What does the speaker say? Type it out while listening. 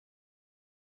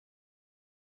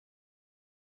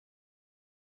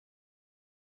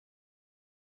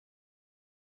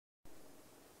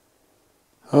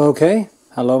Okay,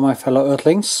 hello my fellow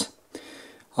Earthlings.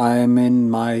 I am in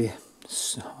my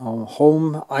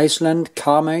home Iceland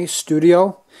Karmøy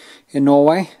studio in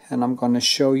Norway, and I'm going to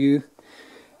show you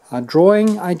a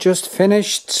drawing I just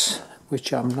finished,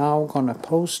 which I'm now going to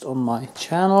post on my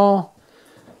channel.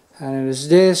 And it is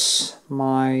this,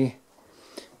 my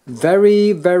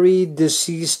very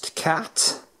deceased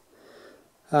cat.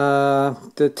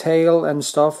 The tail and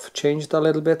stuff changed a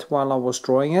little bit while I was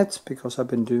drawing it, because I've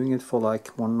been doing it for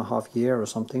like 1.5 years or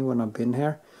something when I've been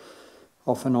here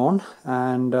off and on,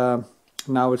 and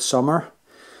now it's summer,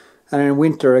 and in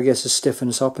winter I guess it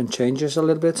stiffens up and changes a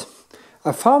little bit.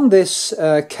 I found this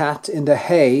cat in the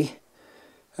hay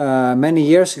many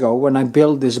years ago when I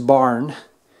built this barn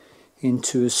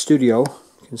into a studio.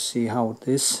 You can see how it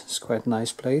is. It's quite a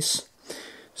nice place.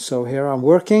 So here I'm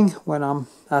working when I'm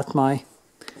at my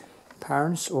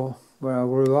parents or where I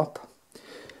grew up.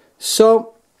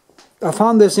 So I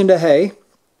found this in the hay,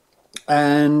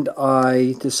 and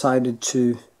I decided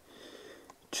to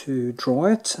draw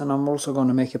it, and I'm also going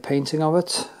to make a painting of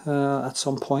it at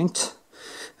some point.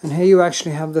 And here you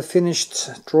actually have the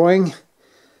finished drawing,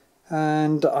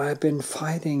 and I've been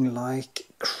fighting like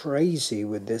crazy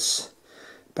with this,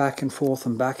 back and forth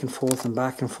and back and forth and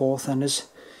back and forth, and it's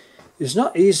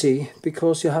not easy,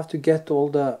 because you have to get all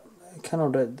the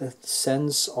kind of the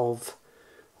sense of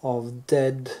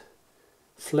dead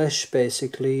flesh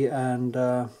basically, and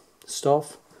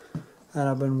stuff. And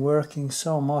I've been working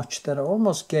so much that I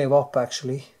almost gave up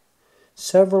actually.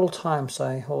 Several times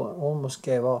I almost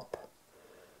gave up,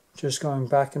 just going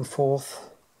back and forth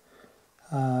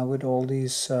with all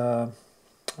these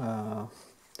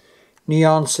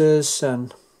nuances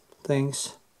and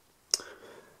things.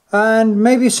 And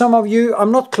maybe some of you,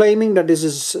 I'm not claiming that this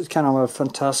is kind of a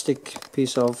fantastic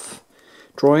piece of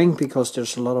drawing, because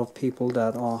there's a lot of people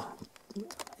that are,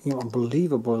 you know,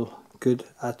 unbelievable good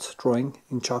at drawing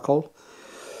in charcoal.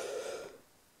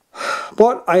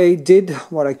 But I did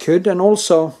what I could, and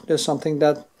also there's something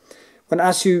that when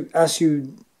as you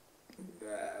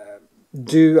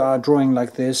do a drawing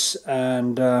like this,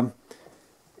 and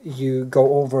you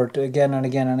go over it again and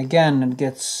again and again, it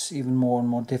gets even more and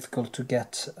more difficult to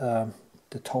get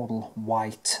the total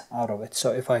white out of it.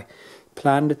 So if I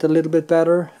planned it a little bit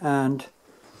better and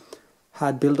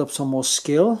had built up some more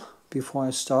skill before I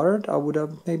started, I would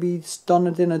have maybe done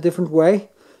it in a different way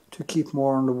to keep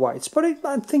more on the whites. But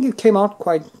I think it came out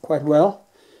quite well,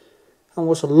 and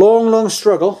was a long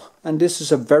struggle, and this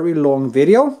is a very long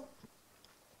video.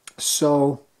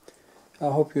 So I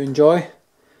hope you enjoy,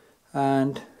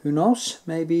 and who knows,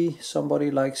 maybe somebody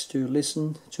likes to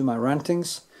listen to my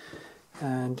rantings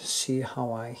and see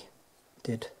how I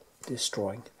did this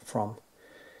drawing from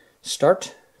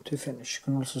start to finish. You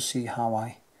can also see how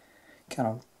I kind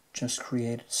of just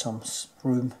created some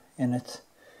room in it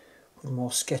with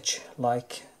more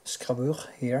sketch-like gravure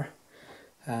here,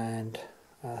 and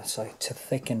as I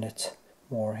thickened it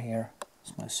more here,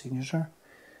 it's my signature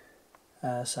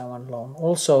as I went along.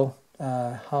 Also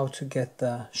how to get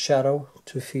the shadow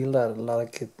to feel that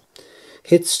like it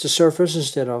hits the surface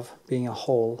instead of being a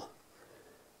hole.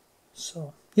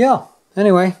 So yeah,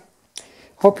 anyway,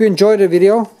 hope you enjoyed the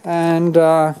video, and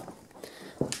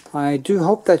I do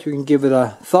hope that you can give it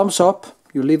a thumbs up,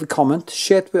 you leave a comment,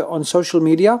 share it on social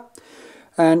media,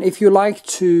 and if you like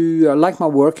to like my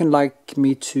work and like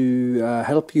me to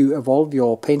help you evolve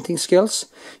your painting skills,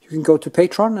 you can go to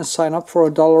PATRON and sign up for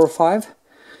 $1 or $5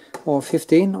 or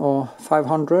 $15 or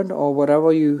 $500 or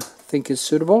whatever you think is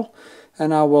suitable,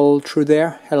 and I will through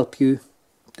there help you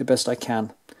the best I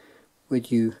can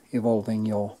with you evolving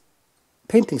your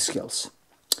painting skills.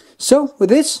 So with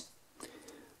this,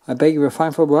 I beg you a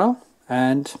fine farewell,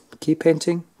 and keep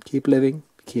painting, keep living,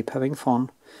 keep having fun,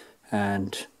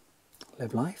 and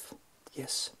live life.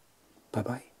 Yes. Bye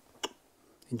bye.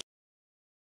 Enjoy.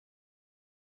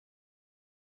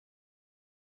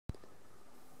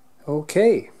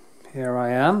 Okay, here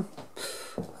I am.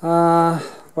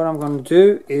 What I'm going to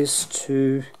do is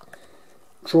to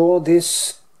draw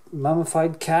this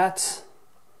mummy-fied cat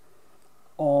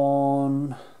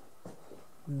on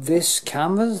this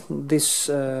canvas, this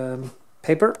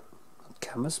paper, not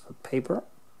canvas but paper.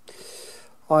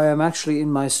 I am actually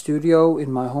in my studio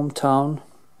in my hometown,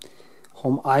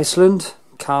 home Iceland,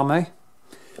 Karmøy.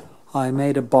 I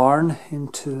made a barn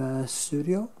into a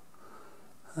studio,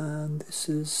 and this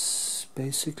is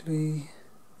basically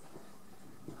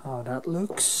how that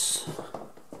looks.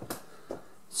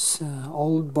 It's an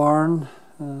old barn,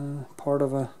 part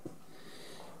of a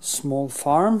small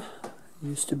farm,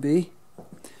 used to be.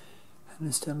 And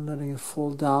instead of letting it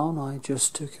fall down, I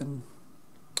just took and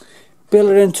built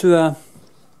it into a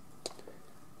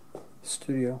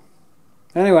studio.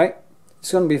 Anyway,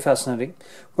 it's gonna be fascinating.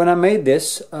 When I made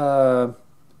this, I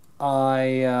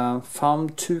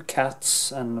found 2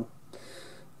 cats and a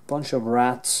bunch of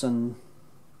rats and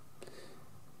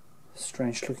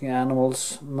strange looking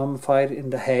animals mummified in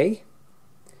the hay.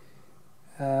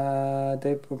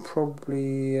 They were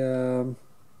probably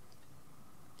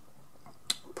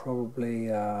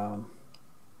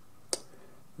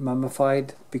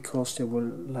mummified because they were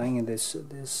lying in this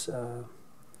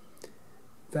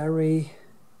very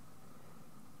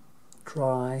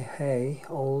dry hay,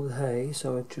 old hay,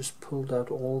 so it just pulled out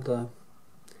all the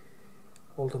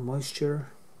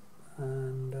moisture,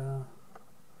 and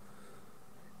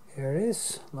here it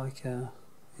is, like a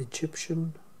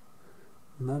Egyptian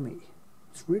mummy.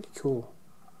 It's really cool.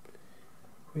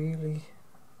 Really,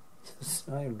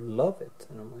 I love it.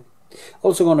 Anyway,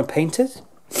 also going to paint it,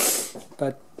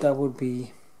 but that would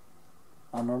be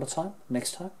another time,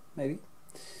 next time maybe.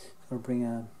 I'll bring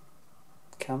a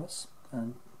canvas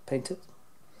and paint it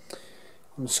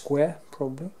on a square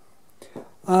probably.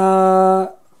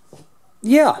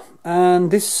 Yeah,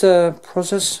 and this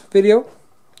process video.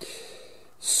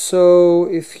 So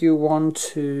if you want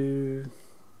to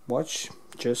watch,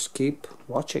 just keep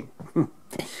watching.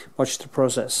 Watch the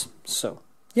process. So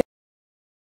yeah.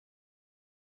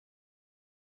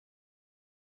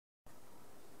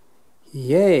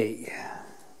 Yay.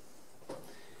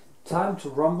 Time to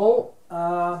rumble.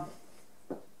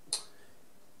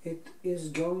 It is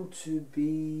going to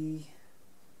be,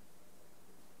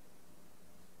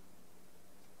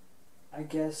 I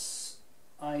guess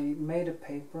I made a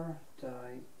paper that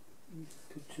I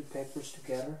put 2 papers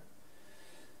together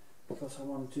because I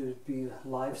wanted to be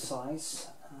life size,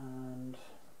 and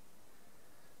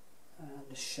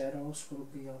the shadows will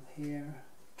be up here.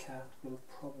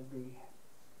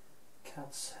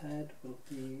 Cat's head will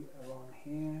be around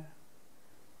here.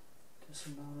 There's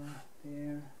another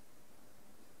there,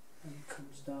 and it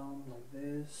comes down like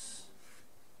this.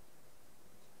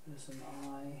 There's an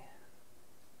eye,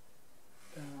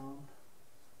 down,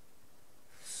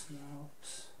 snout,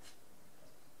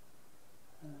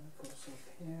 and it goes up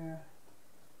here.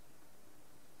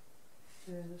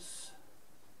 This,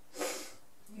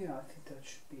 yeah, I think that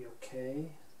should be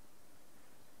okay.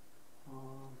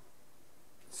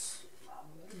 It's a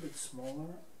little bit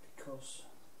smaller because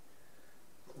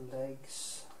the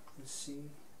legs, you see,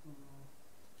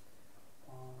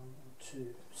 1 and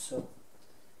 2, so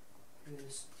it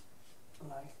is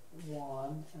like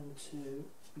 1 and 2,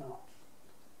 no,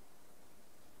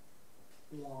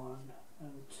 1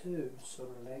 and 2, so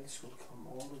the legs will come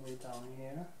all the way down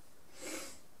here,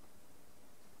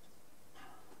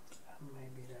 and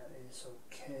maybe that is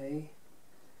okay,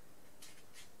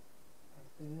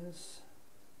 like this.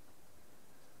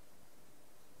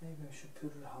 Maybe I should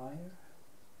put it higher.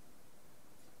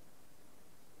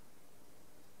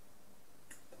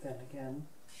 But then again,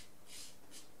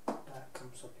 that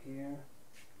comes up here.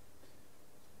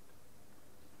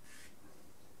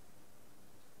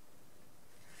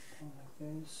 Like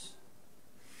this.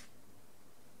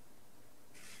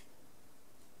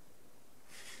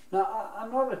 Now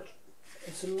I'm not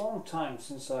it's a long time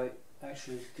since I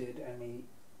actually did any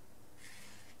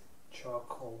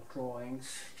charcoal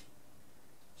drawings.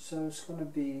 So it's going to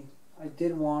be, I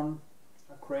did one,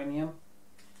 a cranium,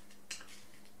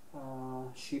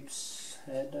 sheep's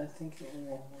head, I think,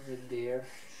 or was it deer?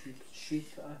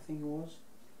 Sheep, I think it was,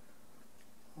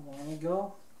 a while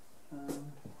ago.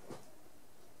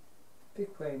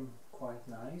 Became quite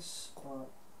nice, but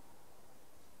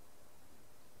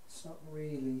it's not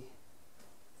really,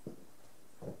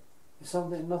 it's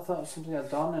not something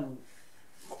I've done in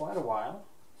quite a while,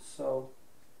 so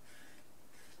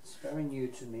it's very new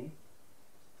to me.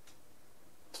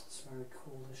 It's very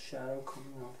cool, the shadow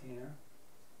coming out here.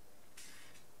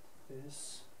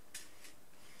 This.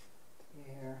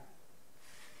 Here.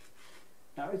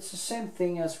 Now it's the same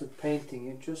thing as with painting,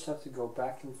 you just have to go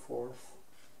back and forth.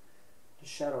 The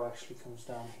shadow actually comes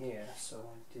down here, so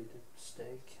I did a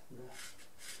mistake. The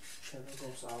shadow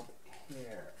goes out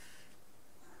here.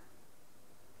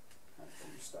 And it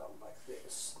comes down like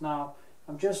this. Now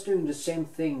I'm just doing the same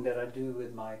thing that I do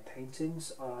with my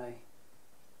paintings. I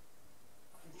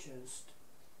just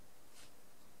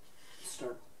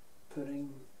start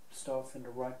putting stuff in the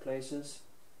right places,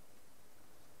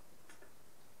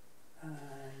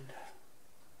 and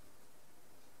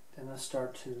then I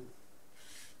start to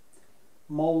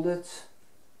mold it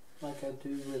like I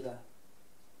do with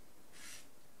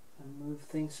and move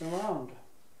things around.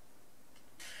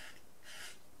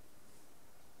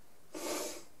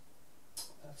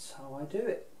 That's how I do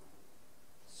it.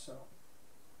 So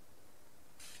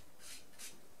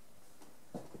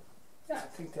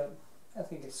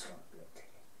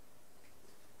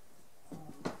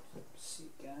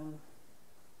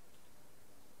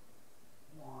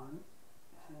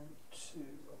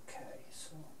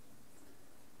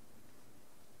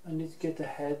get the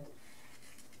head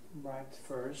right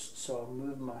first, so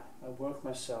I work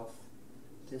myself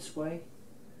this way.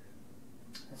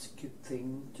 That's a good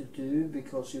thing to do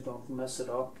because you don't mess it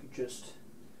up. You just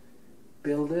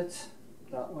build it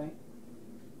that way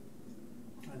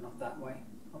and not that way.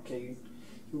 Okay,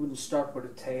 you wouldn't start with a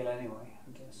tail anyway,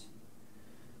 I guess.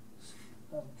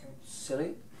 Okay,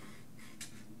 silly.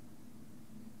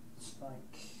 It's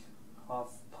like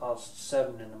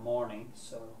 7:30 in the morning,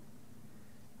 so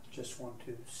I just want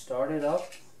to start it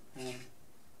up and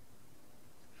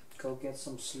go get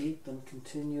some sleep and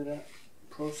continue that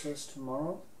process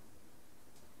tomorrow.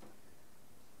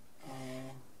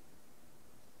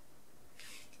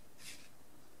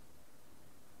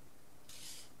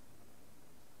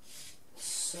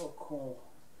 So cool.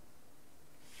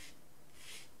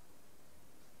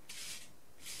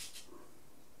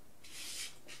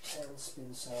 Tail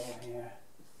spins out of here.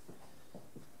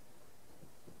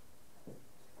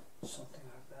 Something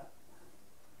like that.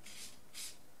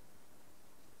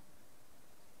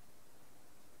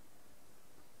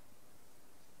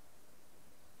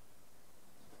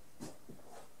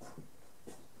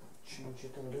 Change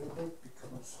it a little bit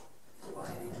because I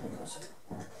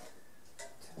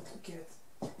tend to get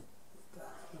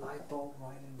the light bulb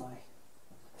right in my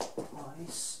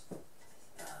eyes,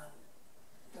 and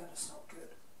that is not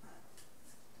good.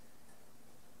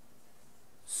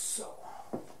 So,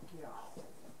 yeah,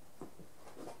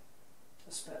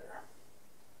 that's better.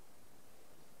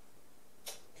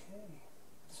 Okay,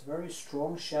 it's very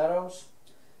strong shadows.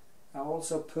 I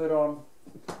also put on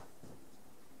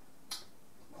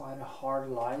quite a hard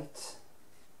light,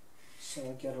 so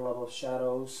I get a lot of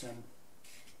shadows and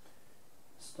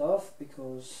stuff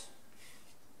because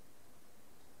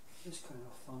it's kind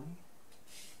of funny.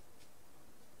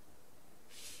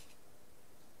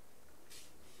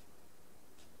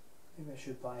 Maybe I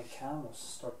should buy a canvas and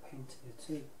start painting it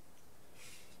too.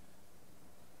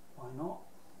 Why not?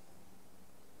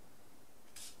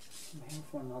 I'm here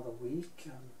for another week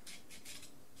and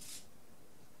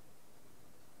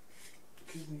it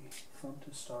could be fun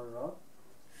to start it up.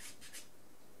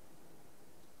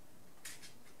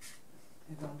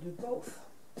 Maybe I'll do both.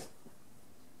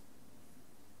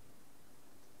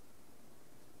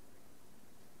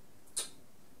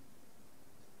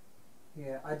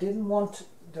 Yeah, I didn't want,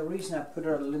 the reason I put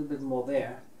it a little bit more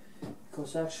there,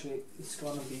 because actually it's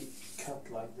going to be cut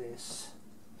like this.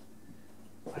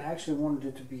 I actually wanted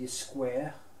it to be a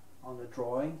square on the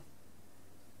drawing,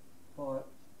 but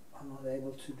I'm not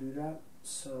able to do that,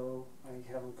 so I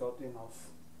haven't got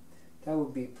enough. That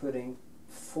would be putting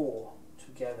 4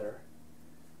 together,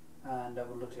 and that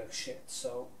would look like shit.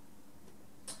 So,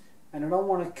 and I don't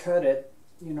want to cut it,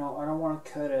 you know, I don't want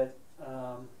to cut it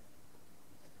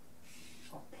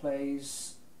a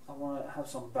place. I want to have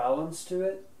some balance to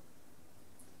it.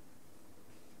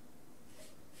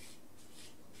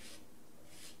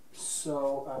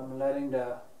 So I'm letting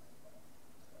the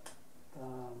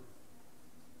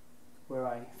where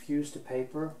I fuse the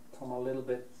paper come a little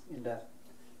bit in that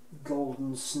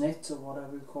golden snit or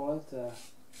whatever you call it.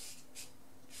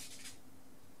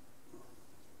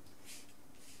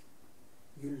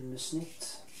 Gyllene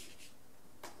snitt.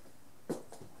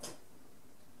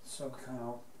 So kind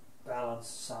of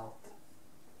balances out.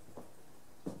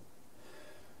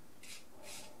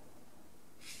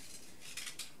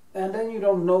 And then you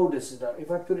don't notice it.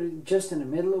 If I put it just in the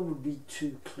middle, it would be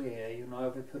too clear. You know,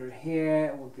 if I put it here,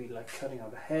 it would be like cutting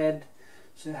out a head.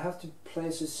 So I have to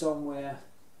place it somewhere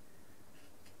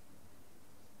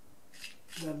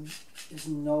that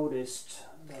isn't noticed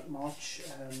that much,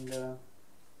 and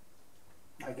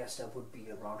I guess that would be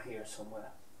around here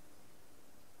somewhere.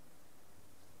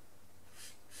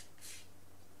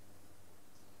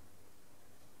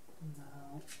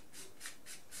 Now,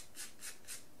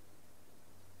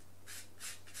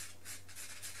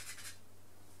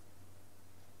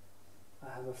 I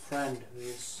have a friend who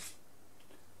is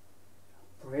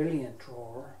a brilliant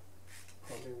drawer,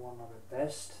 probably one of the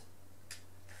best.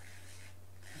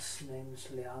 His name is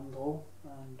Leandro,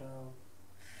 and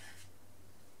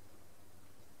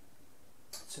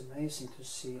it's amazing to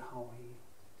see how he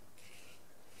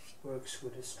works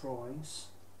with his drawings.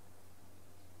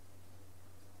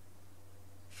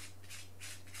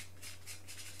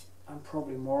 I'm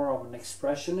probably more of an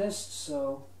expressionist,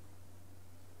 so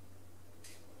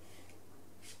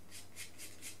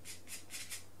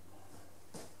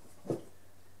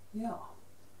yeah.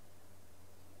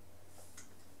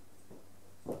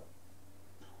 There's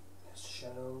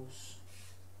shadows,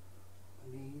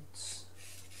 needs.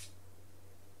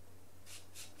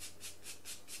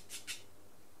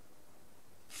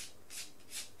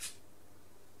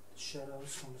 Shadows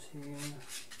this comes here.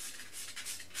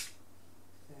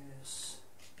 This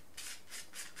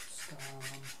down.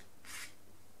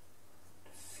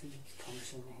 The feet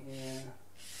comes in here.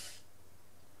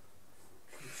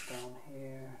 Comes down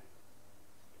here.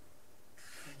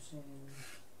 Comes in.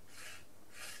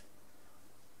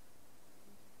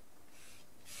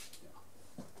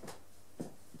 Yeah.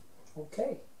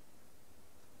 Okay. I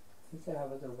think I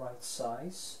have it the right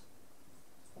size.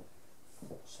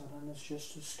 So then it's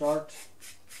just to start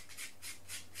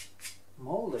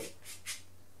molding.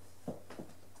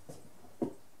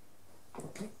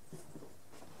 Okay.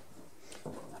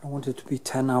 I don't want it to be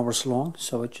 10 hours long,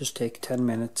 so it just take 10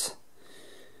 minutes.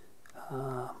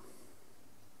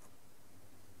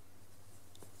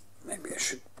 Maybe I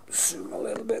should zoom a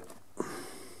little bit. I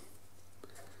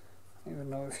don't even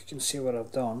know if you can see what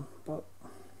I've done, but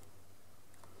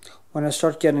when I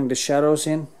start getting the shadows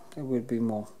in, it will be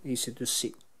more easy to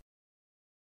see.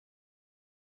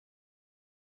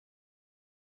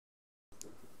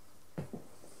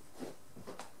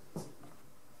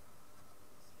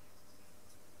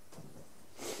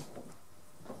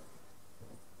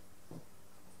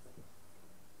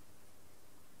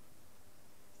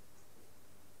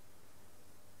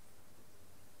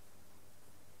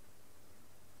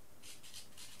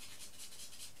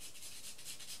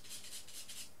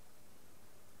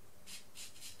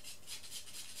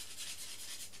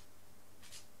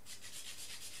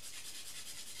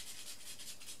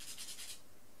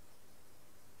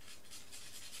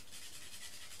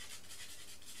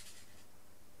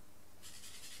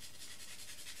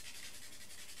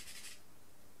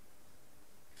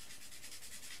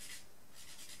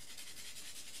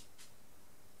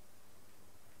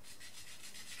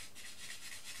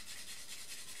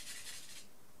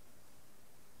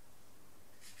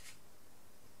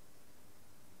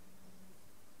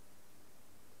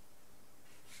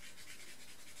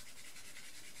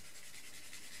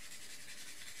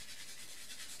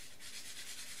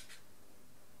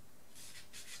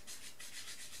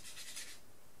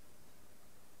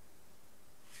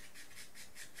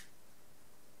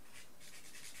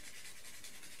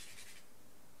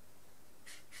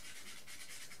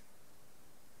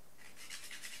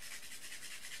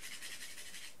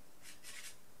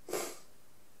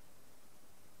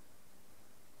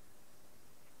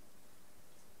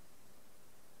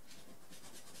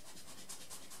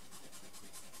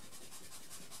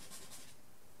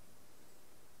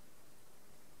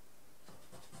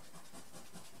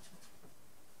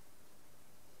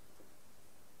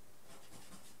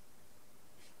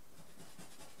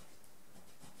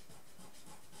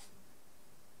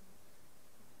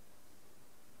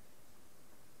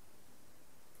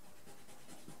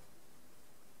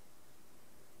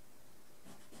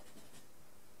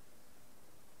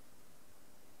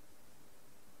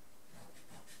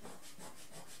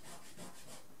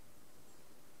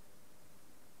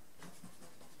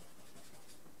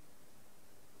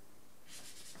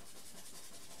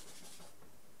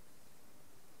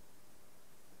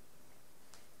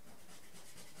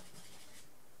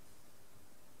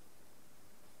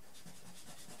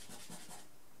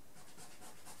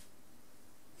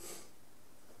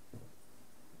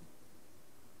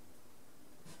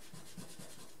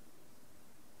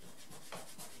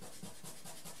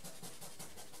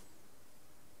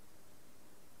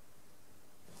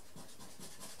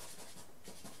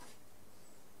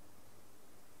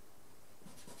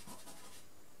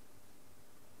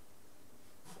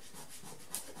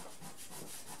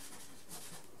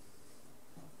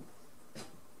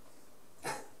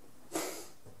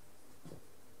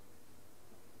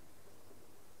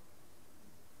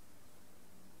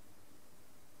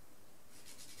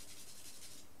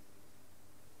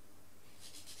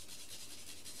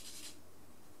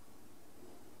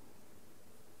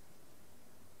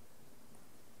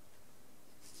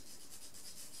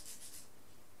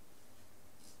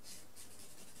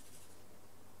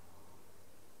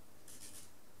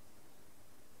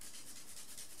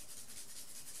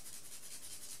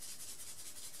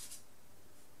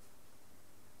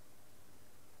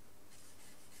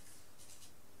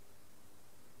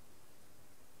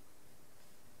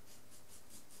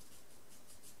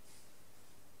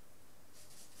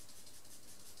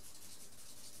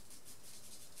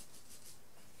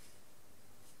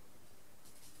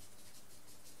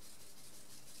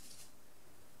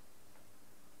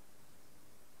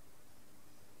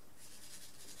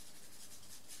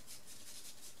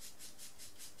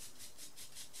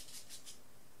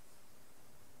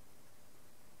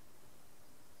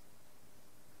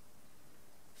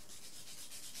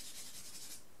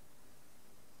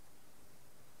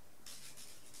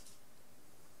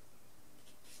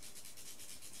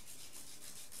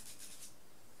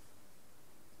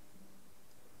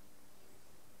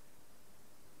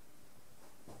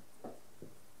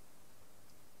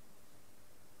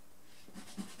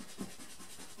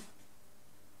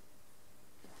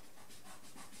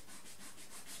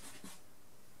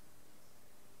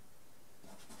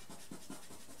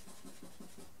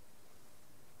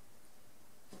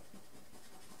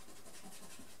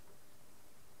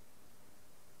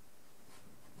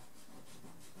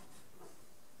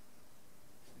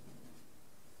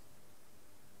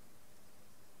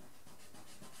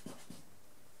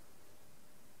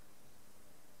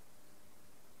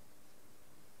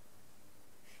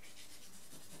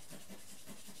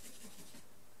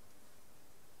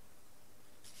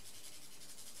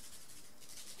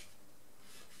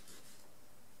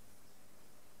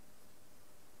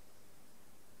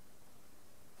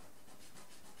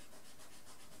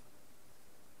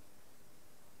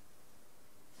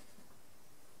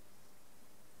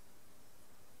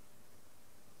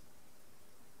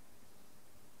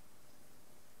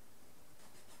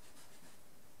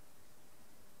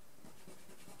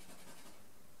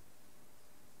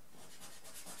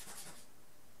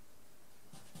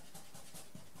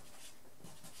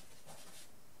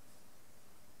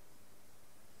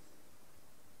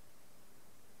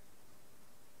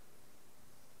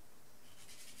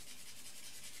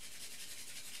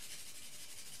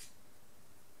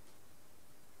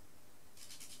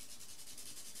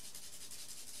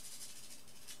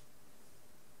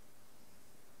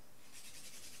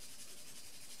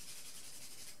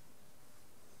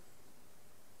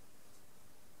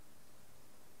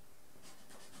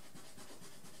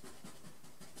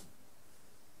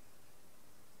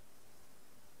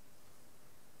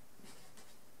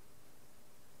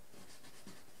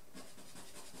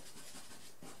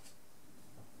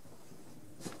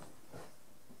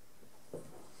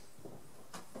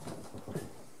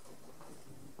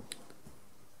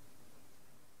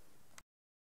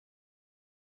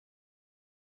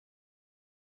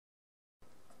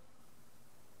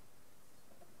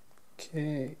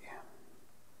 Okay.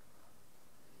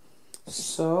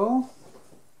 So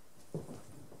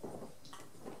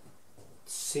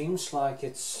seems like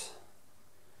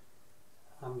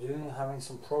I'm having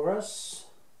some progress,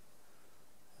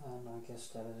 and I guess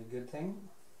that is a good thing.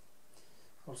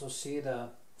 Also see the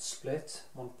split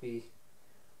won't be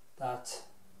that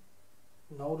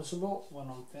noticeable when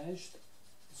I'm finished,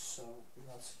 so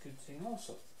that's a good thing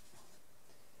also.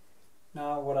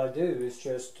 Now what I do is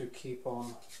just to keep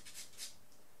on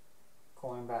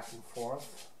going back and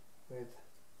forth with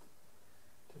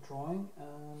the drawing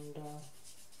and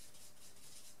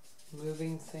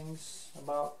moving things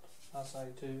about as I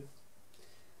do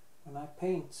when I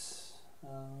paint,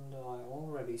 and I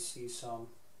already see some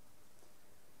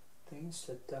things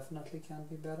that definitely can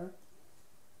be better,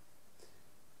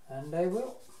 and they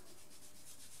will.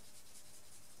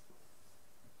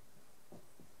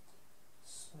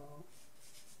 So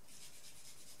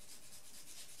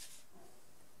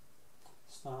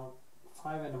it's now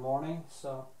 5 in the morning,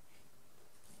 so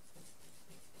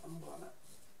I'm gonna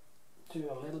do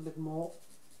a little bit more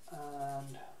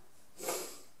and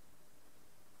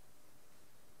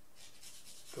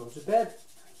go to bed.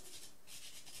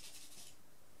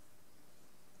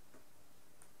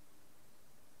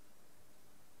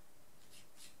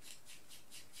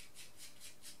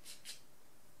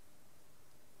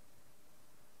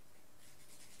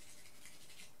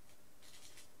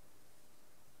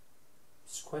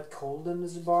 It's quite cold in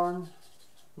this barn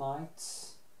at night.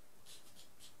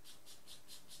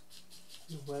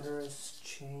 The weather is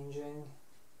changing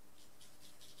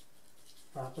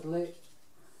rapidly,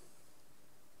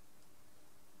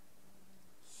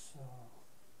 so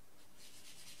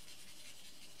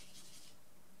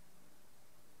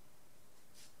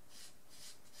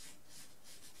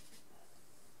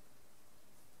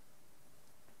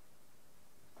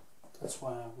that's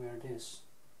why I wear this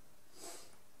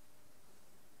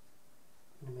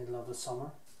in the middle of the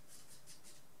summer.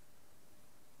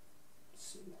 Let's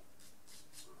see.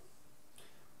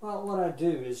 Well, what I do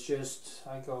is just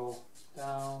I go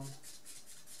down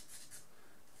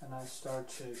and I start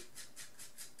to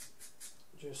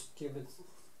just give it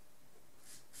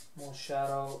more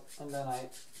shadow, and then I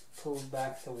pull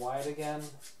back the white again,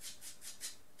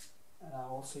 and I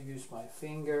also use my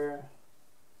finger,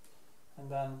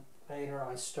 and then later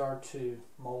I start to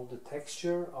mold the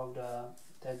texture of the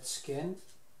dead skin,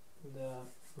 the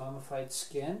mummified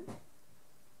skin.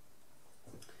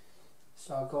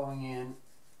 So going in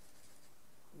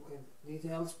with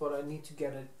details, but I need to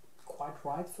get it quite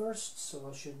right first, so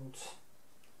I shouldn't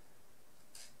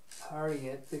hurry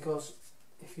it, because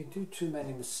if you do too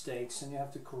many mistakes and you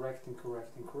have to correct and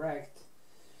correct and correct,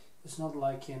 it's not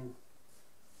like in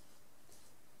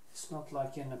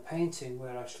a painting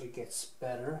where it actually gets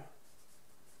better.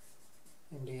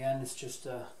 In the end it's just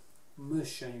a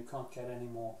mush and you can't get any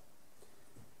more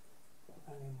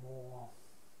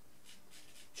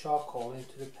charcoal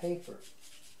into the paper.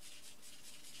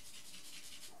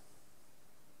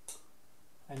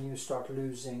 And you start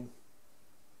losing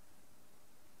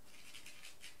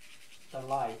the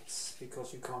lights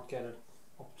because you can't get it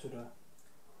up to the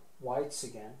whites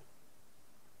again.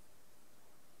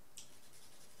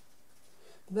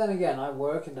 But then again, I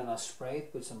work and then I spray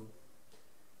it with some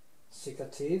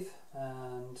cicative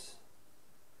and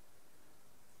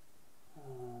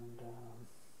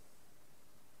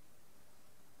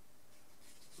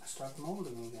I start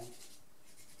molding again.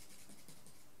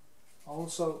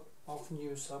 Also often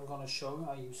use, I'm going to show you,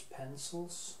 I use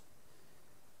pencils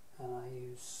and I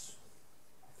use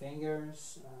my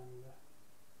fingers, and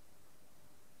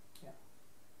yeah.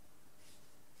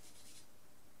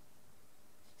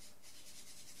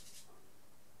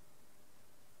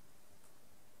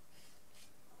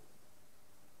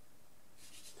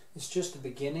 It's just the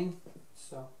beginning,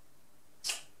 so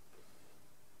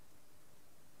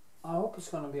I hope it's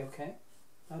going to be okay.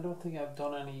 I don't think I've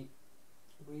done any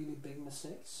really big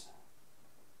mistakes.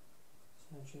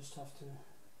 So I just have to,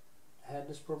 the head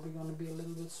is probably going to be a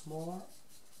little bit smaller.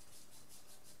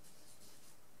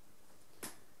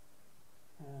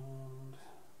 And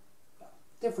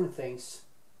different things.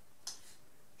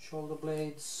 Shoulder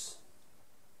blades.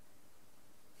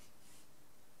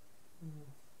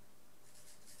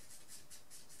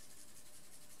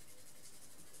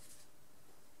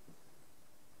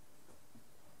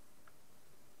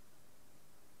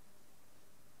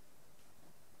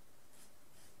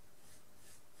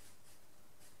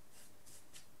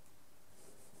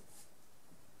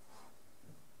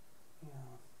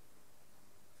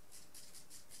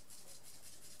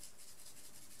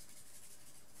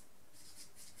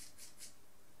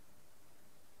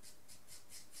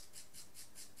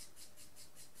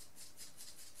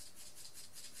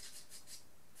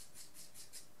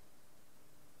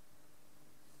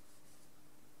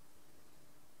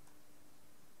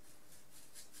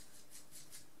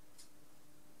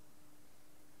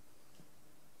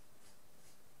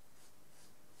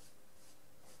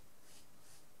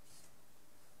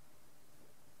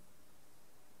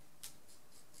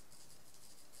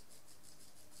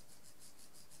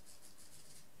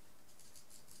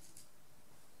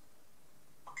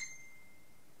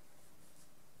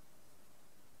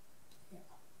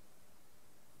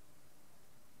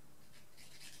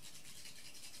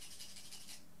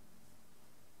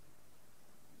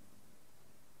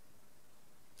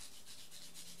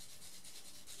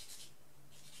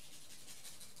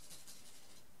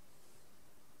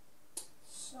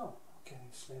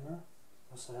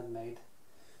 because I had made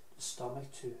the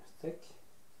stomach too thick,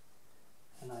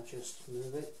 and I just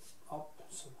move it up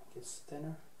so it gets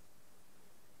thinner.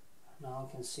 Now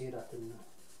I can see that the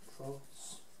throat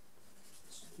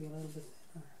needs to be a little bit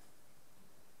thinner,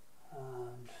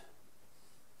 and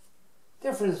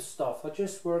different stuff. I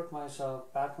just work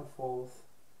myself back and forth.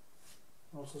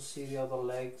 Also see the other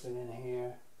leg within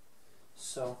here.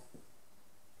 So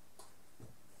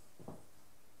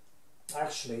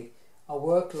actually I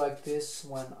work like this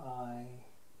when I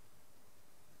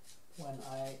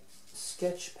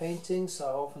sketch paintings.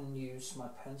 I often use my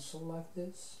pencil like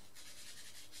this.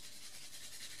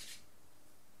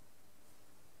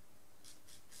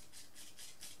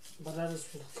 But that is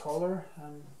with color,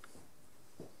 and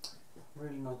I'm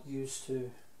really not used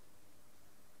to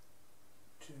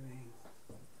doing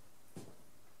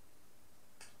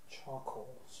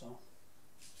charcoal, so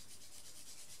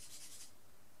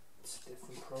it's a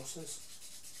different process.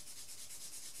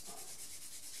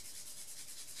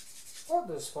 Oh,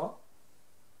 this is fun.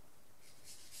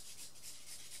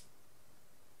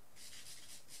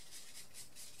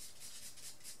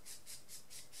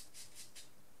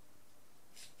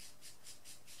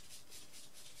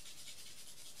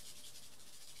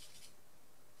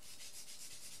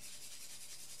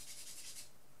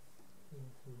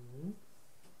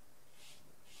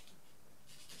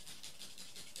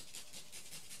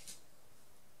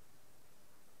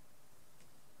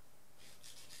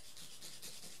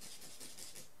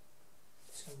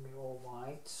 It's going to be all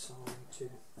white, so I need to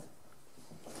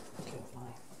get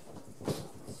my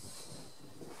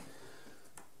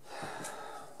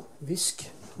whisk.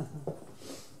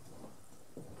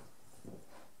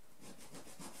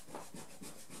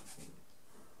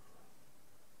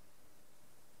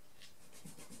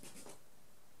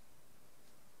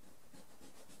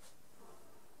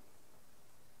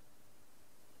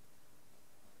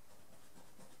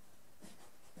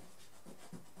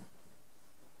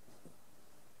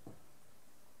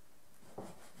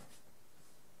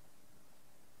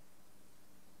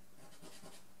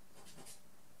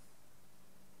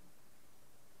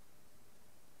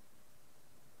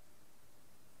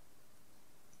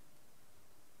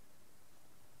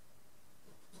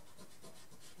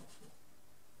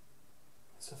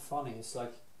 So funny, it's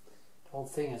like the whole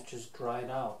thing has just dried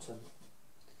out, and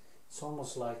it's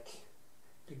almost like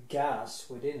the gas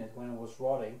within it when it was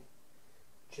rotting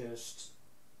just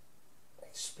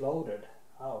exploded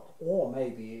out. Or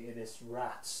maybe it is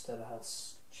rats that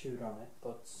has chewed on it,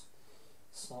 but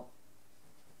it's not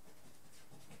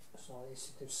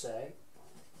easy to say.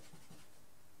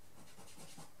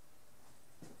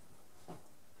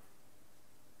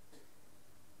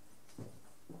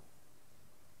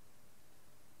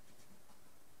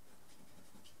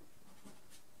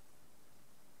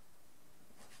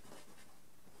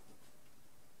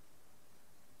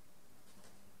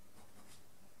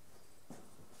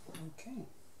 Okay,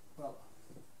 well,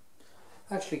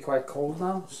 actually quite cold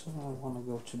now, so I want to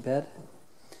go to bed.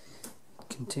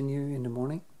 Continue in the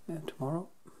morning tomorrow.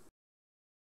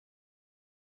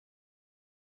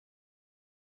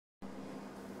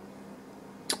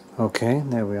 Okay,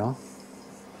 there we are.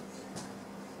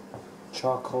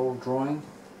 Charcoal drawing,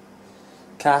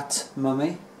 cat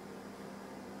mummy,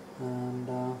 and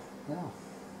yeah.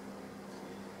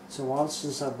 It's a while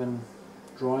since I've been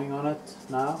drawing on it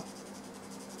now.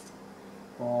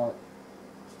 But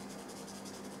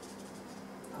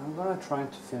I'm gonna try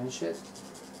to finish it.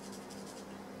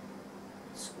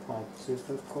 It's quite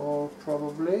difficult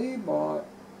probably, but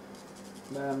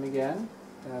then again,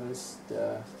 that is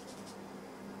the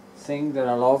thing that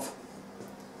I love.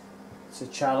 It's a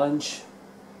challenge,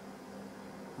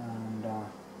 and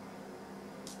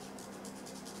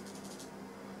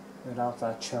without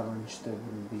that challenge there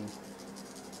wouldn't be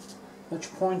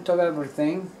much point of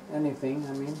anything,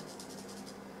 I mean.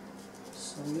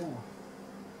 So yeah,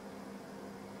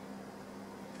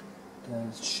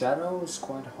 the shadow is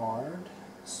quite hard,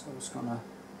 so it's gonna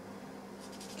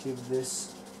give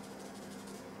this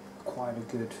quite a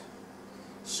good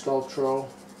sculptural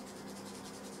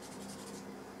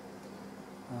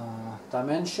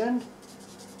dimension.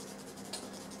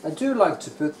 I do like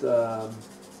to put the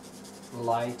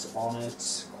light on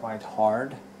it quite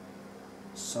hard,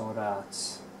 so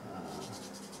that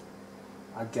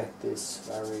I get this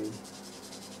very,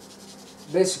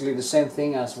 basically the same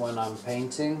thing as when I'm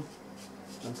painting.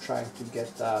 I'm trying to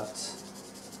get that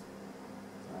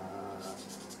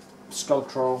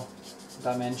sculptural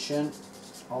dimension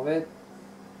of it.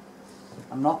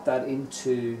 I'm not that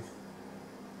into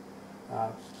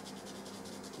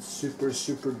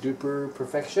super duper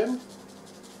perfection,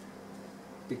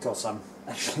 because I'm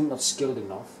actually not skilled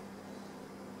enough.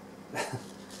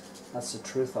 That's the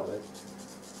truth of it.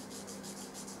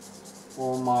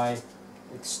 Or my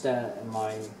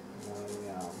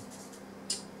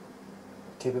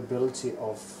capability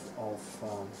of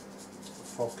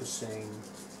focusing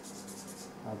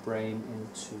my brain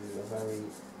into a very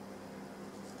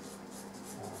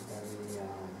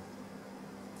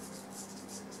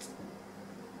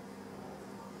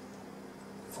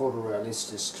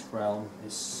photorealistic realm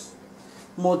is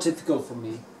more difficult for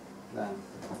me than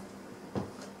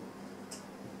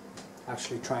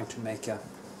actually trying to make a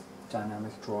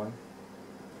dynamic drawing.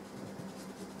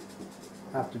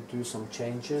 I have to do some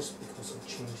changes because I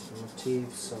changed the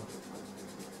motifs. So,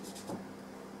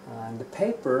 and the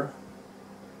paper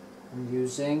I'm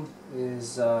using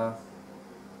is a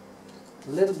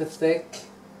little bit thick,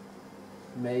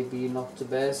 maybe not the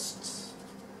best.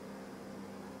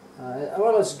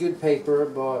 Well, it's good paper,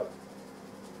 but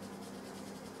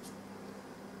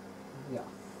yeah,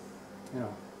 you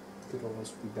know, could always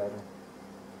be better.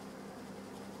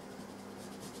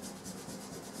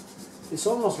 It's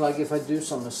almost like if I do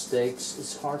some mistakes,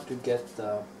 it's hard to get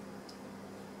the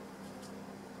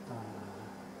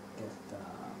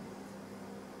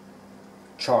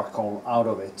charcoal out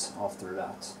of it after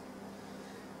that.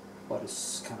 But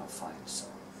it's kind of fine, so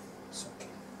it's okay.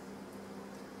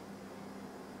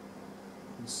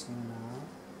 You see now.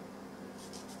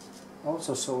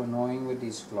 Also so annoying with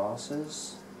these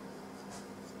glasses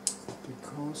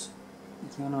because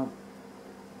it kind of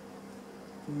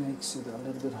makes it a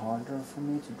little bit harder for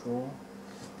me to draw,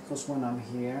 because when I'm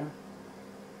here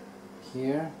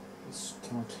it's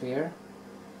kind of clear,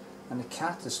 and the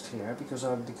cat is clear because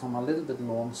I've become a little bit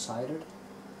long-sighted,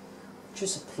 which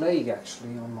is a plague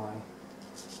actually on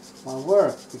my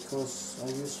work, because I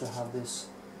used to have this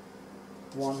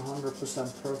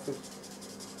 100% perfect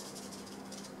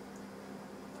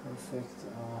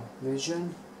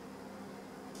vision.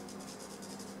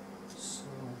 So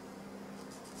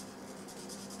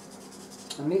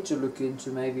I need to look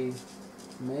into maybe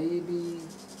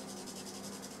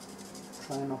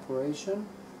try an operation.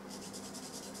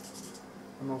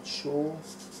 I'm not sure,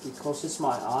 because it's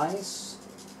my eyes,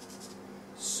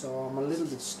 so I'm a little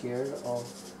bit scared of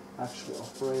actually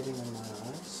operating on my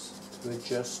eyes to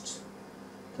adjust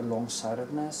the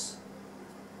long-sightedness.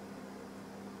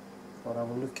 But I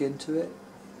will look into it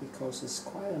because it's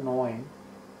quite annoying,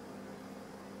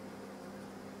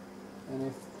 and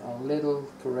if a little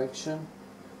correction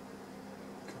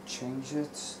could change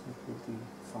it, it would be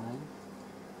fine.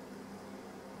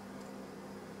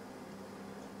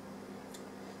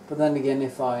 But then again,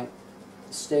 if I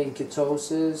stay in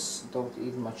ketosis, don't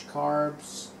eat much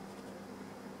carbs,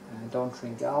 and don't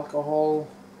drink alcohol,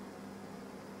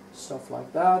 stuff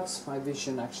like that, my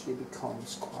vision actually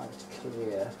becomes quite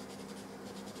clear.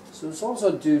 So it's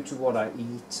also due to what I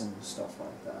eat and stuff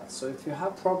like that. So if you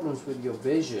have problems with your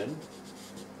vision,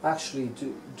 actually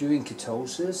doing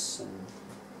ketosis and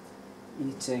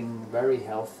eating very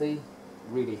healthy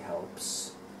really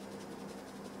helps.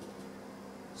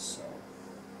 So,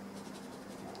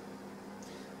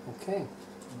 okay,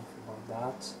 enough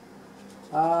about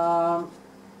that.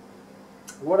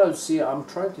 What I'll see, I'm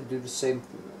trying to do the same.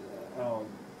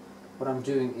 What I'm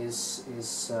doing is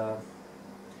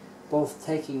both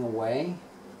taking away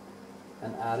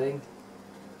and adding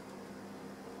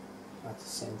at the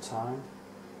same time,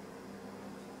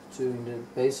 doing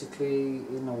basically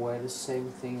in a way the same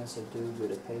thing as I do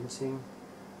with a painting,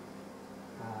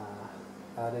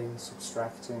 adding,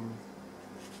 subtracting.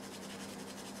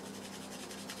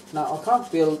 Now I can't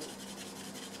build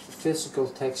physical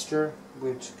texture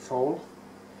with coal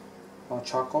or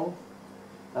charcoal,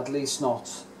 at least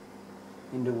not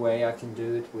in the way I can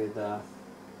do it with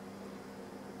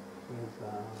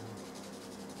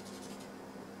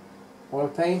oil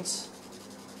paint.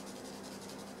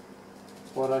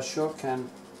 But I sure can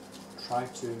try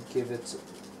to give it,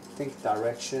 think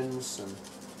directions and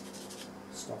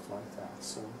stuff like that.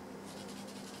 So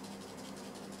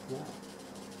yeah,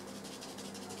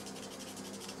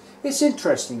 it's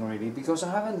interesting really, because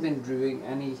I haven't been doing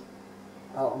any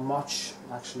much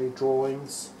actually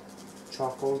drawings,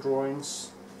 charcoal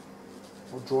drawings,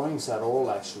 or drawings at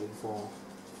all actually for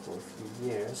a few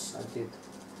years. I did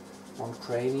one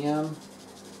cranium,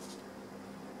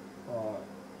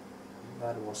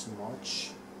 that wasn't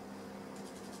much.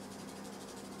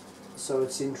 So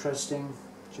it's interesting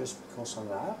just because of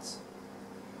that.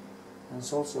 And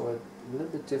it's also a little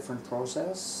bit different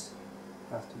process.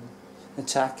 You have to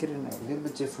attack it in a little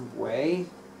bit different way,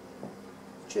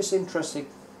 which is interesting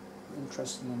in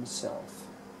itself.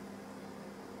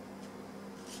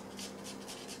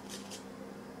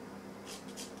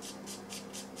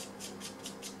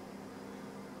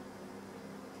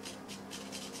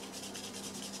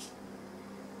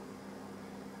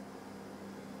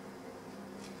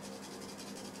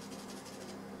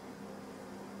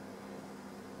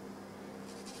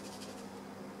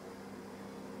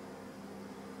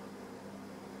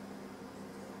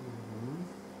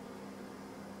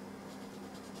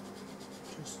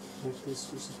 make this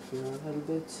disappear a little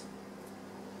bit,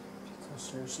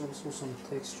 because there's also some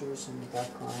textures in the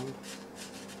background.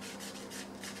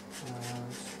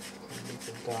 And put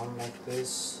it down like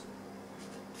this,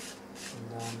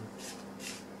 and then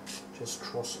just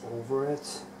cross over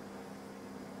it.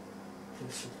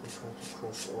 Basically try to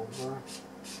cross over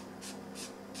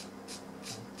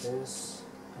like this,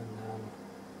 and then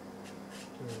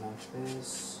do it like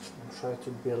this, and try to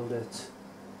build it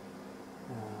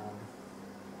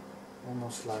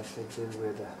almost like they do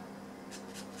with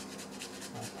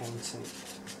my painting.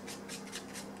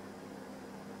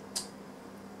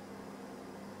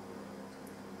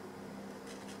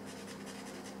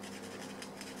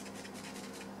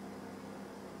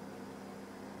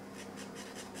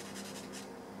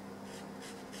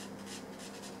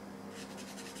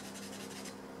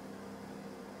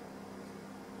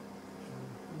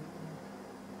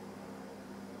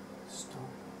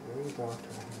 Way darker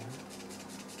here.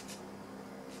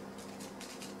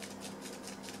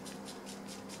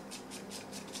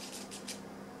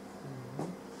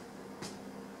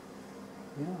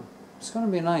 Yeah, it's gonna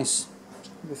be nice.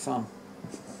 It'll be fun.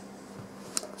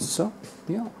 So,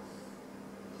 yeah.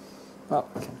 Well,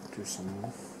 I can do some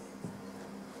more.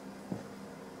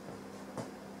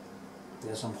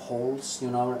 There's some holes, you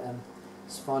know, and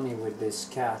it's funny with this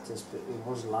cat, it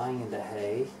was lying in the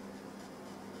hay.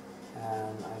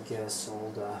 And I guess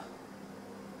all the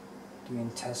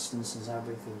intestines and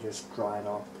everything just dried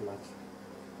up like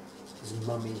this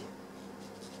mummy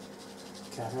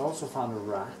cat. I also found a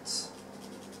rat,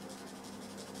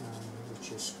 which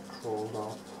just crawled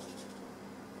up,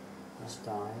 has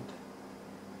died.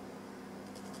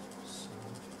 So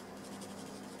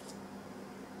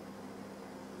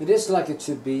it is like a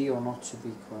to be or not to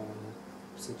be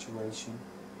situation.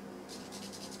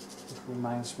 It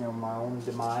reminds me of my own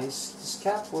demise. This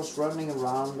cat was running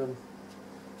around and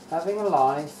having a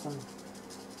life, and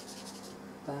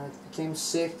then it became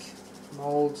sick and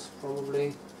old,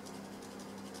 probably.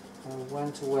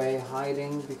 Went away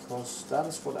hiding, because that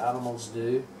is what animals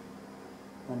do.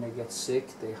 When they get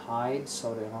sick, they hide,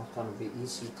 so they're not going to be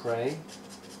easy prey.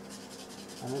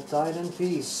 And it died in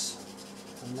peace.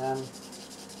 And then it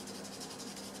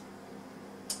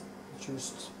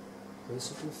just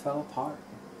basically fell apart.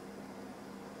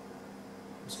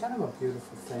 It's kind of a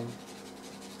beautiful thing.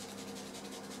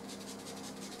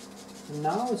 And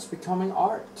now it's becoming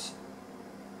art.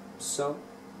 So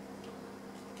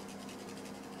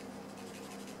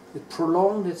it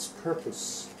prolonged its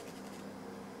purpose.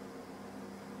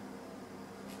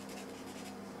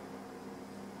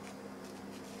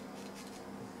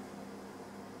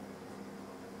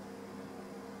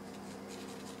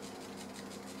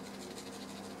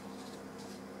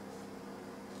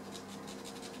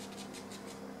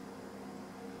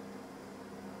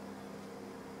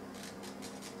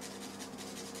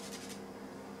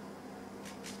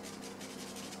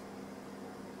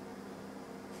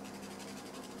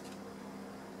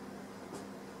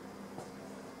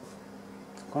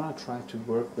 I'm gonna try to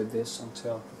work with this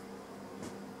until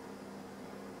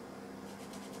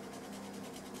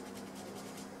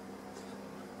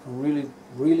I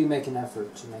really make an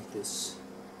effort to make this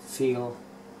feel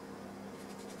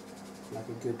like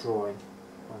a good drawing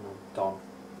when I'm done.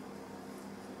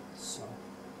 So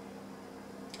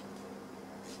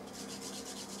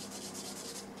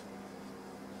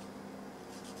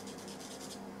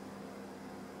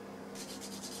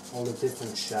all the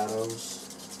different shadows.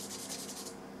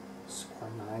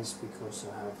 Quite nice, because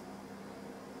I have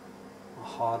a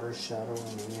harder shadow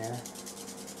in here,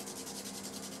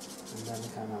 and then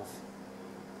it kind of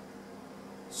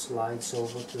slides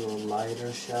over to a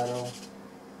lighter shadow,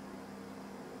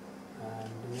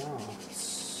 and yeah,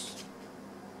 it's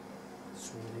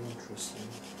really interesting.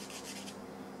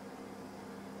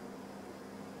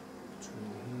 Between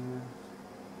here.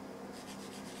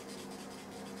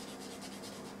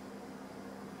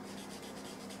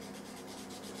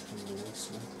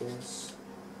 Like this.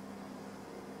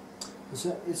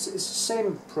 It's the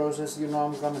same process, you know.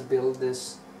 I'm gonna build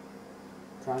this,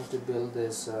 trying to build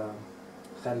this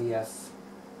relief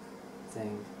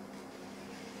thing,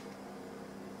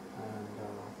 and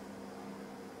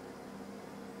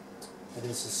it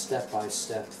is a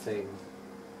step-by-step thing.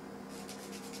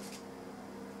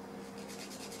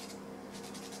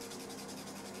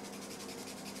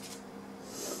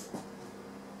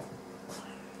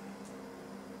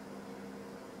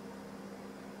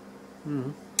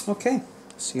 Okay,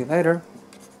 see you later.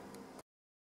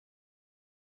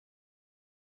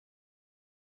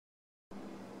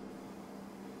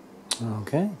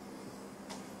 Okay,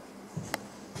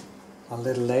 a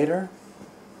little later,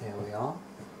 here we are.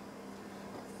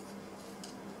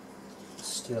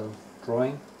 still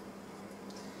drawing.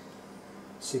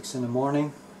 6 in the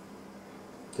morning,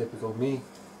 typical me.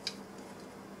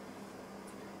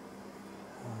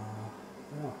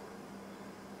 Yeah.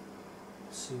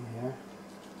 Let's see here.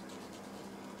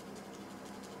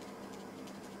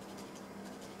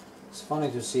 It's funny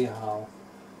to see how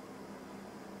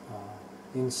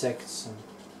insects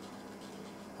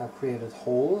have created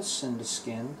holes in the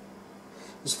skin.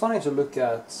 It's funny to look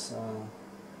at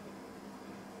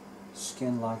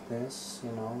skin like this,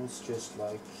 you know, it's just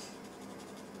like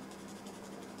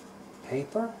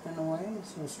paper in a way,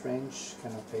 some strange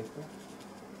kind of paper.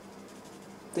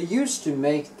 They used to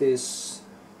make this,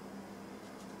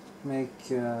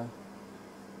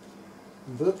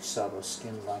 books out of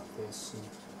skin like this and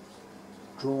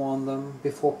draw on them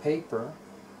before paper.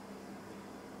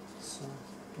 So,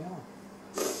 yeah.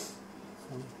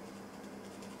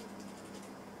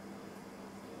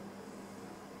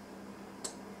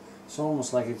 It's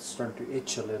almost like it's starting to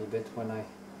itch a little bit when I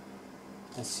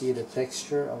see the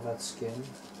texture of that skin.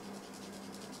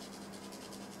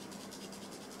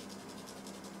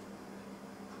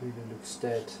 Really looks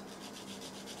dead.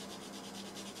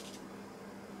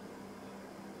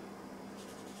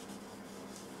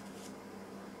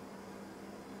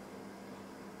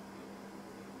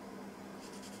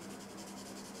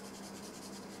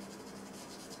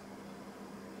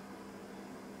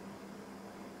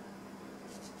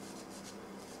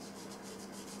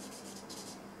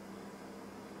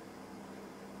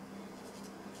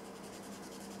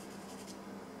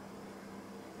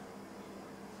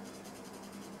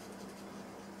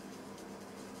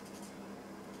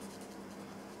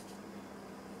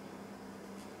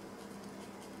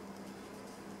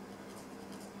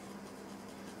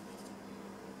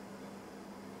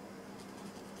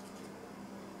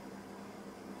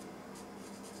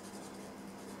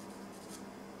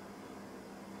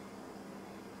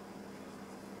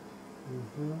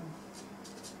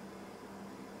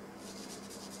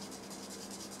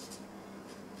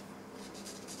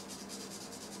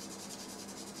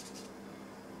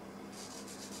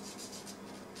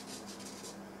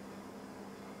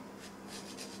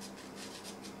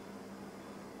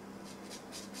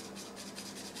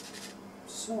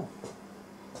 So,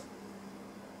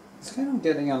 it's kind of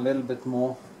getting a little bit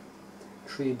more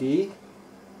 3D,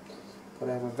 but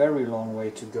I have a very long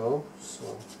way to go,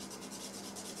 so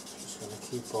just going to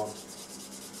keep on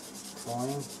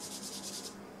drawing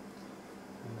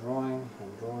and drawing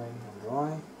and drawing and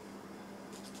drawing.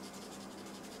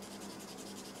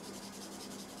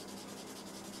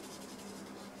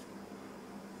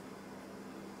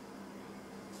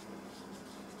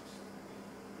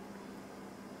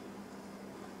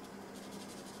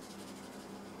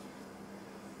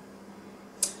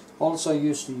 Also, I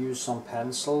used to use some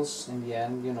pencils. In the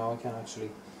end, you know, I can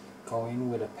actually go in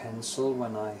with a pencil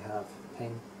when I have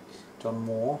done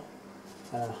more,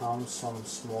 and I have some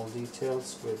small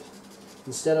details with,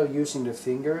 instead of using the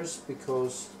fingers,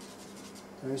 because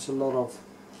there is a lot of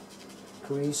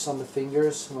grease on the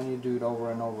fingers when you do it over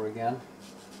and over again,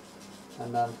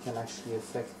 and that can actually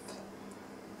affect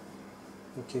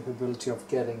the capability of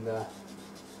getting the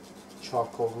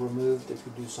charcoal removed if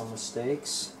you do some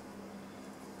mistakes.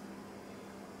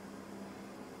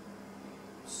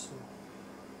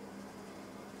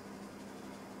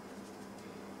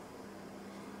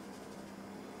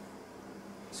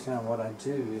 Kind of what I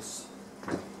do is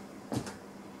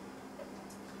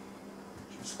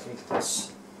just take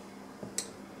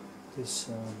this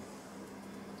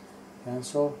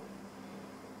pencil,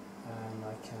 and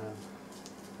I can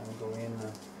go in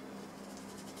and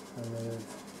remove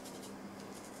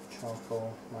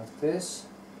charcoal like this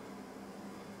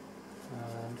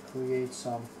and create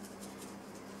some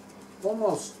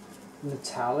almost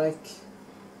metallic.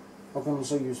 I can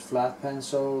also use flat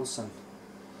pencils, and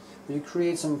you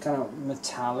create some kind of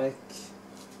metallic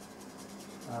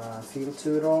feel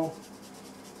to it all.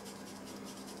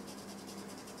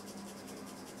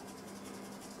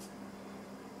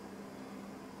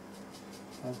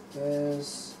 Like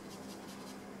this.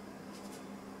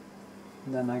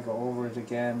 And then I go over it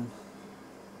again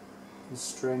and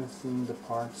strengthen the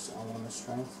parts I want to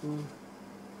strengthen.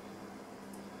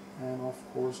 And of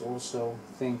course also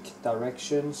think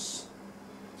directions.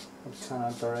 What kind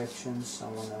of directions I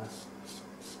want to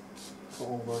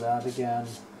go over that again.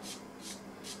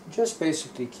 Just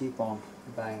basically keep on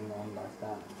banging on like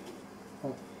that.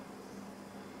 Oh.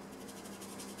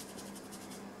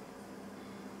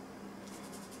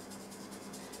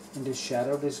 In the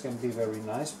shadow, this can be very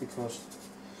nice because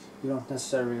you don't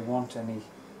necessarily want any.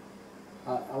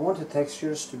 I want the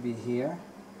textures to be here,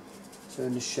 so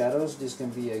in the shadows this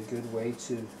can be a good way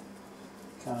to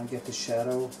kind of get the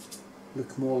shadow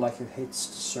look more like it hits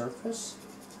the surface.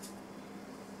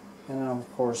 And then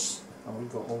of course I will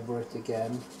go over it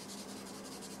again.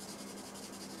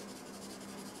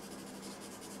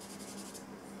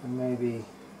 And maybe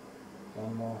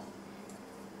one more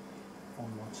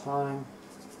time,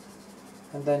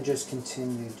 and then just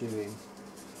continue doing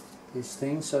these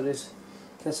things. So this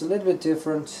gets a little bit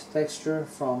different texture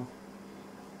from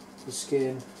the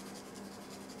skin,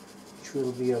 which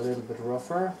will be a little bit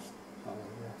rougher.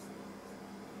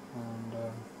 And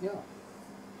yeah,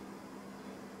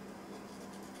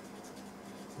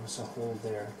 there's a hole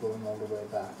there going all the way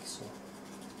back, so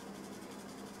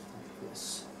like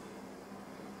this.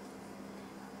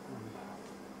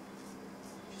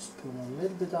 Pull a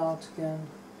little bit out again.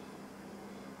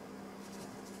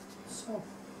 So,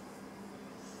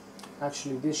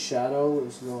 actually this shadow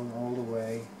is going all the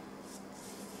way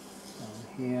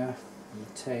down here, and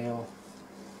the tail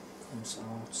comes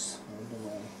out all the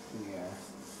way here.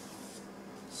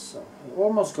 So, it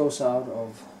almost goes out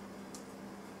of,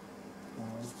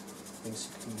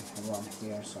 basically around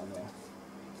here somewhere.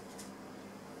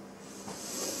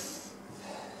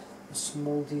 The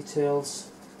small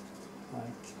details, like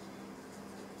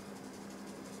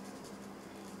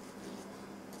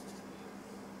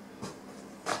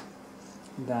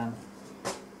then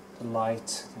the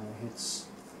light kind of hits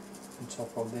on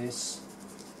top of this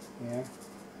here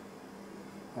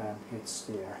and hits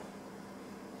there.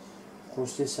 Of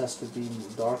course this has to be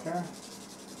darker.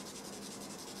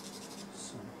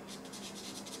 So.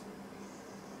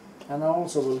 And I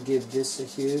also will give this a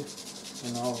hue,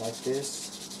 you know, like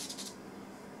this,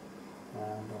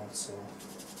 and also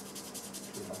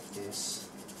do like this.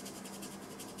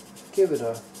 Give it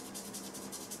a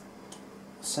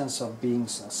sense of being a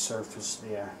surface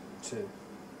there too.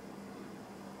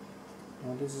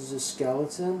 Now this is a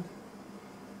skeleton.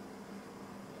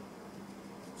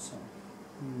 So,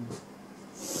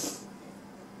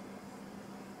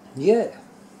 yeah.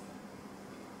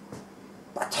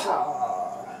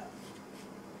 Bata.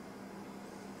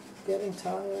 Getting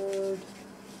tired.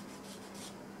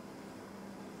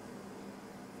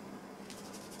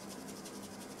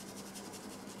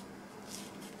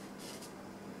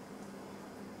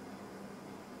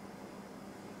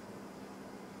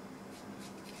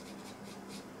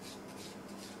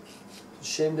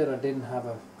 Shame that I didn't have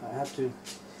I had to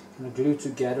kind of glue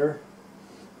together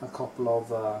a couple of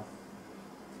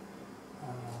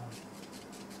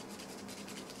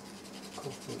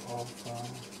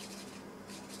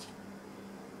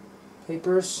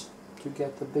papers to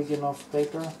get the big enough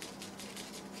paper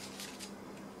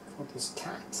for this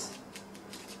cat.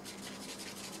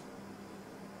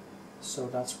 So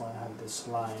that's why I have this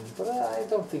line, but I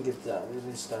don't think it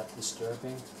is that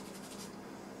disturbing.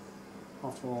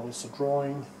 After all, it's a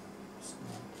drawing. It's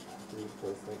not really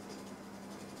perfect.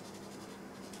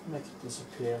 Make it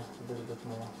disappear a little bit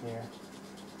more here.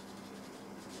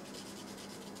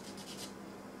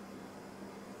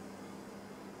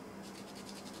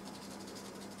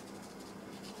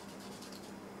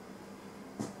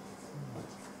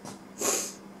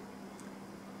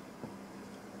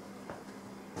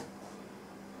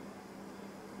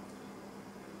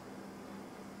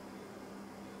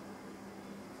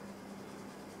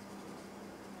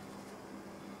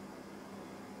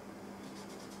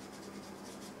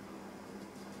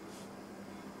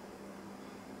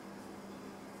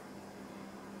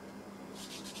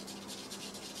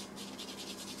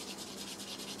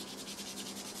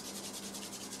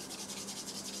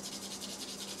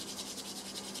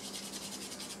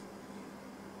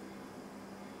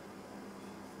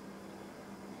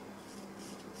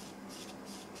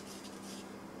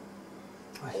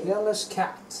 A hairless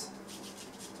cat.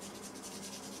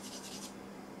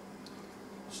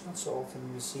 It's not so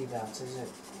often you see that, is it?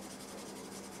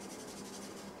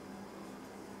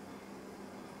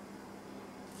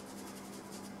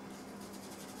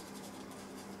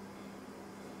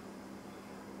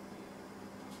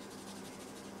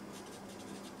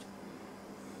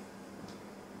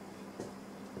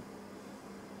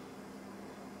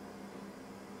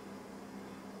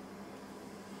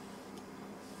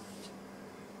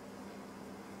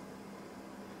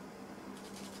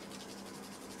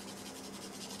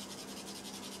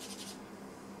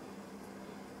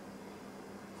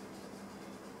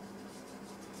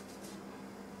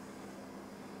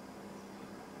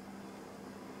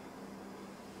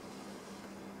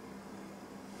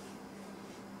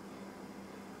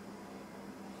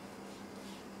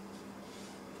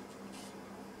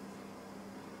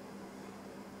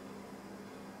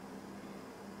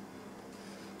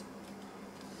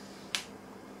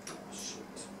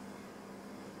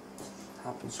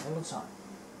 happens all the time.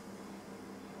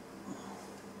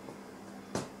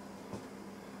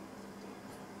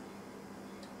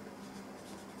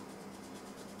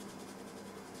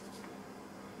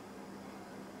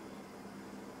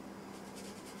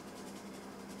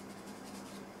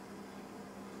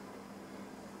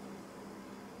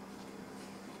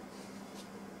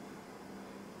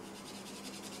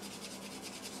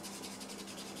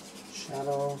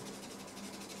 Shadow.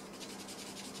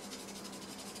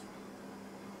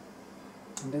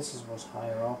 And this was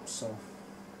higher up, so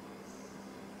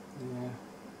yeah.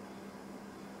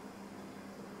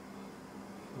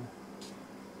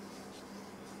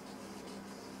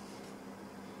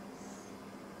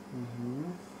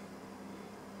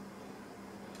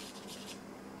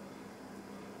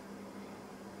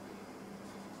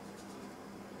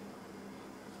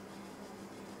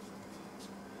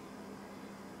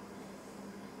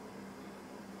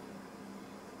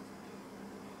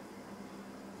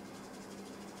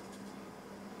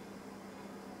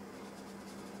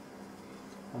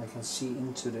 I can see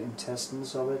into the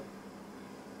intestines of it.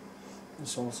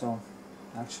 There's also,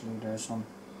 actually there's some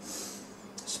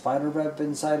spider web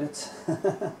inside it.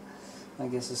 I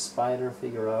guess a spider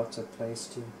figured out a place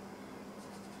to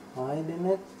hide in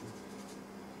it.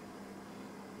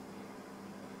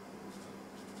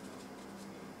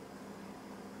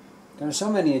 There are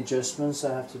so many adjustments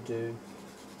I have to do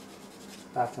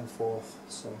back and forth,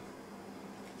 so.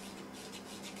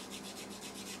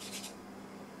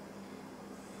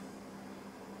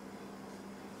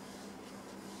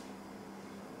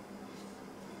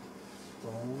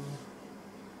 Bone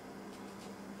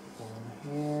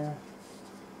here,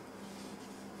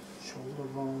 shoulder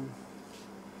bone,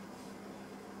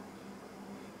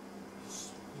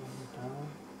 slow down.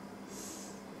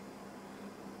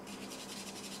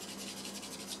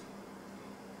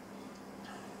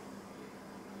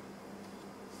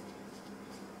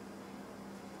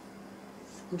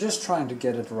 I'm just trying to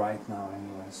get it right now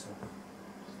anyway, so.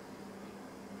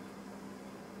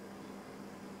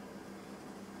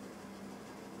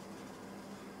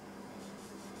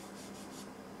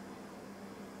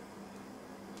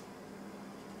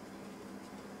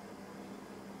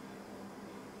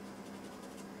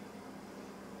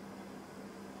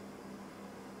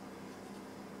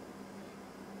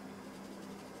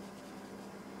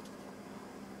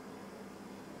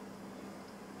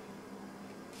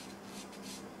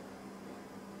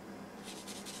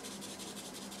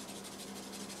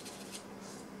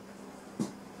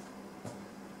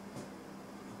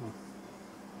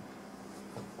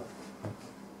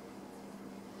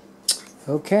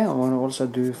 Okay, I want to also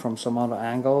do from some other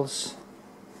angles,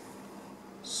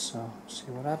 so see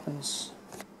what happens.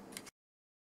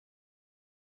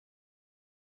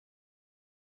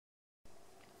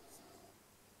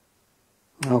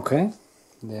 Okay,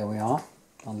 there we are,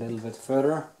 a little bit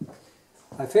further.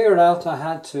 I figured out I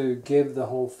had to give the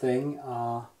whole thing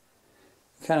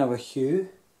kind of a hue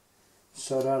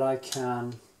so that I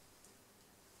can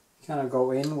kind of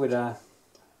go in with a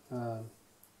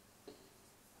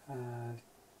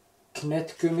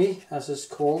Knut, as it's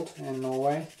called in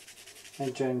Norway,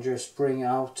 and then just bring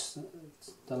out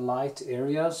the light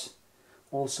areas.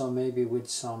 Also maybe with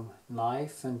some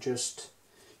knife and just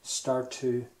start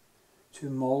to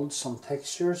mold some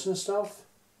textures and stuff.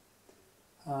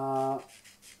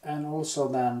 And also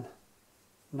then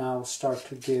now start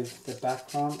to give the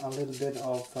background a little bit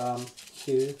of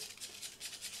hue.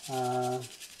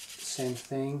 Same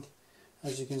thing.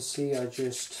 As you can see, I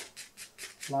just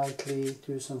lightly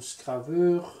do some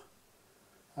gravure.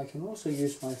 I can also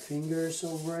use my fingers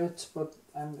over it, but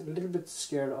I'm a little bit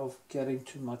scared of getting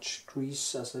too much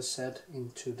grease, as I said,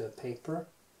 into the paper.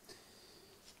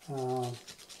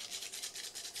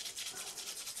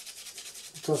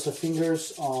 Because the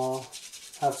fingers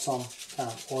have some kind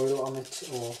of oil on it,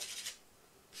 or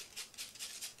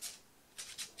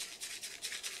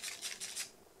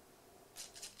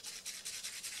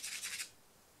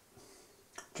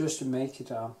just to make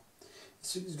it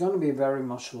it's going to be very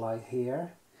much like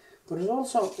here, but it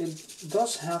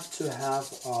does have to have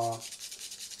a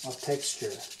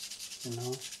texture, you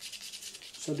know.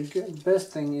 So the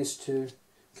best thing is to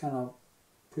kind of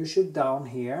push it down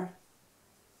here.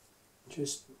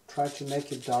 Just try to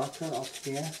make it darker up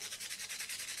here,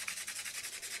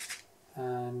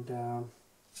 and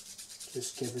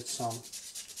just give it some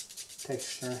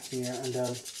texture here, and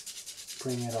then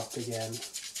bring it up again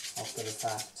after the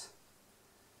fact.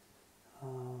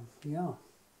 Yeah.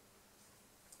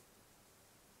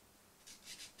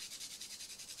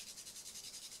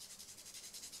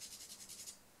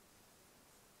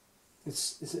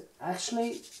 It's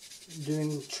actually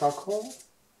doing charcoal,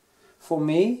 for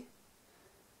me,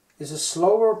 is a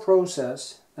slower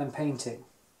process than painting.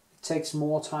 It takes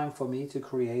more time for me to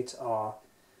create a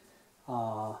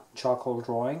charcoal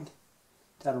drawing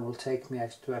than it will take me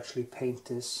to actually paint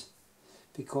this.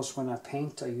 Because when I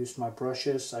paint, I use my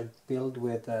brushes, I build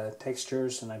with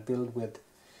textures, and I build with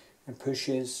and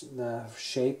pushes the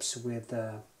shapes with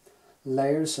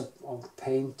layers of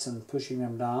paint and pushing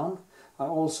them down. I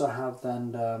also have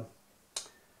then the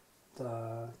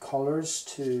colors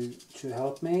to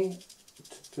help me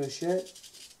to push it.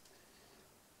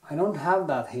 I don't have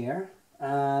that here,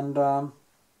 and I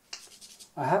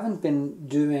haven't been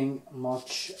doing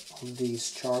much of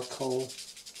these charcoal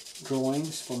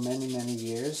drawings for many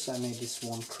years. I made this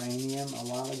one cranium a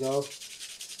while ago,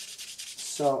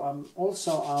 so I'm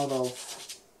also out of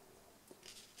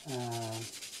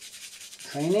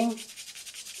training,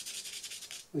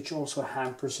 which also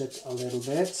hampers it a little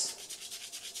bit,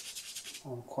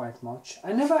 or quite much.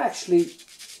 I never actually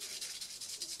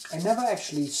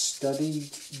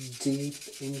studied deep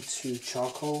into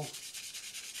charcoal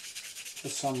for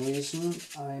some reason.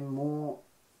 I'm more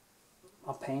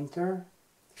a painter,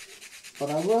 but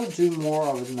I will do more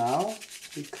of it now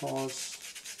because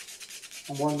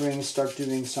I'm wondering to start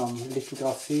doing some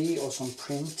lithography or some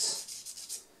print,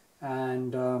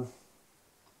 and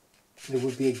it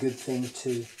would be a good thing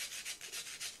to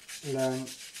learn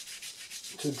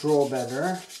to draw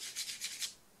better.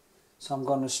 So I'm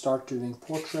going to start doing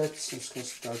portraits. I'm going to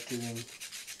start doing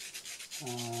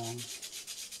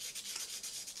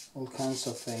all kinds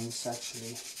of things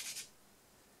actually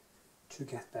to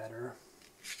get better.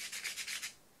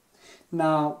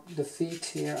 Now the feet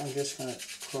here, I'm just going to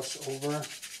cross over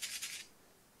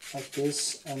like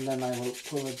this, and then I will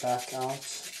pull it back out.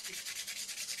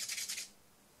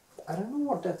 I don't know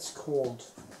what that's called.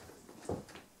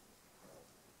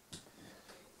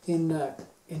 In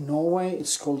Norway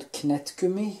it's called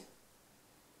knettgummi.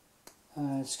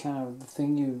 It's kind of the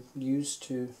thing you use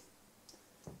to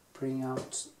bring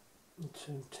out,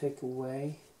 to take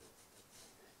away.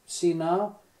 See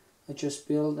now, I just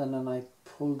build and then I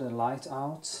pull the light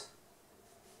out.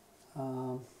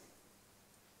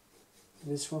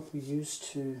 This is what we use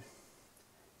to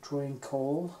drawing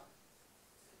coal.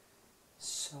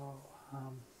 So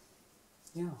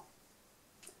yeah.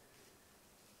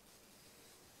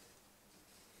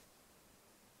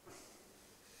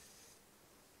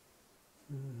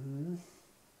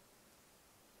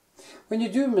 When you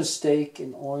do a mistake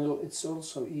in oil, it's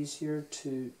also easier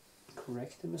to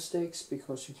correct the mistakes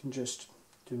because you can just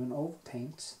do an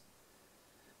overpaint.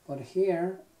 But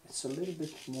here it's a little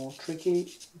bit more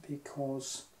tricky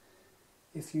because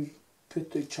if you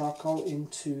put the charcoal in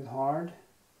too hard,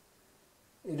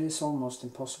 it is almost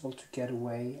impossible to get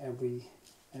away every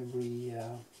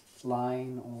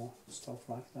line or stuff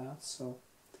like that. So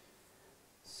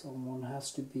one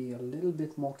has to be a little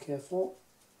bit more careful.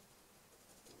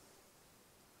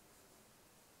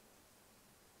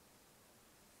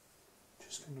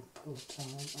 Just going to pull it down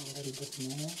a little bit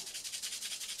more.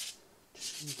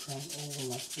 Just going to drag over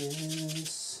like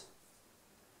this.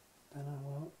 Then I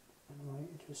will anyway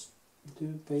just do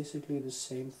basically the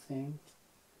same thing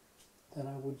that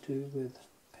I would do with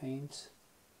paint.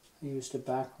 I use the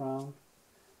background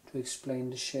to explain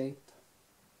the shape.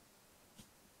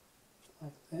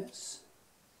 Like this.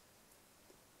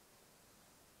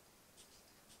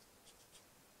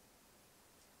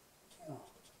 Yeah.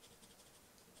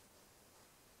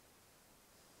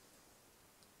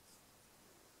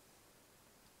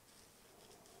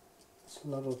 There's a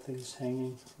lot of things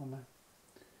hanging from it.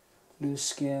 Loose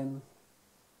skin.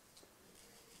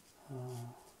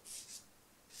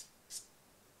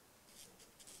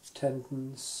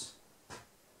 Tendons.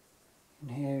 In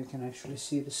here you can actually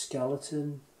see the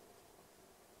skeleton.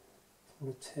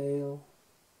 The tail.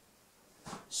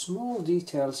 Small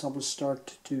details I will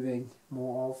start doing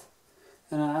more of,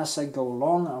 and as I go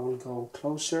along I will go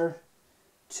closer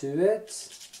to it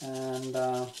and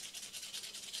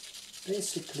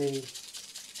basically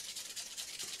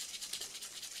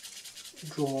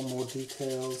draw more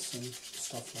details and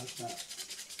stuff like that.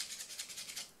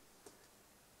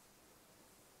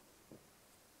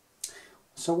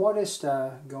 So what is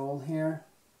the goal here?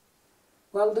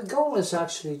 Well, the goal is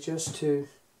actually just to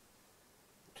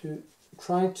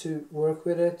try to work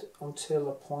with it until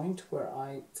a point where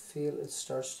I feel it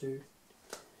starts to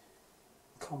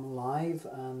come alive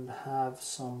and have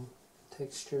some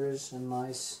textures and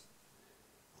nice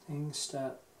things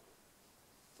that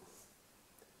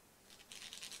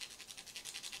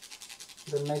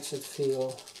makes it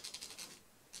feel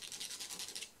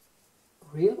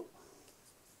real.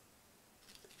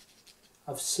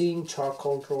 I've seen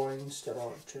charcoal drawings that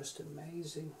are just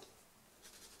amazing.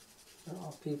 There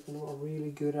are people who are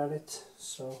really good at it.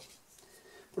 So,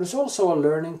 but it's also a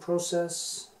learning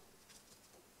process,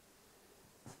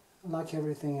 like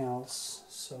everything else.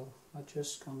 So I'm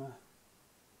just gonna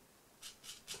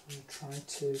try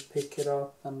to pick it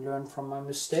up and learn from my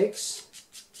mistakes.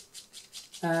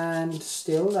 And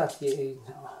still at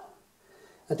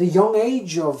the young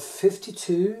age of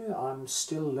 52, I'm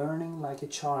still learning like a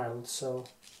child. So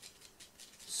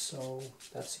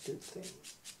that's a good thing.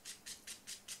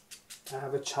 I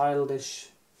have a childish,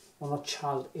 well, not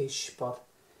childish, but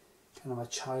kind of a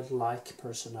childlike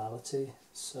personality.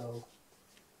 So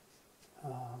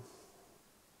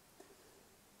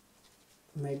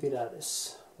maybe that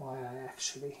is why I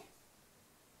actually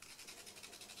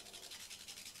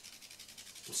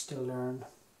still learn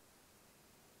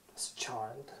as a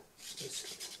child,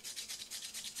 basically.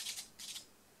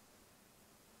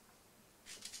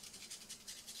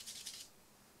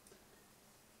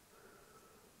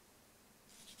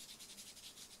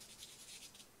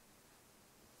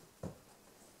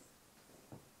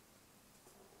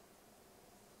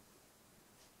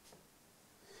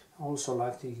 I also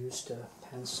like to use the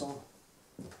pencil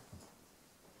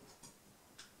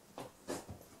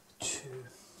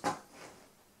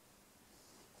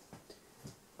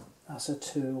as a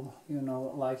tool, you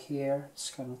know, like here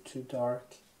it's kind of too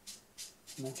dark,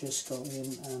 and I just go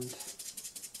in and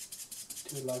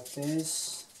do like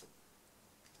this,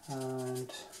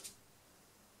 and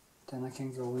then I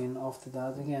can go in after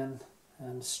that again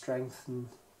and strengthen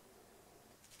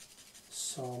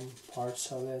some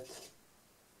parts of it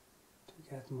to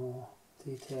get more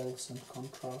details and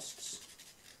contrasts.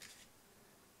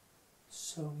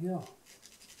 So yeah.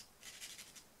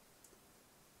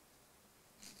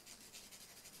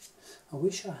 I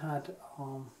wish I had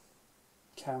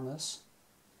canvas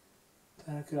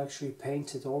that I could actually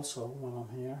paint it also while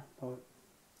I'm here, but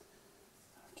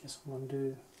I guess I'm going to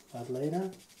do that later.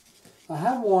 I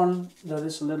have one that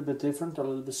is a little bit different, a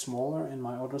little bit smaller in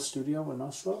my other studio in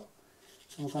Oslo.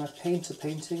 So I'm going to paint a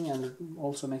painting and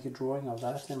also make a drawing of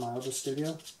that in my other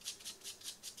studio.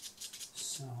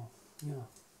 So, yeah.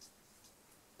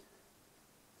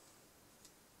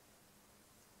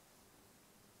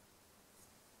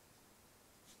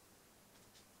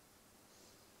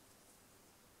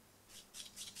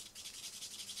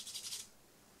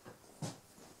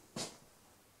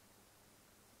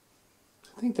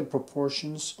 I think the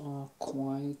proportions are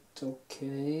quite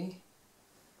okay.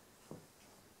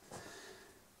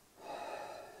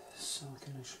 So I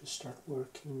can actually start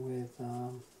working with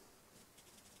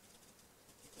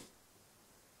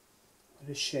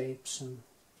the shapes and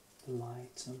the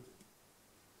light and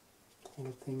all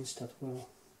the things that will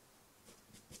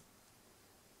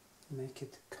make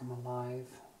it come alive.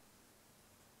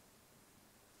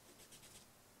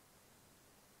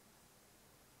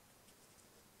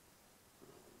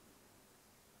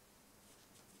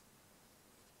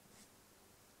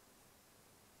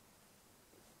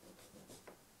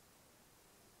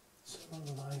 So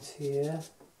the light here,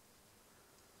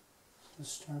 it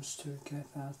starts to get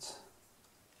that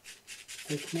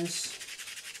thickness.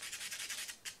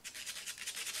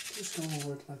 Just go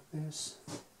over it like this,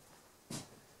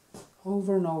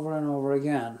 over and over and over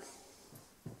again.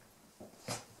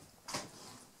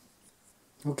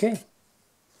 Okay,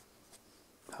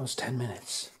 that was 10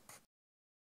 minutes.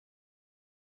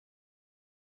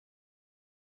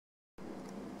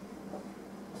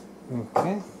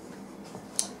 Okay.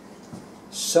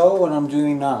 So what I'm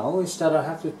doing now is that I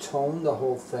have to tone the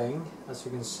whole thing. As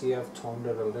you can see, I've toned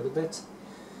it a little bit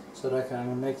so that I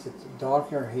can make it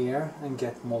darker here and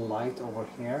get more light over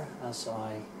here as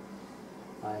I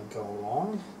go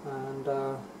along. And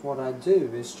what I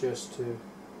do is just to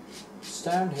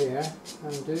stand here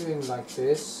and doing like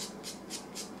this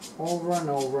over and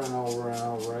over and over and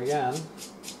over again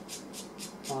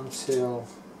until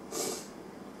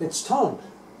it's toned.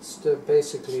 It's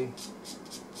basically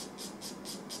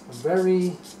a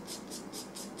very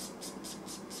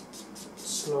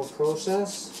slow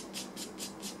process,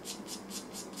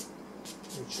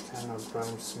 which kind of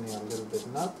drives me a little bit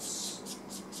nuts,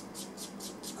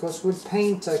 because with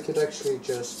paint I could actually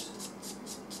just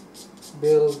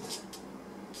build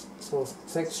both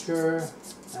texture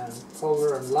and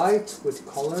color and light with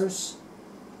colors.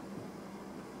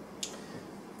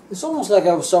 It's almost like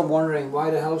I was wondering,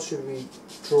 why the hell should we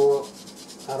draw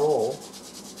at all?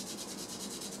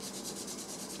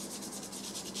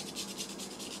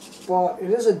 But it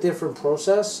is a different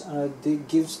process and it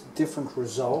gives different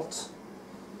results,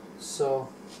 so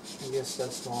I guess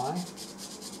that's why.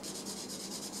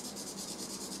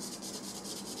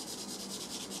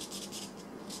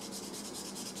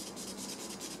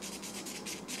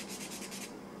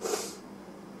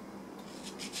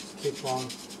 keep on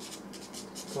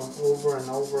going over and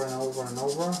over and over and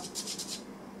over.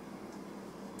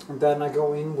 And then I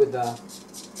go in with a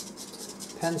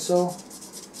pencil,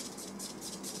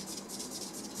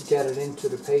 get it into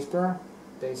the paper.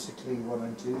 Basically what I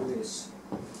do is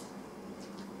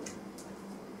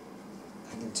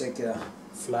I can take a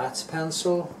flat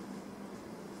pencil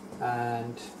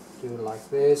and do it like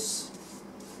this,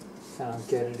 kind of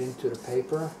get it into the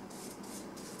paper,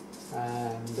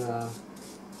 and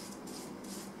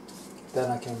then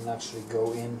I can actually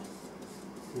go in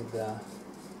with the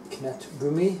Knut,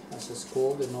 as it's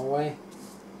called in Norway,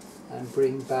 and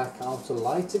bring back out the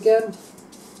light again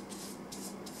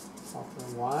after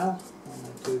a while. When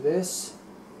I do this,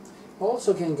 I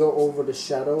also can go over the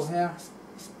shadow here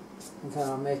and kind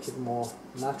of make it more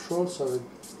natural, so it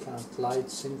kind of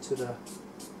glides into the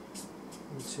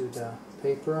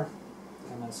paper.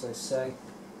 And as I say,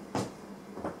 I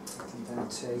can then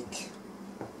take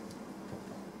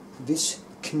this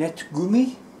Knut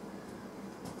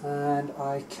and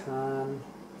I can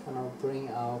kind of bring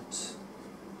out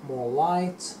more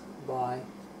light by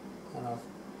kind of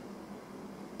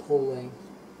pulling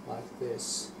like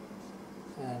this,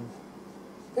 and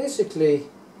basically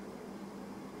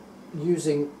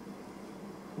using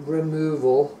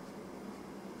removal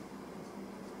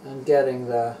and getting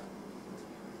the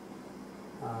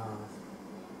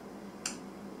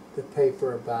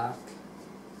paper back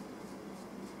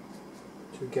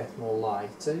to get more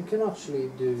light. And you can actually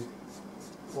do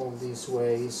all these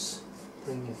ways,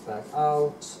 bring it back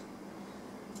out,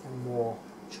 and more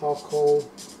charcoal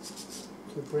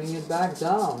to bring it back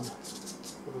down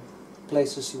for the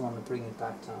places you want to bring it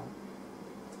back down.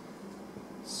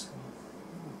 So,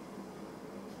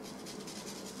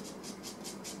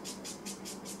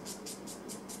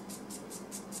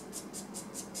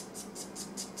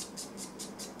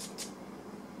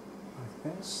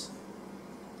 like this.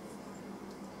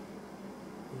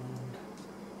 And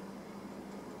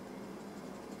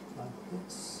like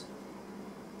this.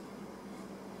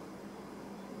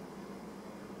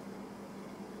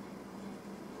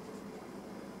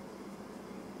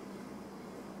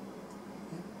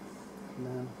 And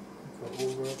then go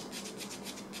over it,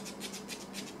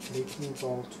 making it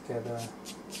all together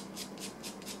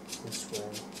this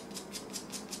way.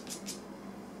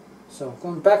 So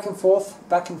going back and forth,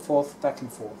 back and forth, back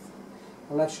and forth.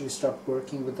 I'll actually start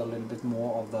working with a little bit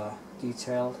more of the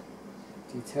details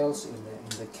in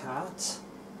the cat.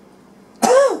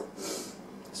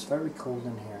 It's very cold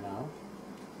in here now.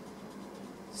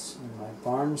 It's in my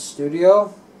barn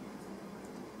studio.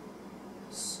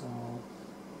 So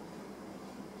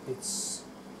it's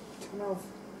kind of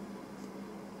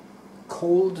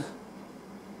cold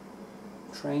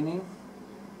training.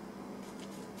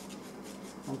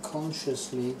 I'm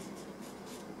consciously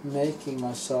making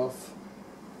myself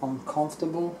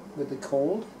uncomfortable with the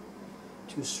cold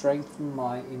to strengthen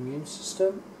my immune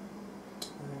system,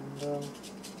 and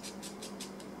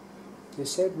they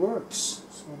say it works,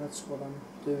 so that's what I'm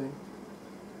doing.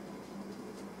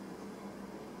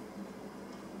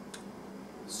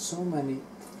 So many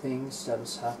things that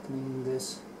is happening in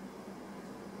this,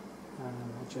 and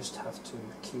I just have to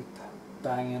keep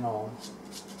banging on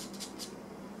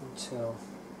until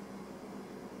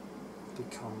it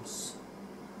becomes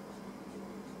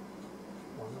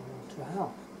what I want to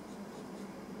have.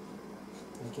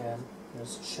 Again,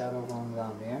 there's a shadow going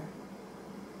down there,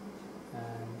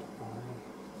 and I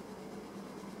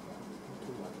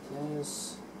do like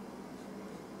this,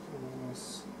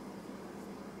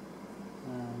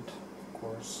 and of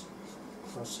course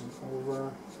crossing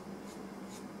over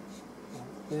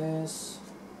like this,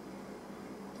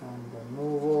 and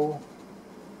removal,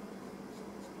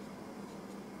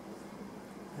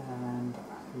 and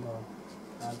I'll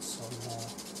add some more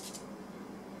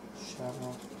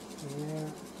shadow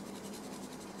here.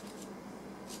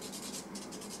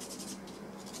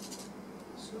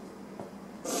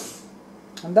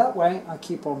 And that way I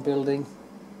keep on building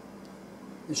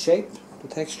the shape, the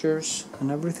textures and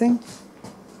everything.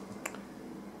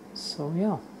 So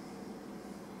yeah.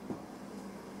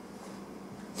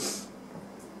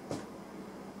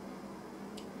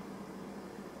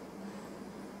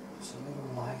 There's a little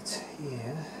light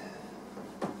here.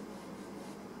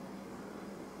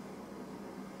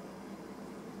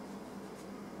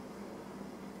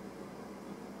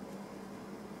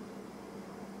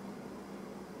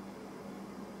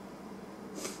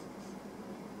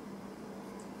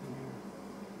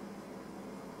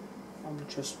 I'll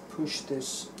just push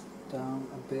this down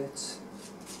a bit,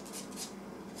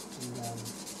 and then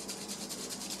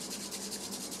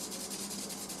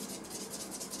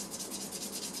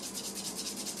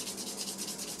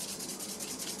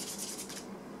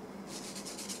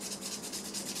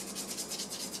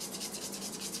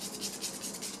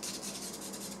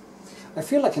I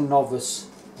feel like a novice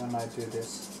when I do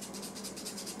this.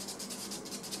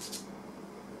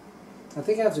 I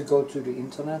think I have to go to the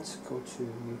internet, go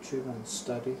to YouTube and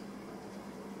study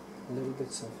a little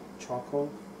bits of charcoal.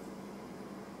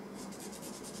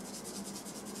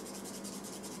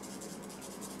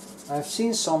 I've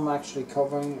seen some actually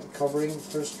covering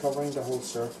the whole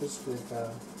surface with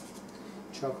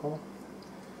charcoal,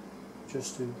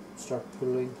 just to start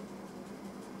pulling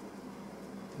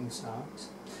things out.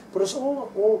 But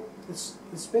it's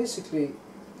it's basically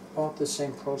about the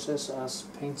same process as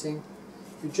painting.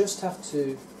 You just have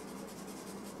to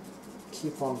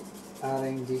keep on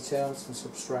adding details and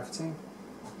subtracting.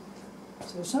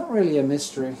 So it's not really a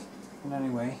mystery in any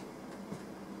way.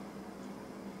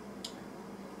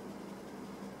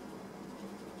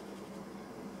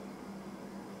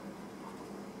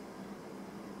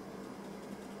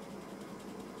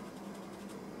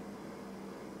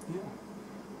 Yeah.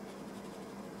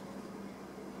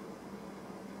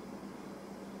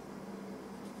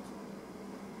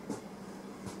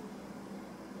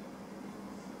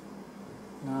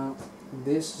 Now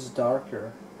this is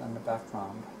darker than the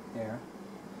background here.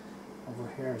 Over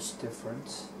here is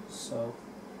different, so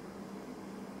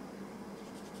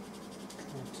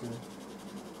try to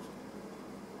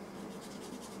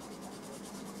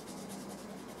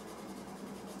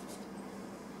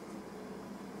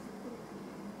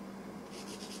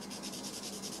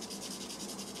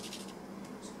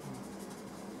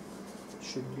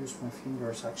should use my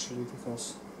fingers actually,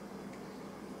 because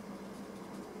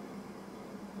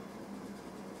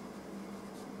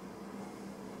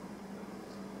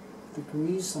the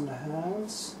grease on the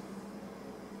hands.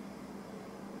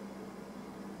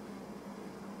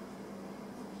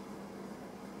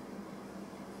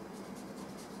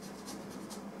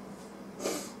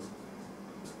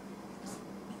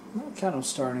 I'm kind of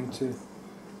starting to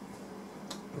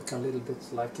look a little bit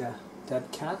like a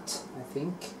dead cat, I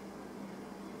think.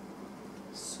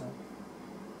 So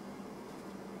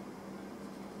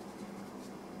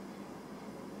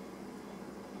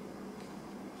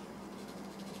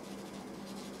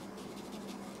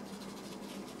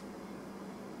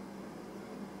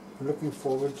I'm looking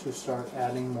forward to start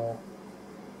adding more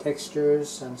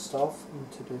textures and stuff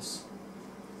into this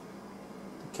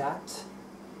the cat.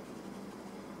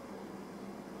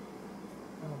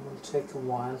 It will take a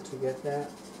while to get there.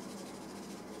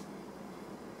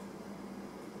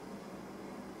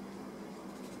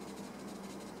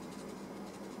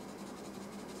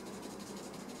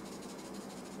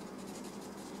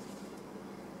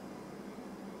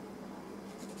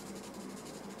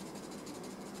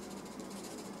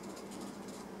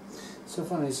 So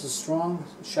funny, it's a strong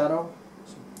shadow,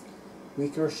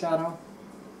 weaker shadow.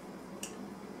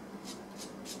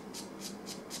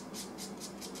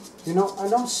 You know, I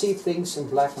don't see things in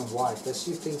black and white, I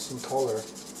see things in color.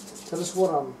 That is what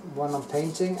when I'm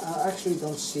painting, I actually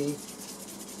don't see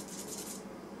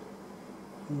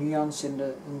nuance in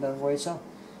that way. So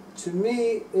to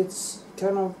me it's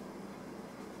kind of,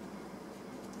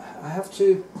 I have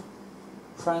to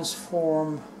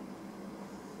transform.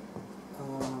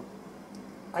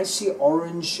 I see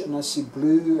orange and I see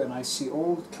blue and I see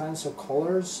all kinds of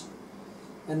colors,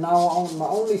 and now my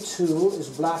only tool is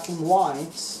black and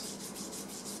white,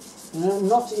 and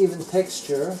not even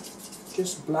texture,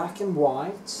 just black and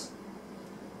white.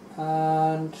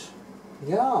 And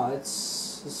yeah,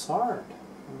 it's hard.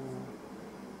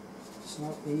 It's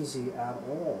not easy at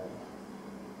all.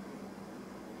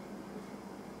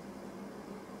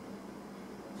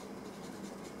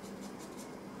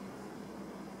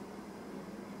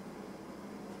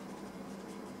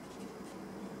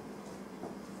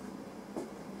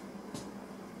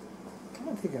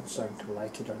 I think I'm starting to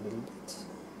like it a little bit.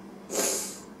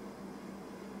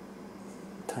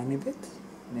 Tiny bit,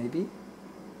 maybe.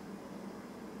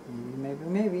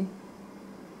 Maybe.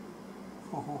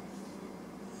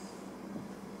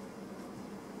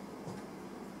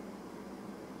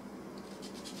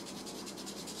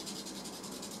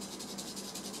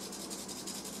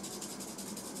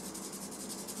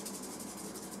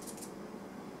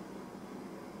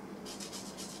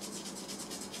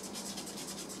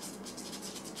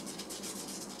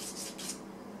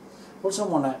 Also,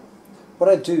 what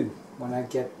I do when I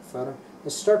get further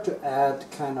is start to add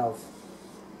kind of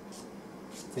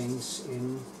things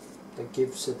in that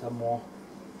gives it a more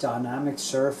dynamic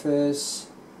surface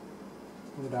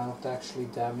without actually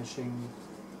damaging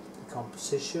the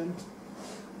composition,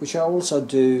 which I also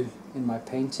do in my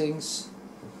paintings.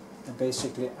 I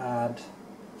basically add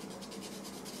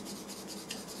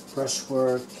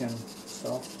brushwork and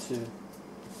stuff to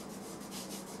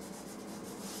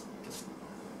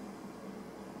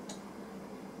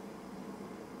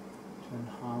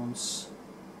pounds.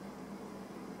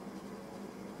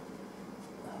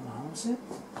 How's it?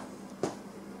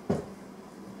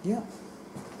 Yeah.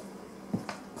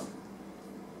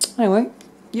 Anyway,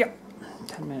 yeah,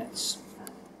 10 minutes.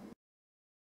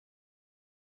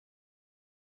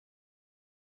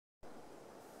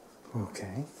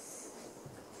 Okay,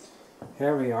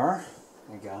 here we are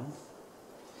again,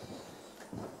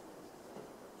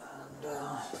 and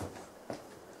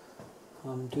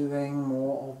I'm doing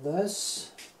more of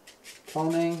this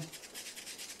toning.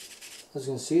 As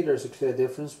you can see, there's a clear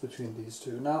difference between these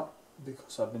two now,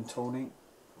 because I've been toning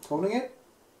it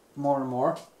more and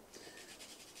more.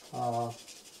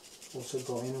 Also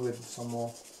go in with some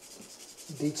more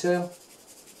detail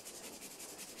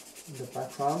in the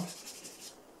background.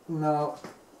 Now,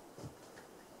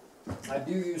 I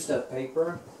do use that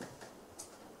paper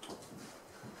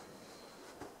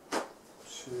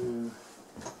to,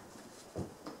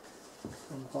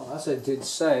 as I did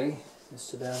say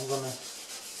yesterday, I'm going to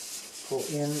go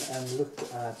in and look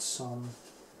at some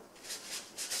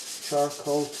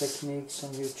charcoal techniques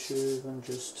on YouTube and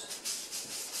just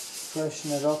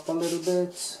freshen it up a little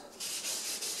bit.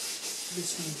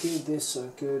 Just going to give this a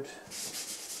good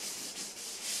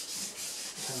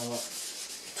kind of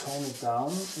tone it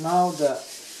down. Now that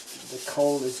the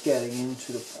coal is getting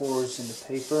into the pores in the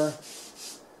paper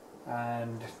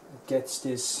and it gets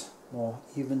this more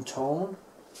even tone,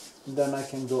 then I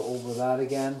can go over that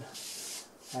again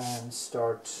and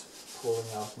start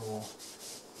pulling out more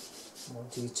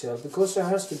detail, because there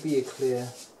has to be a clear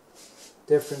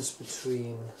difference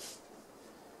between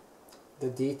the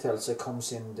details that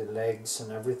comes in the legs and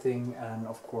everything, and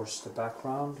of course the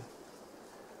background.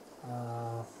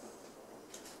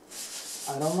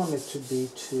 I don't want it to be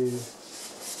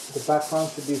the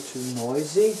background to be too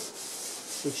noisy,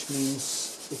 which means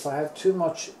if I have too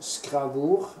much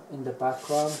scravour in the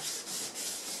background,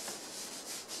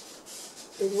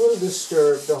 it will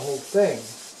disturb the whole thing.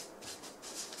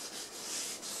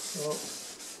 So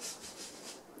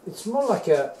it's more like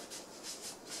a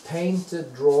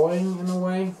painted drawing in a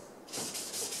way.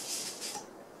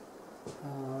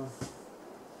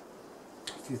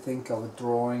 If you think of a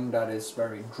drawing that is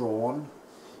very drawn,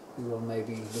 you will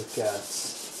maybe look at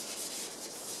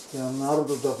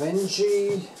Leonardo da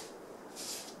Vinci,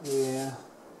 where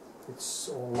it's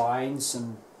all lines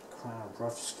and kind of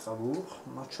rough scravour,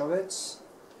 much of it.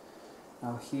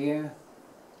 Now here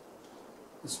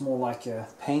it's more like a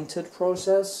painted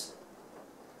process,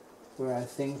 where I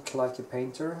think like a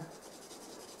painter.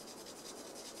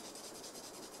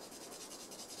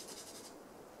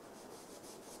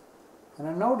 And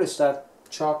I noticed that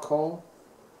charcoal,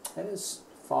 it is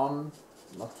fun,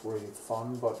 not really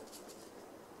fun, but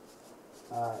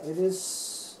it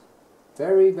is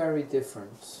very, very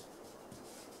different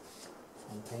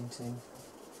from painting,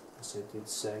 as I did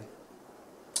say.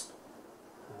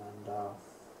 And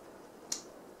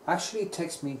actually it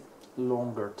takes me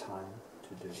longer time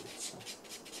to do it. So.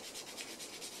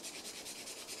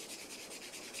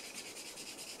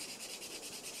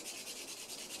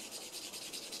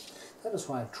 That is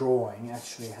why drawing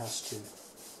actually has to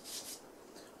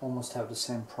almost have the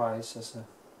same price as a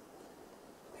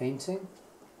painting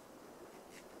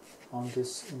on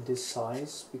in this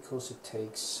size, because it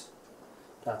takes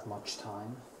that much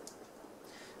time.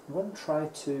 I'm going to try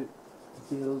to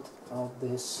build out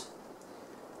this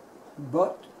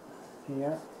butt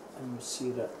here, and you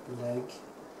see that leg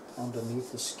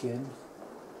underneath the skin,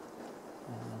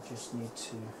 and I just need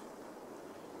to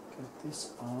get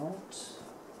this out.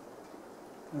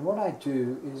 And what I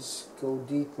do is go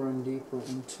deeper and deeper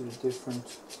into the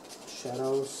different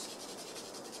shadows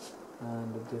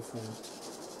and the different...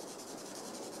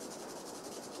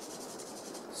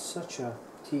 Such a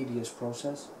tedious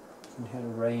process. You can hear the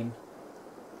rain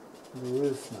on the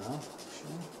roof now,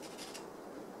 actually.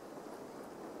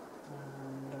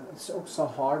 And it's also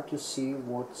hard to see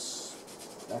what's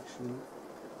actually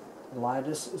light.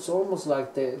 It's almost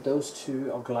like those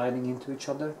two are gliding into each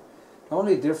other. The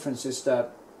only difference is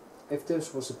that if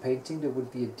this was a painting, there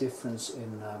would be a difference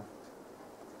in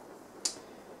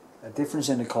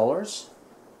the colors.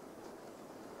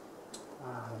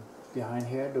 Behind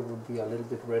here there would be a little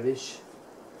bit reddish.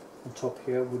 On top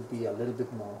here would be a little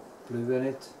bit more blue in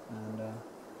it,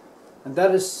 and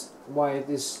that is why it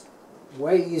is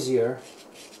way easier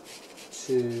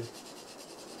to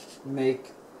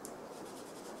make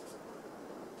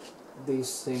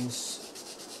these things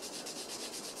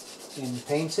in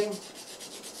painting,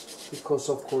 because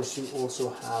of course you also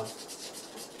have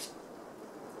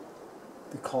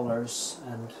the colors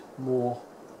and more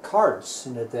cards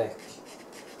in the deck.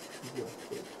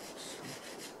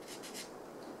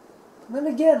 Then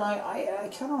again, I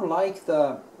kind of like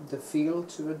the feel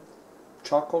to a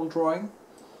charcoal drawing.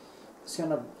 It's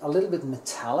kind of a little bit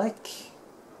metallic,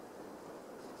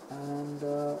 and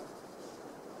yeah,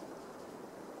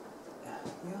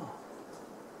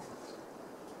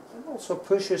 it also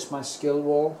pushes my skill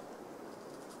wall,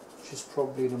 which is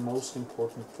probably the most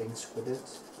important things with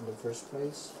it in the first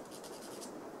place.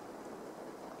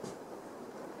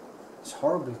 It's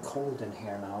horribly cold in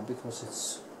here now because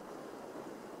it's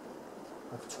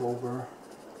October,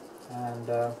 and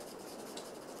the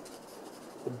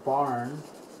barn,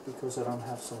 because I don't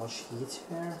have so much heat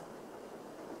here,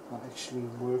 I'm actually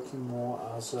working more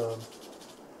as a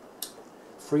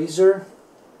freezer.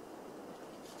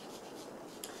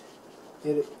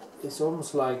 It's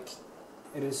almost like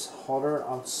it is hotter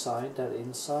outside than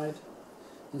inside.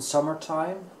 In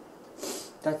summertime,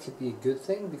 that could be a good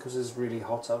thing because it's really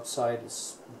hot outside.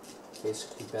 It's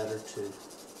basically better to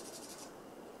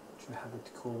have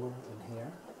it cooler in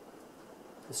here,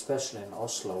 especially in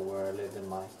Oslo, where I live in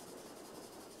my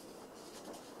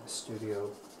studio,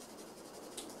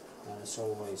 and it's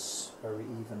always very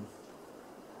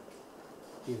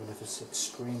even if it's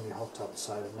extremely hot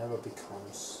outside. It never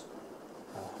becomes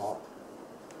hot.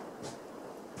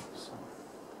 So,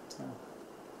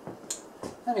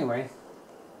 yeah. Anyway,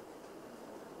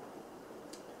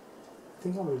 I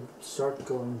think I will start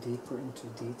going deeper into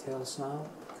details now,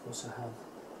 because I have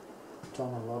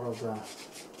done a lot of the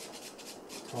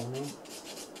toning,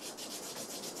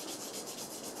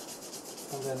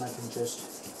 and then I can just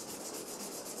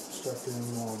start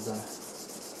doing more of the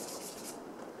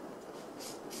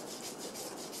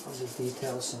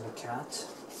details in the cat.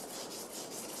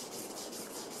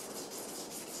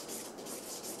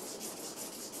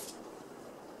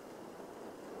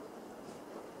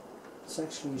 It's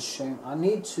actually a shame. I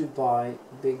need to buy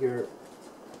bigger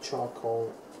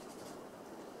charcoal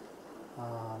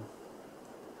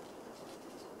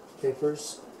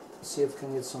papers. See if I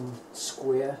can get some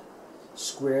squared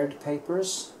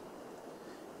papers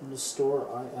in the store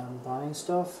I am buying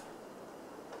stuff.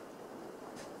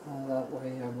 And that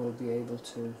way I will be able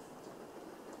to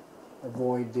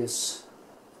avoid this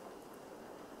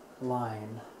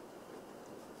line.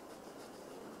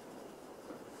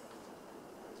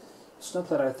 It's not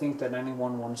that I think that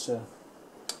anyone wants a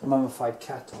mummified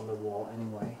cat on the wall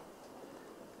anyway,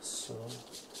 so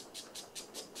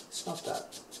it's not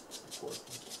that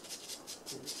important.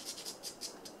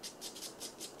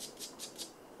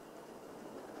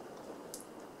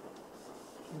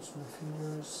 Use my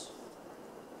fingers.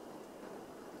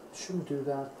 Shouldn't do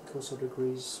that because of the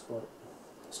grease, but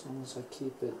as long as I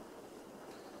keep it,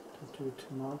 don't do it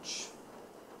too much,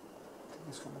 I think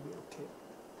it's going to be okay.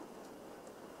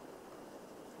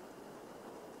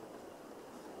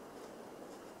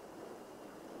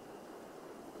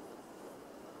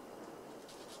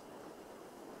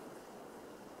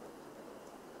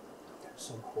 There's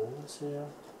some holes here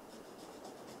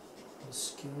in the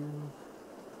skin.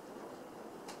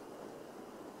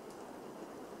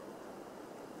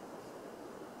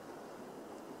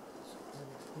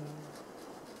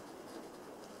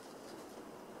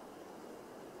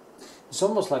 It's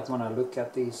almost like when I look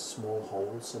at these small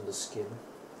holes in the skin,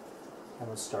 I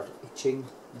will start itching.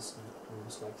 It's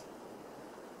almost like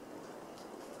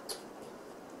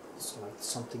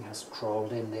something has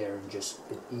crawled in there and just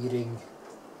been eating.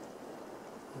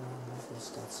 I guess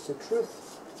that's the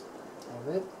truth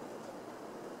of it.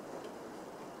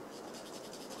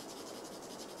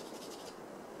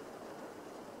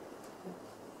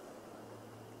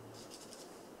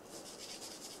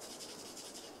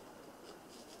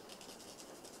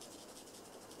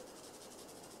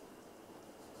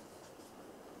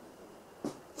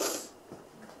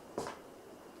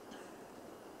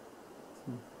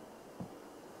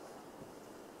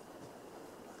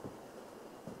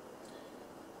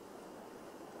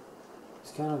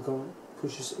 It kind of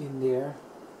pushes in there,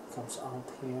 comes out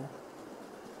here,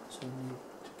 so I need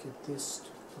to get this to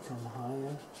become higher.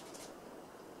 And,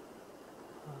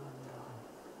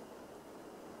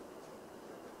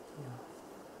 yeah.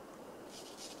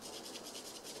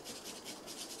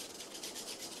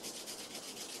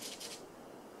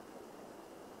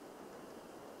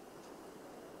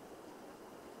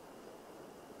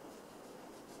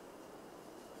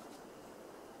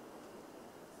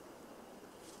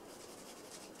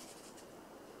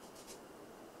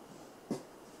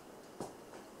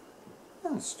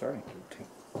 It's starting to take,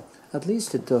 at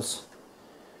least it does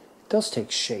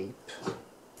take shape.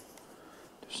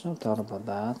 There's no doubt about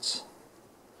that.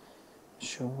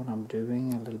 Show what I'm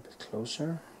doing a little bit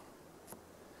closer.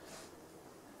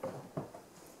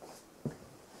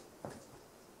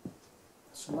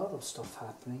 there's a lot of stuff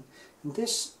happening. And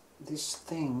this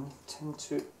thing tend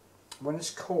to, when it's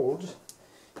cold,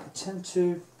 it tend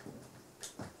to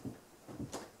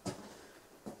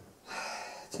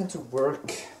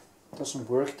work. Doesn't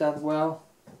work that well.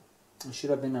 It should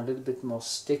have been a little bit more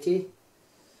sticky,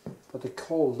 but the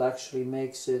cold actually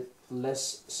makes it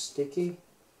less sticky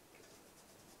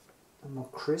and more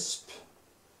crisp,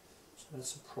 so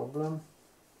that's a problem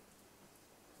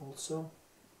also.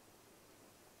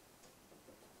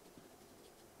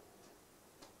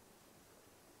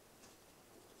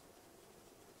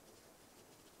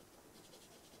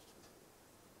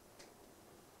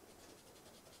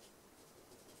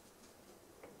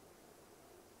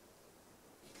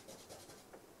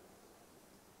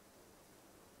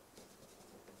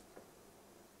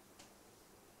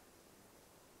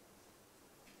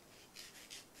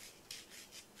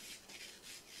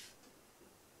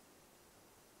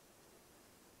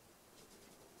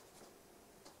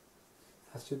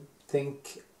 Have to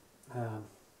think,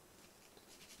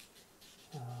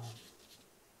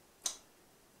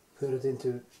 put it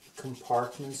into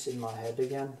compartments in my head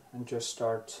again and just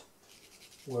start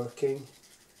working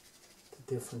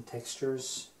the different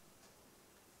textures.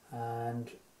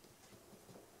 And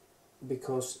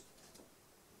because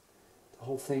the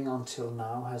whole thing until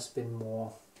now has been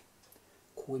more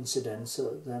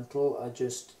coincidental, I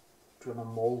just kind of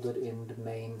molded in the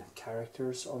main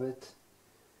characters of it.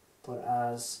 But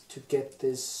as to get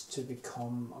this to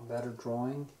become a better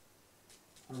drawing,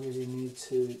 I really need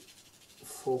to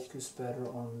focus better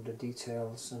on the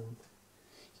details, and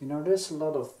you know, there's a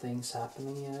lot of things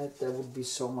happening in it that would be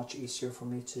so much easier for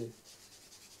me to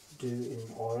do in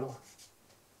oil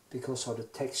because of the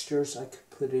textures I could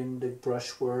put in, the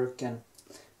brushwork and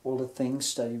all the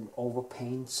things that you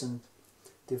overpaints and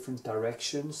different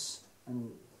directions,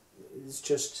 and it's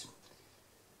just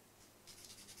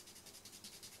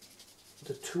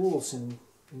the tools in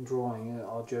drawing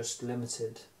are just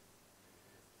limited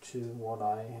to what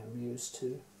I am used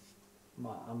to.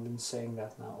 I've been saying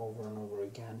that now over and over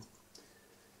again,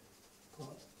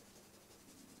 but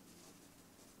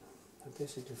I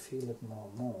basically feel it more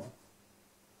and more.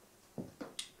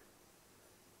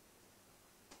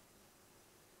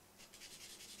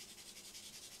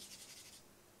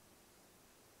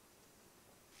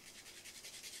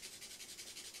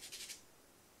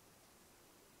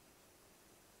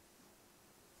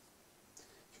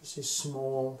 Just these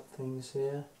small things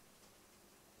here.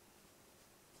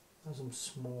 There's some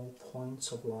small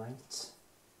points of light.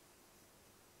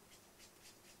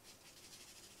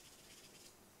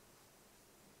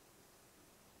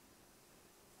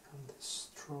 And this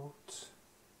throat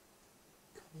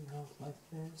coming out like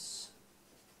this.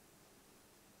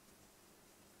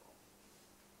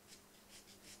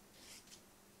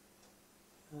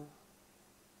 Yeah.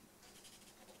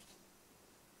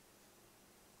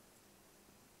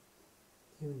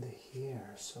 Even the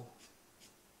hair, so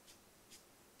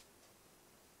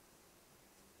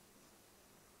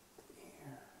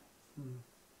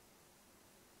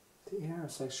the ear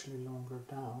is actually longer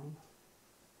down.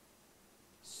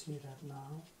 See that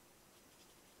now?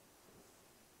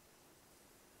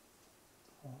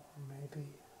 Or maybe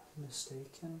I'm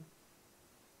mistaken.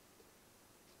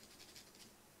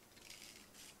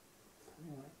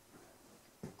 Anyway.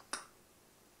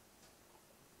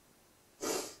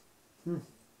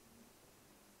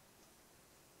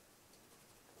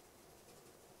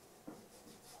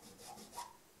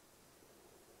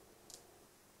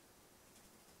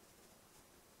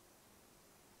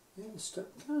 Yeah,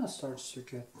 it kind of starts to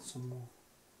get some more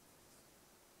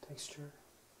texture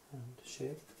and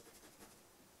shape.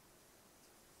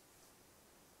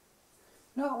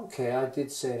 No, okay, I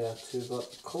did say that too,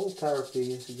 but cold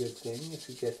therapy is a good thing. If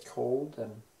you get cold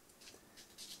and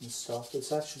stuff,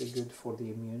 it's actually good for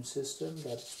the immune system.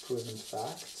 That's proven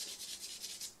fact.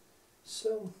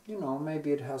 So, you know,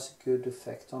 maybe it has a good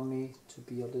effect on me to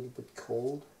be a little bit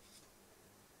cold.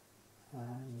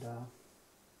 And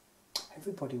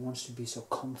everybody wants to be so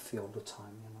comfy all the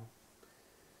time, you know.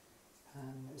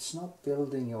 And it's not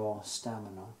building your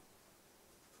stamina.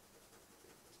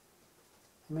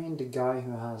 I mean, the guy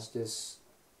who has this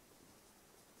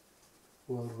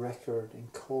world record in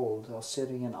cold are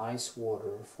sitting in ice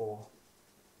water for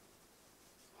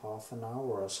half an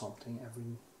hour or something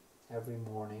every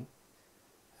morning,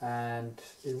 and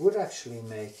it would actually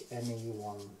make any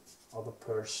one other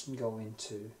person go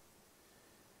into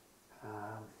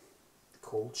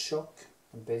cold shock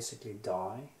and basically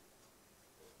die.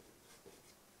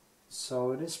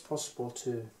 So it is possible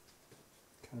to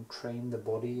kind of train the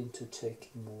body into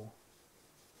taking more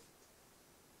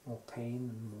pain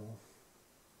and more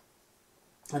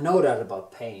I know that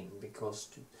about pain because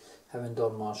having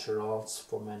done martial arts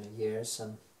for many years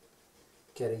and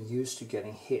getting used to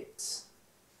getting hit,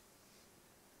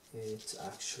 it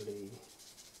actually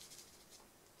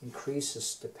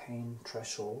increases the pain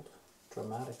threshold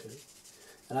dramatically.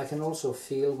 And I can also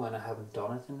feel when I haven't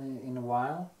done it in a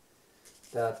while,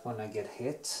 that when I get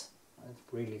hit, it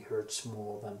really hurts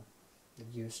more than it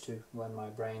used to when my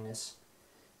brain is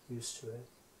used to it.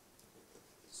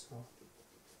 So,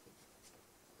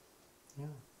 yeah.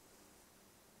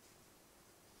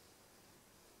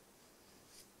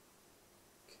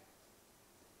 Okay.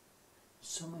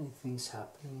 So many things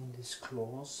happening in these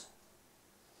claws.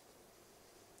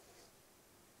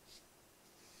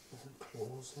 There's a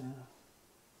claws there.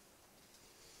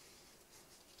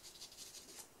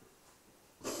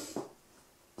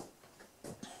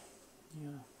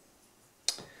 Yeah.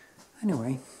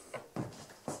 Anyway,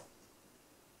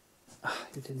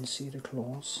 you didn't see the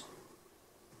claws.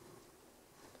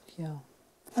 But yeah.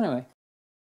 Anyway.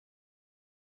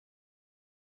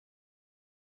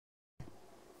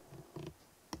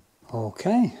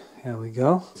 Okay, here we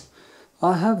go.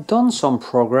 I have done some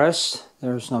progress.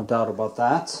 There's no doubt about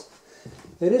that.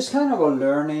 It is kind of a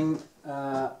learning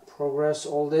progress.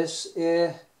 All this.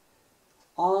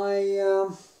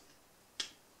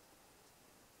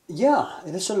 Yeah,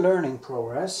 it is a learning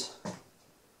progress.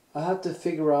 I had to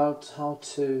figure out how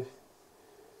to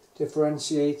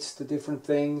differentiate the different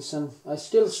things, and I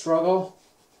still struggle.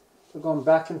 We're going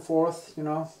back and forth, you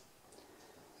know,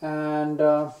 and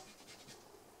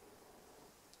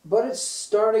but it's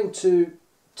starting to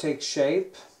take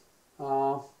shape,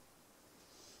 and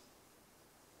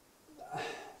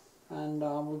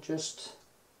we'll just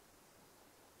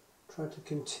try to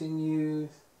continue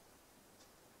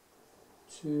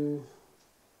to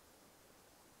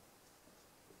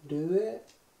do it.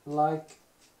 Like,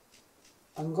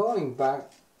 I'm going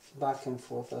back and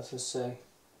forth, as I say,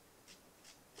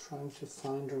 trying to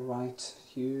find the right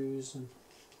hues and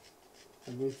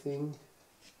everything,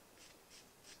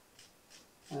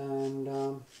 and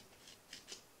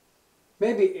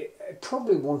maybe it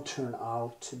probably won't turn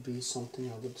out to be something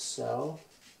I would sell.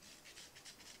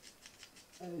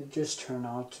 It just turned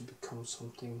out to become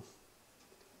something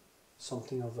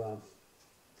of a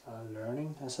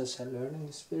learning, as I said, learning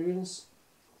experience.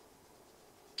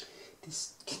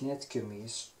 This Knut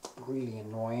is really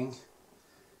annoying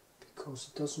because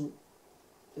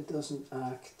it doesn't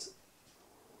act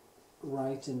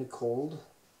right in the cold.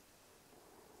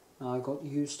 Now I got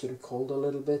used to the cold a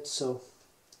little bit, so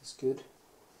it's good.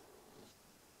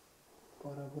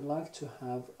 But I would like to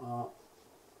have a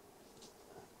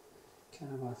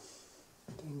kind of a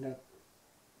thing that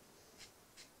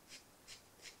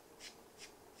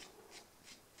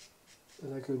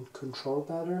I can control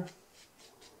better.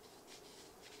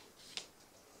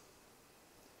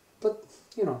 But,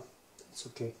 you know, it's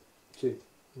okay too,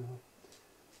 you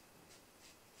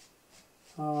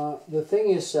know. The thing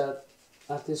is that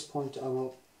at this point I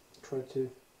will try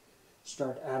to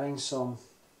start adding some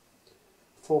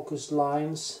focused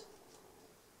lines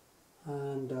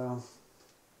and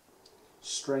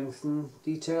strengthen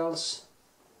details.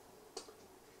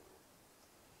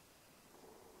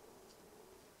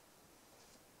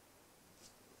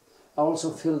 I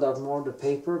also filled out more the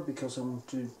paper because I want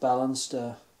to balance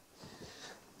the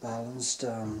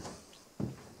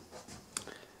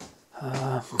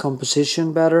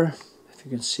composition better, if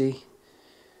you can see,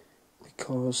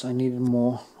 because I needed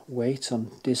more weight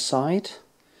on this side,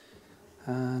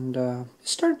 and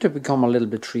it's starting to become a little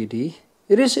bit 3D.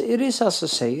 It is as I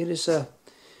say, it is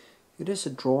a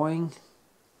drawing,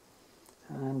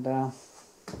 and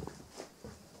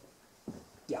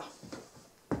yeah,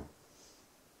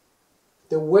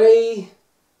 the way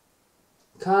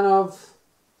kind of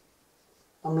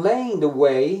I'm laying the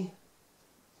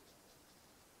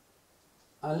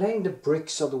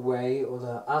bricks of the way, or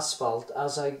the asphalt,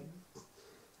 as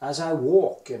I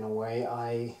walk. In a way,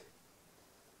 I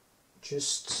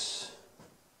just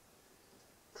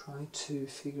try to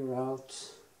figure out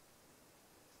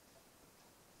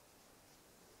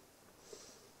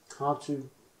how to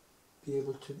be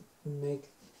able to make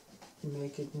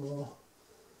it more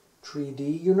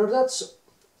 3D. You know, that's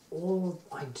all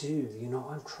I do. You know,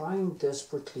 I'm trying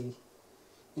desperately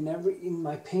in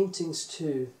my paintings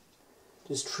too.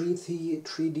 This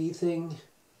 3D thing,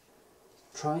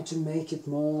 trying to make it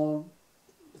more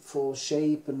for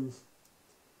shape and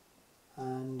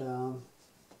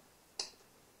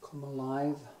come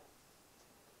alive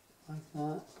like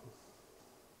that.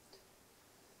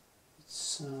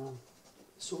 It's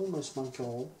almost my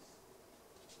goal.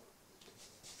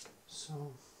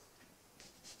 So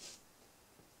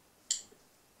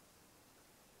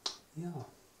yeah.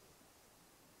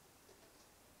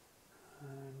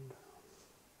 And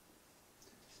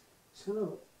it's kind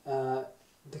of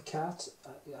the cat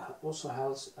also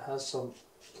has some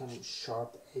kind of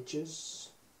sharp edges.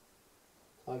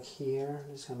 Like here,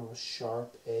 there's kind of a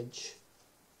sharp edge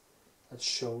that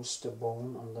shows the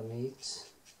bone underneath.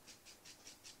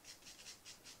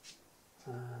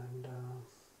 And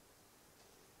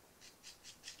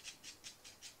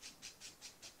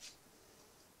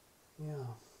yeah.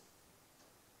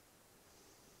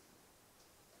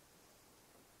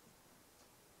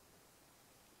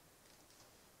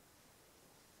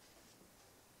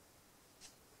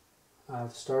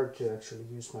 I've started to actually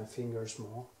use my fingers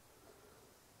more.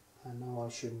 I know I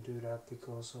shouldn't do that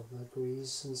because of the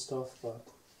grease and stuff, but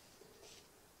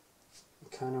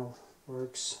it kind of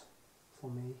works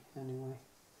for me anyway.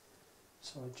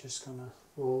 So I'm just gonna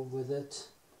roll with it.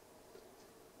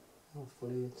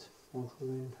 Hopefully it won't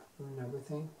ruin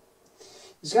everything.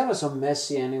 It's kind of so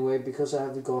messy anyway because I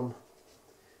have gone.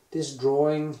 This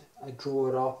drawing, I drew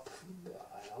it up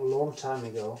a long time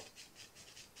ago.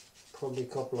 Probably a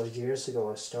couple of years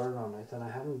ago I started on it, and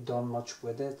I haven't done much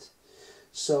with it.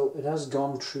 So it has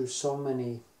gone through so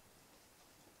many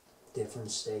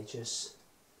different stages.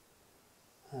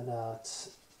 And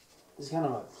it's kind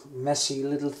of a messy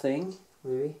little thing,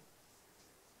 really.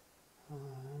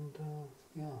 And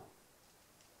yeah.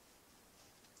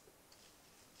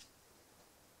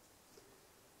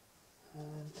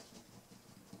 And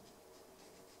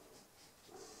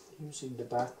using the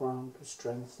background to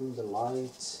strengthen the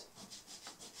light,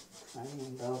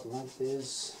 trying it out like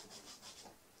this,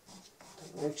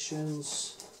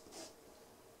 directions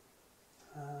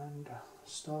and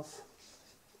stuff.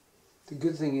 The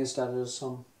good thing is that there's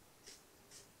some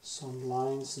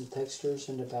lines and textures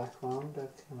in the background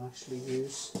that I can actually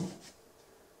use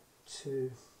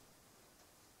to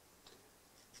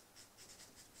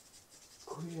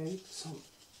create some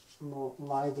more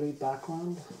lively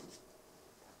background.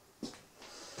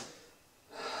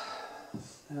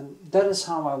 And that is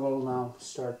how I will now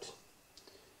start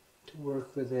to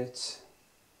work with it.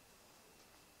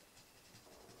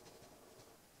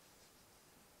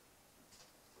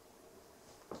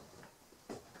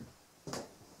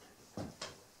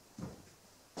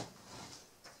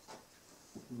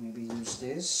 Maybe use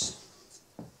this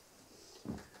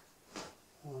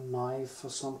or a knife or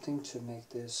something to make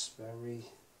this very,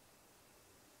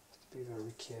 have to be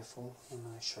very careful when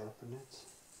I sharpen it.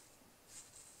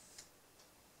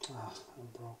 Ah,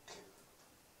 I broke.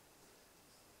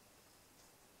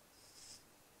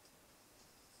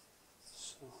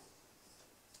 So,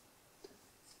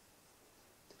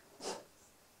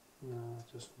 no,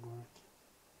 it doesn't work.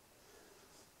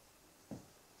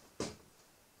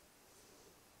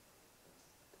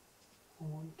 I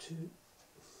want to.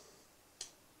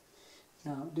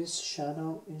 Now this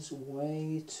shadow is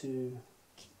way too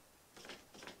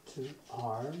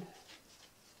hard.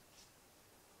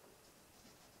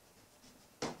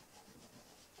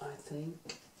 I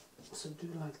think so. Do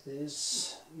like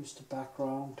this. Use the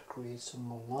background to create some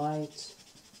more light,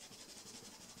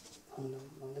 a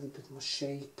little bit more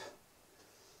shape.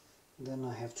 Then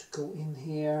I have to go in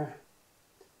here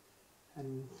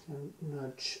and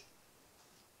nudge.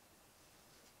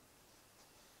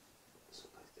 So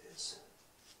like this.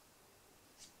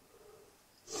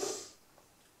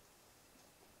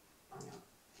 Yeah,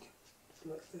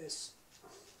 like this.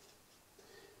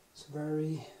 It's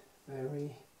very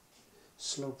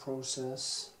slow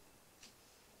process,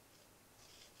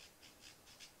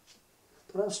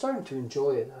 but I'm starting to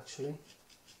enjoy it actually.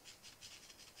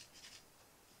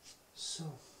 So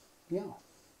yeah,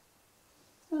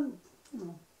 and you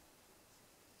know,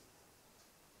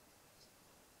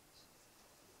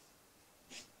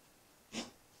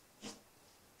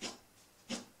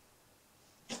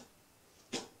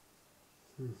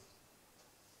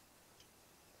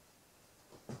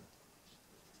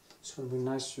 it's going to be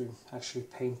nice to actually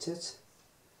paint it,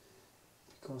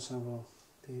 because I will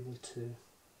be able to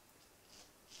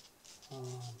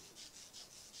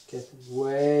get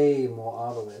way more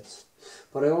out of it.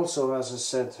 But I also, as I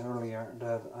said earlier,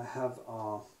 that I have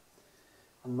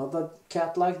another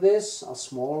cat like this, a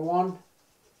smaller one,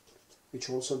 which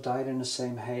also died in the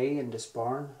same hay in this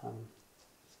barn. I'm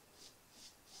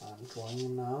drawing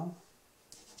him now.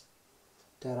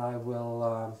 That I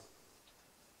will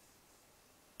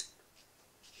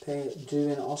do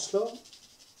in Oslo,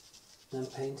 then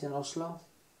paint in Oslo,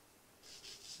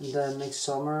 and then next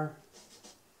summer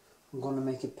I'm going to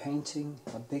make a painting,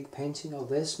 a big painting of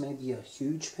this, maybe a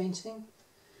huge painting,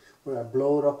 where I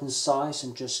blow it up in size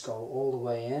and just go all the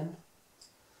way in.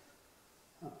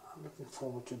 I'm looking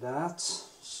forward to that,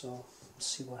 so let's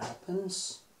see what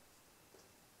happens.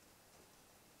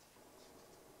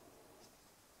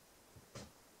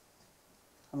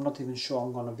 I'm not even sure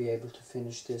I'm going to be able to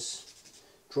finish this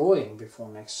drawing before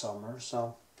next summer,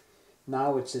 so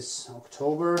now it's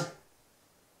October.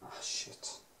 Ah,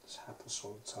 shit, this happens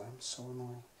all the time, it's so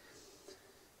annoying.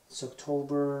 It's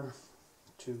October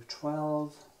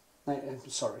 2/12, I'm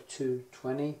sorry,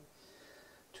 2/20,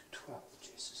 2/12,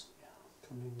 Jesus, yeah, I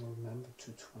can't even remember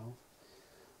 2/12.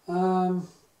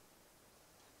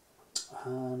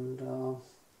 And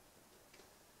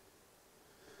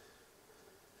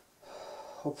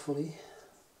hopefully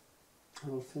I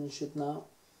will finish it now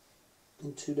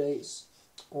in 2 days,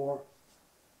 or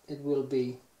it will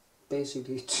be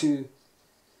basically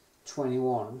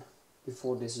 2/21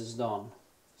 before this is done.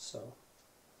 So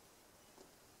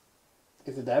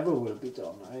if it ever will be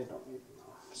done, I don't even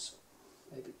know. So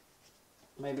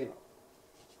maybe not.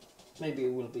 Maybe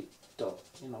it will be done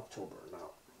in October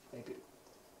now. Maybe.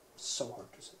 So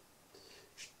hard to say.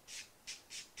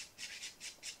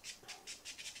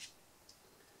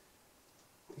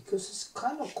 Because it's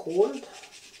kind of cold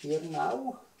here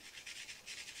now,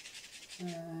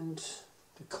 and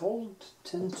the cold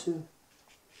tend to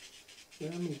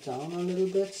wear me down a little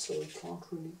bit, so I can't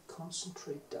really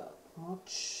concentrate that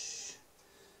much,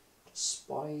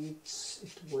 despite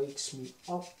it wakes me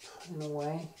up in a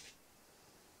way.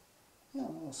 Yeah,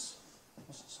 that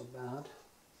wasn't so bad.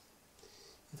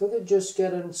 If I could just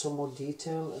get in some more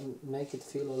detail and make it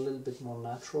feel a little bit more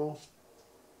natural,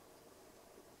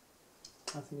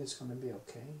 I think it's going to be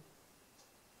okay.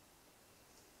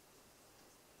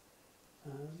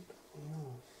 And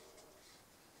yeah.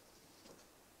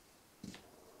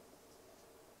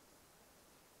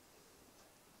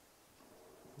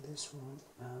 This one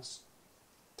has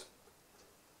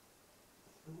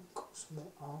goes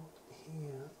more out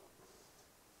here,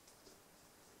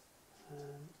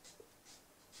 and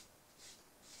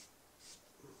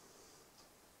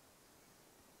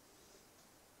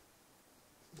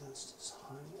that's this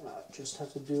high. I just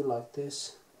have to do like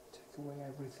this, take away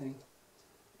everything,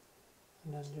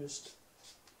 and then just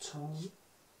tone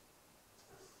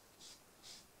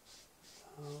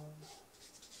down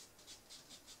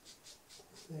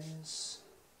this,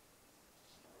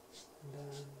 and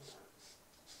then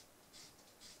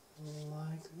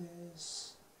like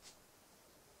this,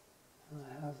 and I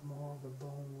have more of a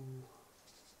bone.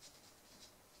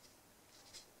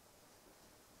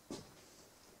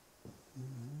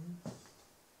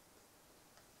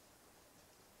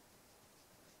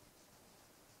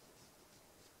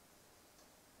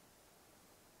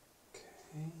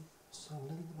 Okay, so a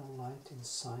little bit of light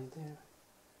inside there.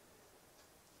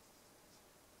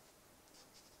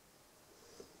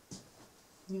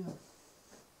 Yeah.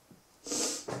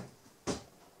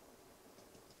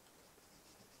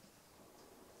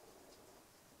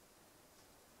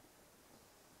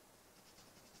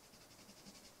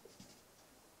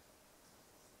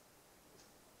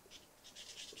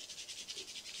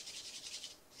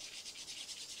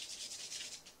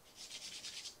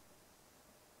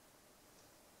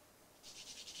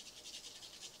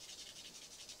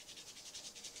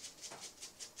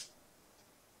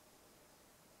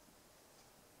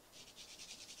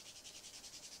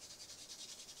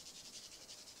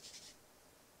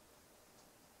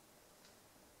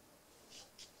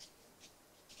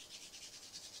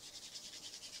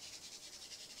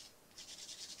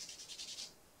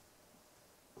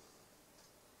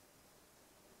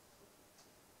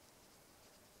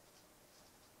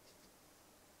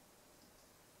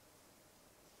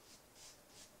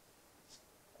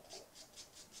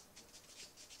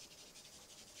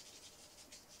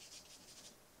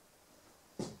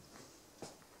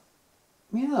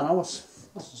 Yeah, that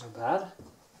wasn't so bad.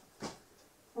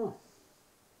 Oh.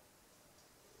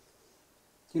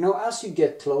 You know, as you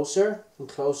get closer and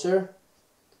closer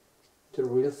to the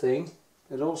real thing,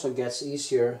 it also gets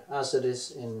easier, as it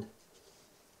is in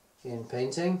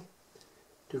painting,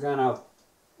 to kind of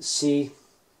see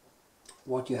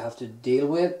what you have to deal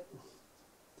with,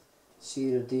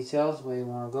 see the details where you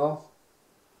want to go,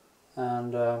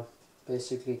 and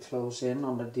basically close in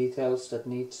on the details that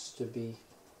needs to be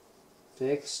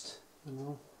fixed, you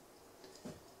know.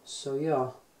 So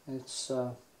yeah, it's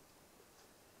okay.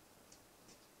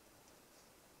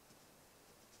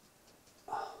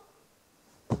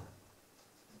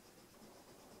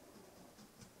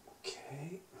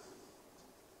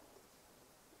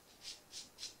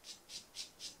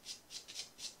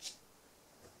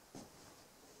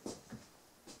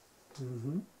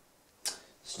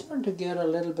 Starting to get a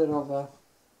little bit of a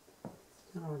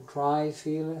dry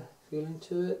feeling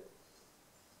to it.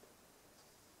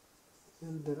 a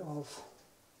little bit of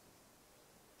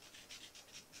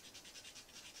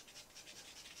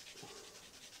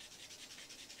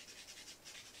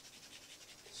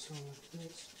so like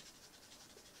this.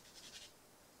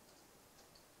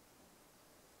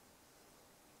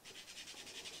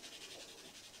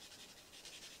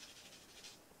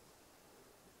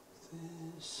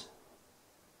 This.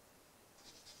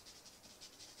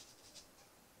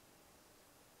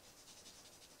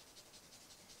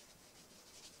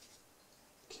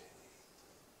 Okay.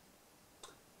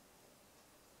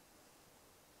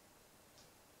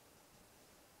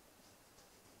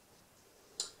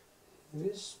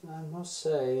 This, I must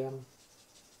say, I'm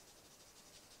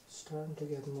starting to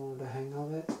get more the hang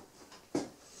of it.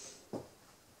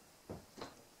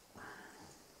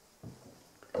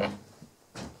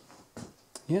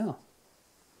 Yeah.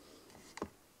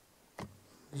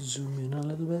 Zoom in a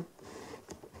little bit.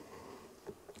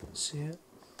 See it?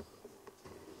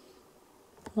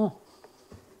 Oh.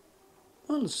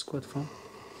 Well, this is quite fun.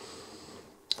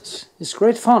 It's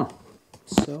great fun.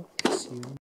 So, see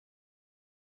you.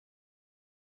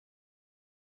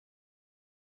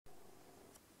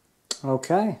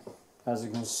 Okay, as you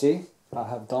can see, I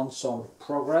have done some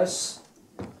progress.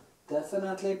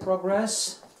 Definitely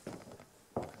progress.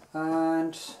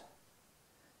 And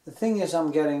the thing is,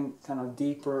 I'm getting kind of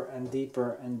deeper and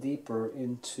deeper and deeper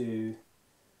into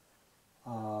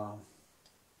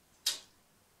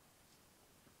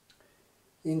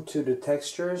the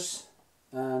textures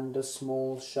and the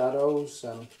small shadows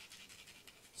and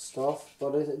stuff.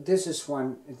 But this is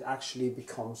when it actually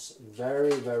becomes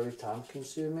very, very time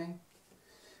consuming.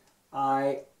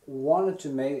 I wanted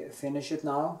to finish it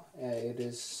now. It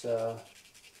is, I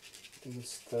think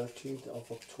it's 13th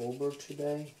of October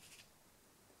today.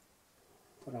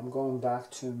 But I'm going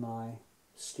back to my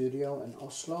studio in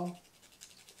Oslo.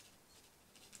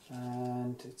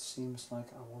 And it seems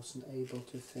like I wasn't able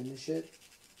to finish it.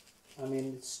 I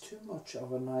mean, it's too much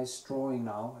of a nice drawing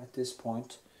now at this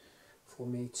point for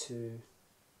me to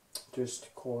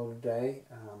just call it a day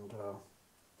and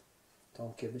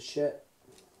don't give a shit.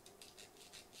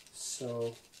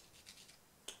 So,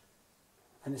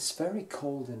 and it's very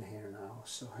cold in here now,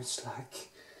 so it's like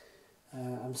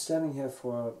I'm standing here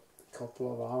for a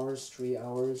couple of hours, 3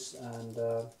 hours, and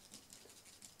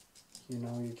you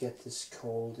know, you get this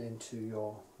cold into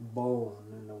your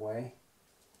bone in a way.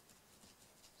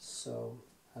 So,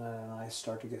 and I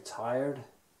start to get tired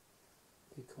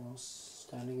because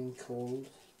standing in cold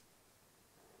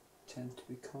tend to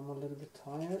become a little bit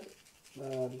tired, a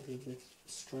little bit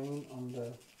strain on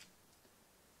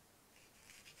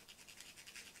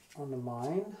the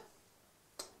mind,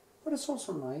 but it's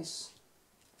also nice.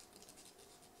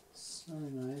 It's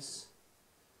very nice.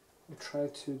 I'll try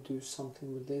to do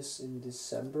something with this in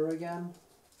December again.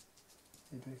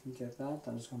 Maybe I can get that,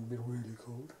 and it's going to be really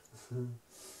cold.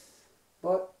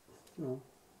 But, you know,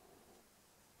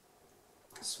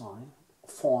 it's fine.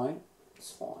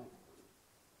 It's fine.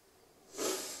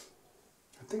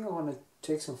 I think I want to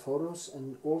take some photos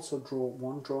and also draw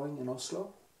one drawing in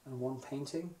Oslo and one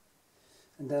painting.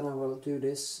 And then I will do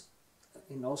this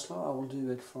in Oslo. I will do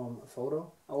it from a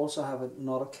photo. I also have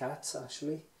another cat,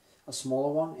 actually, a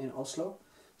smaller one in Oslo.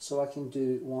 So I can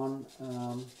do one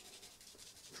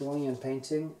drawing and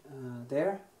painting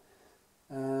there.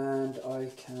 And I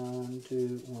can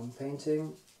do one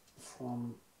painting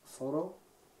from photo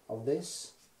of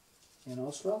this in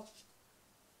Oslo.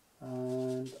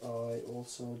 And I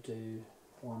also do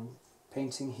one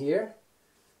painting here,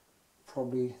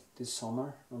 probably this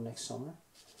summer or next summer.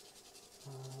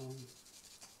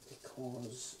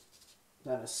 Because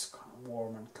that is kind of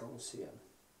warm and cozy and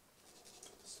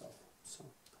stuff. So,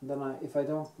 and then if I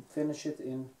don't finish it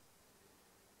in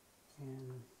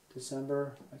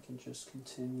December, I can just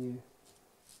continue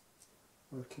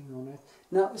working on it.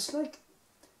 Now it's like,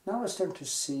 now I start to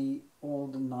see all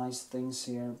the nice things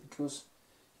here, because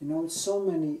you know, it's so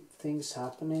many things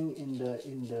happening in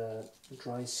the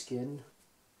dry skin.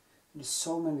 There's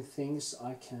so many things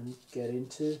I can get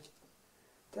into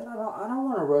that I don't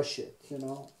want to rush it, you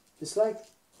know. It's like,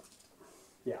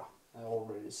 yeah, I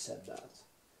already said that.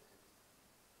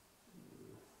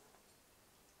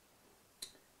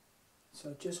 So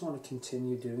I just want to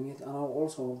continue doing it, and I'm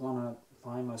also gonna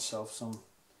buy myself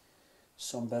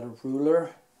some better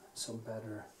ruler, some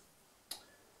better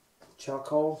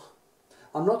charcoal.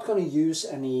 I'm not going to use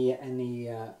any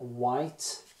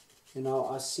white. You know,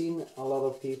 I've seen a lot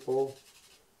of people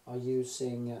are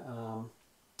using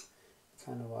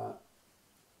kind of a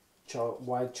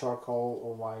white charcoal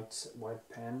or white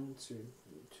pen to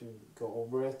go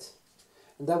over it,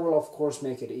 and that will of course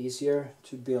make it easier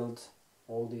to build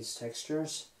all these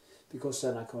textures. because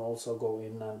then I can also go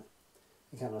in and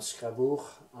kind of scrabble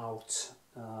out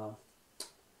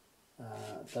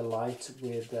the light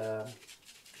with a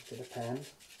pen.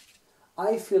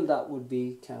 I feel that would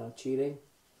be kind of cheating,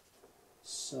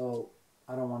 so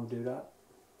I don't want to do that.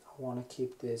 I want to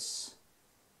keep this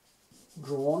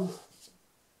drawn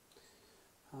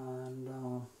and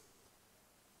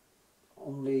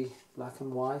only black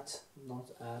and white,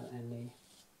 not add any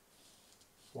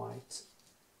white.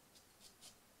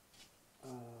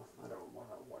 I don't know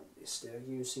what is they're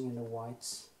using in the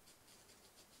whites.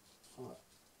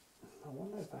 I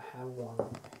wonder if I have one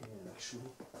here actually.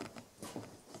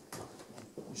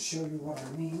 I'll show you what I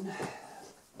mean.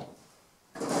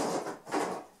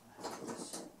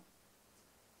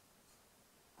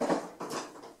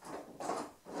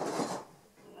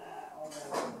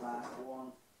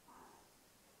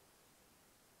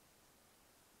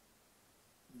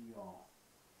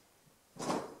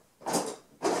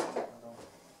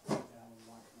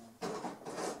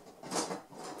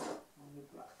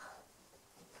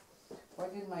 Why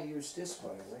didn't I use this, by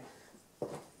the way?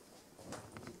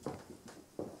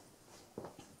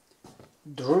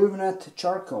 Druvnet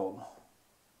charcoal.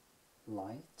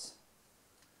 Light.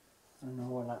 I don't know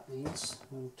what that means.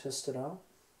 I'll test it out.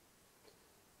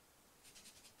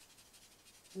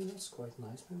 Yeah, that's quite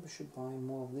nice. Maybe I should buy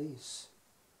more of these.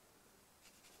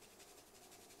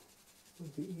 It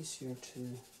would be easier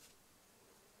to...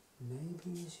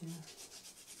 maybe easier.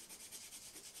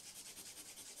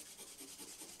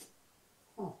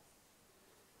 Oh.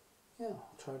 Yeah,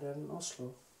 I'll try that in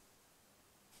Oslo.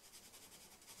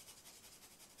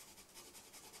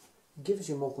 It gives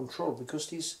you more control because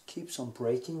this keeps on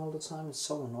breaking all the time. It's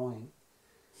so annoying.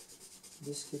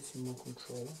 This gives you more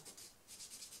control.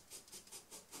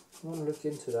 I'm going to look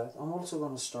into that. I'm also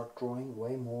going to start drawing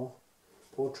way more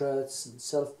portraits and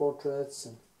self-portraits,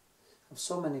 and I have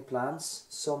so many plans,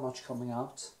 so much coming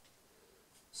out.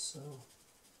 So,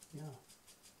 yeah.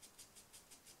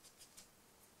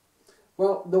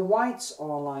 Well, the whites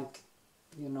are like,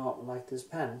 you know, like this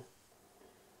pen,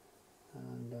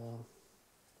 and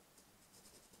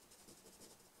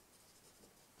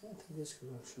I think this could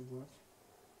actually work.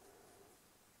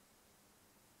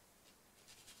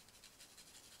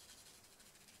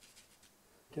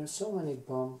 There are so many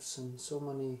bumps and so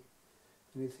many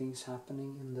things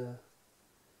happening in the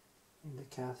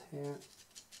cat hair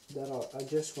that I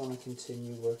just want to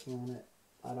continue working on it.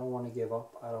 I don't want to give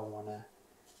up. I don't want to,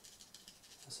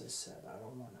 as I said, I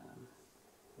don't want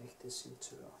to make this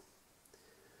into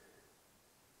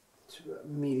a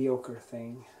mediocre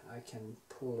thing. I can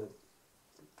pull it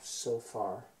so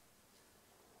far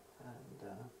and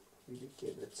really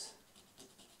give it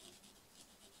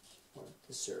what it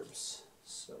deserves.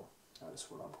 So that's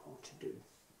what I'm going to do.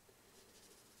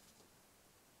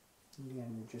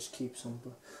 Again, you just keep some,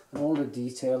 and all the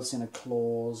details in a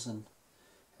claws and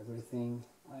everything.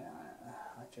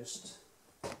 I just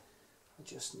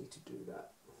need to do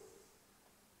that.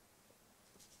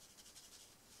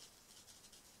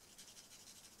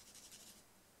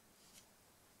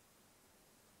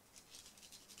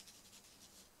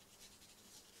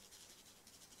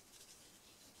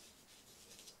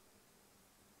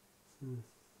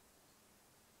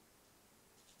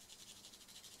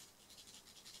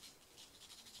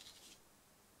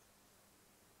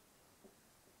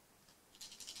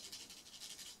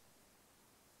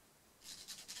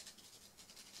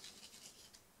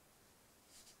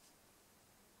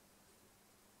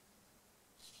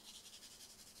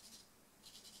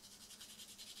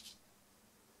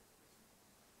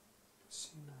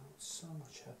 See now, so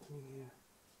much happening here.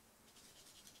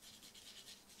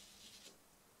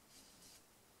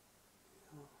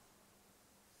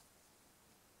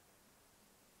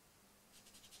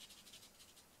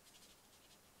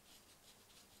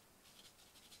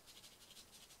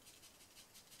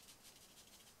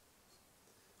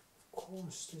 Of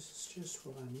course, this is just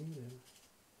what I needed.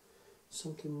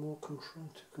 Something more to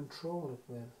control it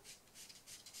with.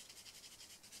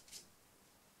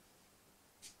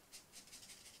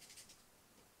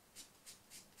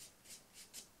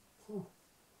 Oh.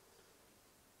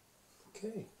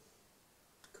 Okay,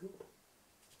 good.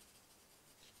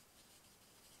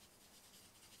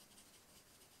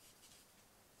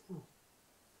 Oh.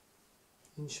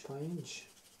 Inch by inch.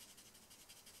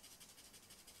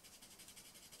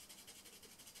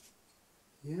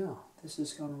 Yeah, this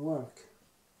is going to work.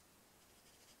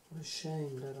 What a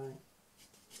shame that I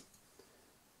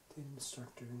didn't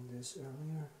start doing this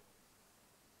earlier.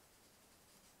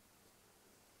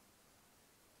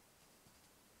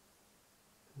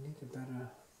 I need a better...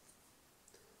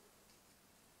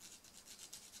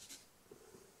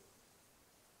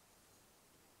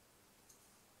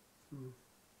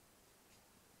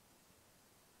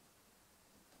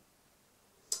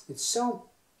 it's so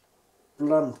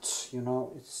blunt, you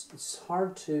know, it's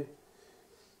hard to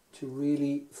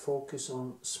really focus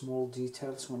on small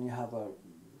details when you have a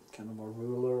kind of a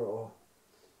ruler or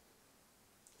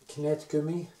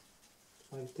knetgummi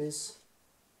like this.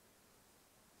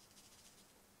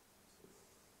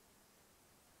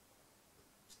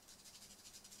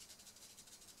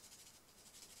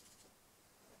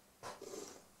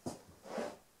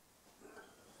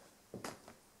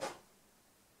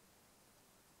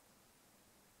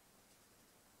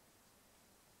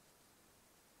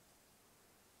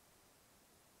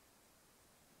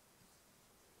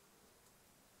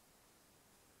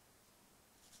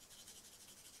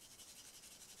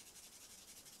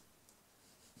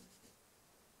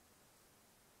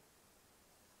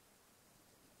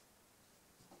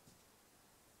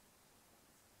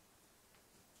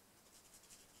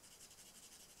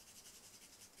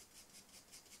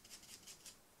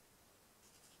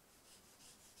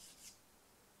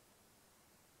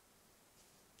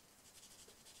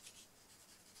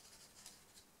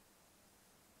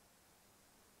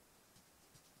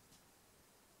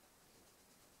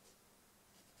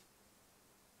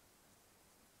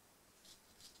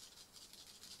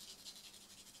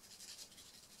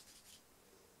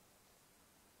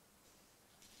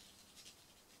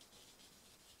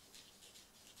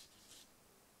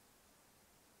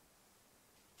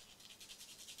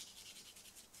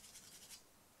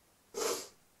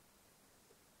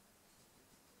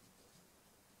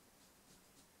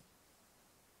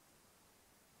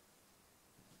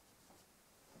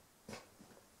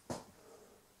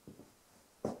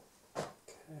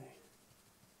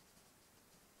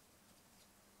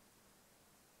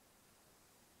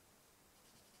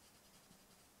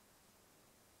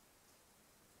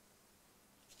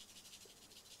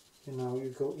 You know, you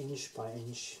go inch by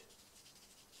inch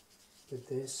with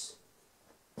this,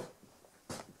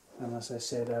 and as I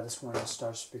say, that is when it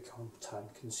starts to become time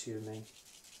consuming.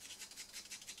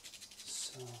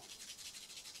 So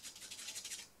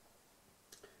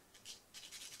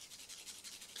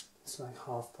it's like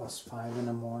 5:30 in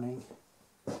the morning,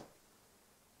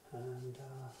 and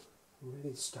I'm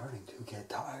really starting to get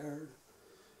tired,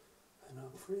 and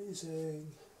I'm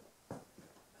freezing,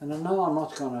 and I know I'm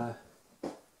not gonna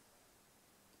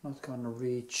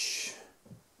reach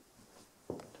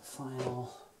the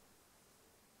final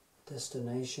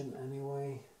destination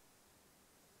anyway,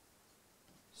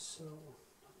 so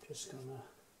I'm just gonna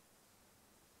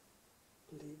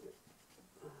leave it.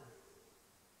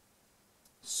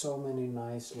 So many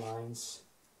nice lines,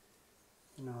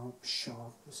 you know,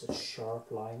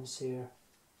 sharp lines here,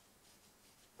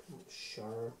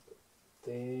 sharp,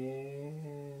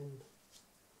 thin,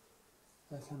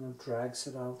 that kind of drags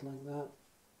it out like that.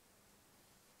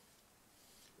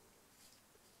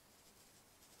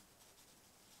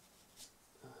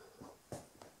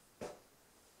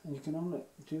 And you can only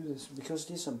do this because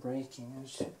these are breaking,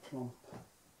 it's too plump.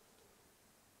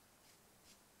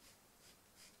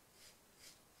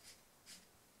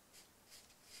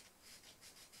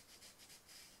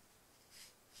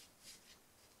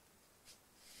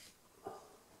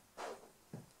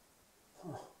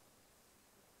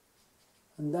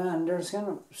 And then there's kind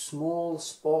of small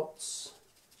spots.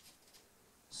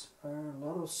 There are a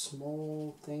lot of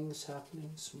small things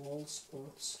happening, small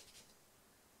spots.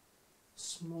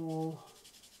 Small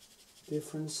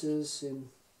differences in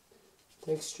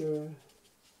texture.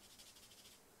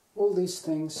 All these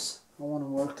things I want to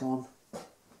work on.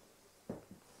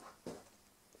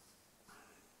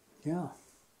 Yeah.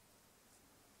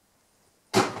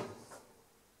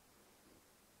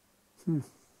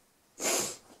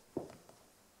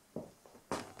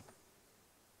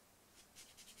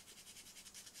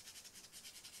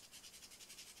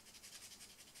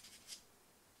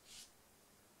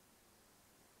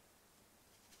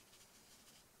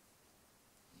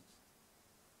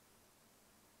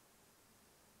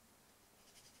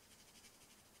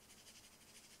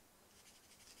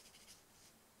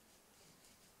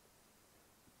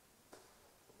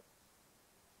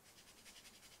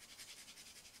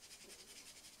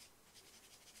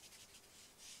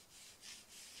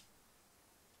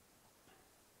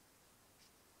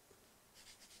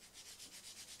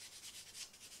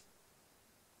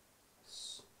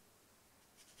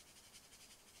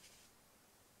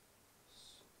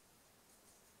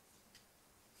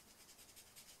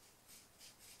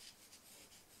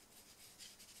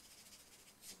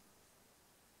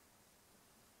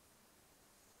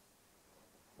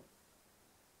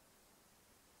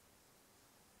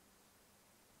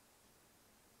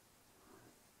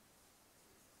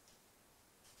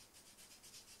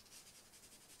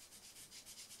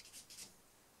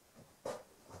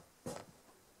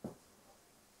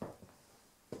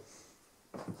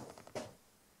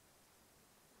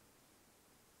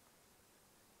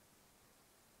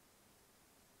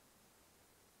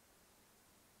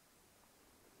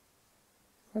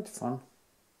 Quite fun.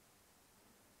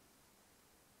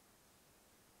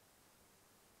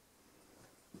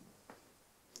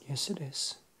 Yes, it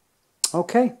is.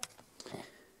 Okay.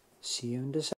 See you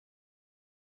in December.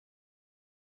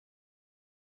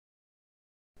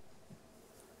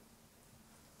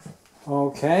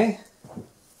 Okay.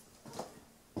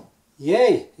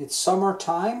 Yay! It's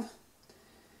summertime,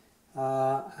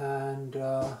 and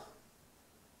I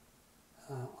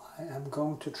am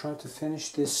going to try to finish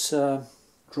this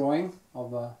drawing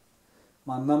of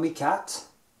my mummy cat.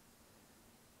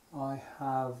 I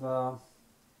have,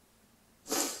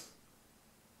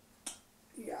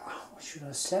 yeah, what should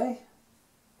I say?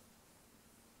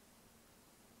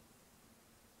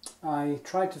 I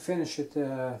tried to finish it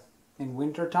in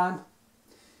winter time,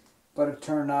 but it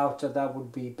turned out that that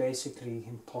would be basically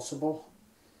impossible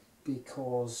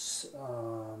because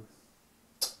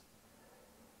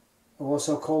it was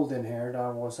so cold in here that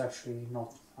I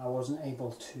wasn't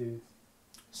able to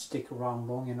stick around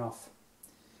long enough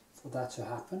for that to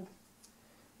happen.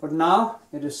 But now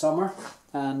it is summer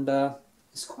and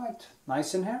it's quite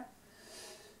nice in here,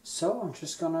 so I'm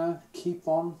just gonna keep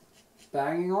on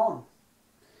banging on.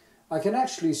 I can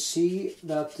actually see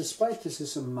that despite this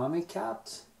is a mummy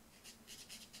cat,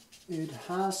 it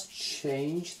has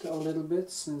changed a little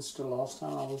bit since the last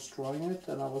time I was drawing it,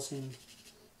 and I was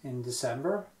in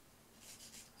December,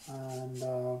 and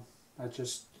I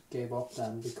just gave up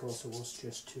then because it was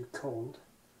just too cold.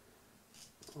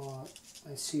 But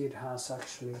I see it has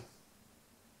actually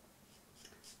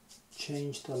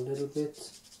changed a little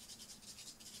bit.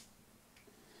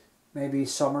 Maybe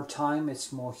summertime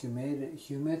it's more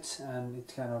humid and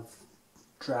it kind of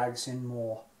drags in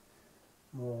more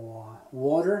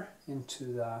water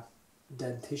into the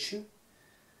dead tissue.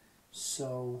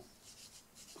 So,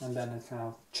 and then it kind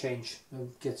of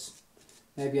it gets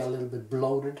maybe a little bit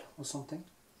bloated or something,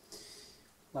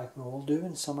 like we all do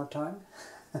in summertime.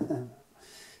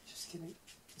 Just kidding.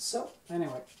 So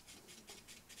anyway,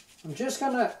 I'm just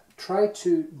gonna try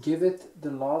to give it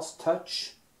the last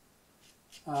touch.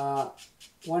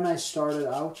 When I started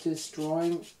out this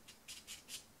drawing,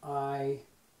 I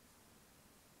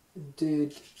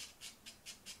did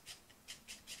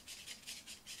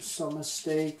some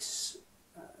mistakes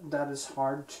that is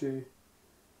hard to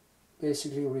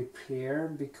basically repair,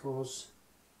 because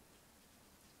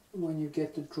when you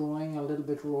get the drawing a little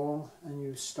bit wrong and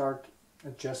you start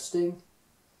adjusting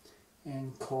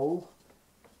in kohl,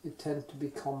 it tends to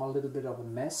become a little bit of a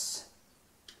mess.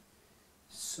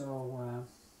 So I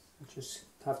just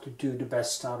have to do the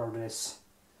best out of this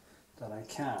that I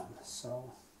can.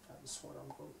 So that's what I'm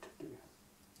going to do.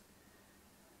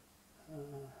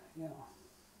 Yeah.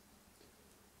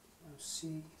 Let's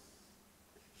see.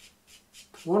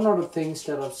 One of the things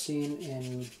that I've seen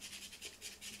in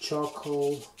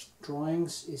charcoal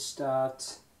drawings is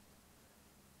that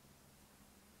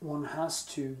one has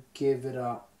to give it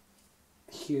a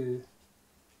hue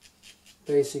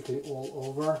basically all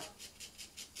over,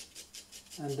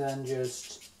 and then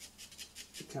just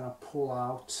kind of pull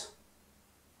out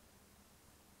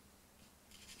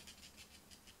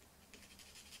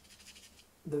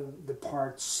the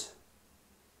parts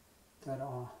that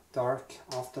are dark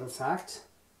after the fact.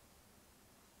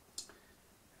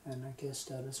 And I guess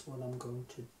that is what I'm going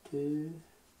to do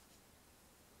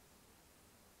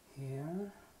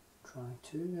here. Try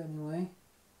to anyway.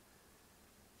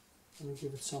 Let me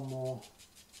give it some more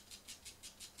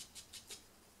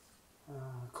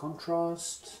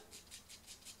contrast.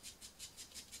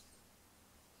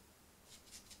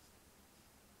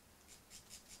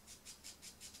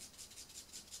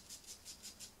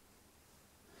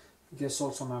 I guess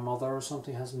also my mother or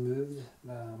something has moved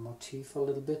the motif a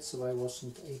little bit, so I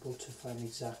wasn't able to find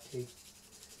exactly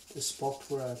the spot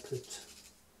where I put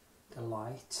the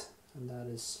light, and that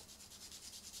is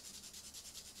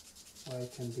why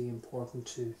it can be important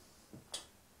to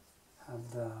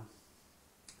have the,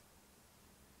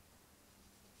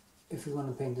 if you're going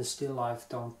to paint the still life,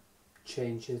 don't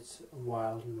change it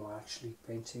while you are actually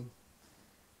painting,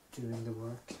 doing the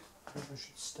work. I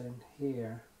should stand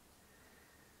here.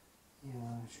 Yeah,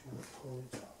 I should pull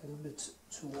it a little bit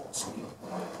towards me.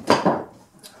 Yeah.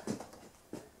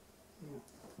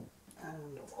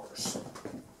 And of course,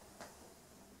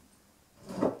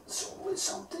 it's always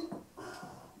something.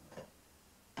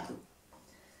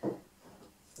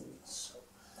 So,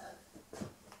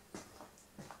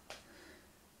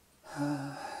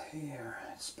 here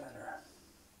it's better,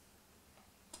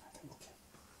 I think.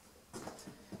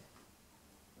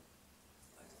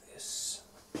 Like this.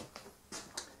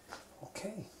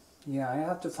 Okay, yeah, I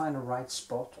have to find the right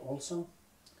spot also.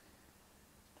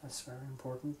 That's very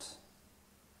important.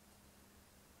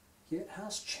 Yeah, it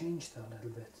has changed a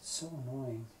little bit. It's so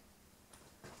annoying.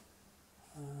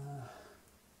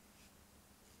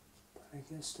 But I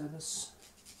guess that is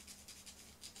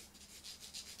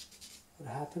what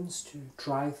happens to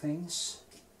dry things.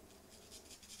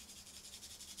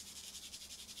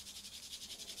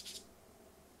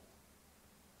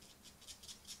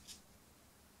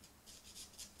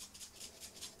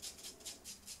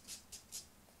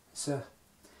 It's a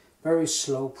very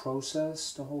slow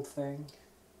process, the whole thing.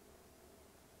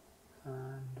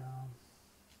 And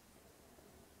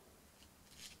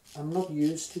I'm not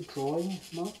used to drawing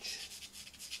much.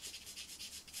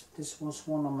 This was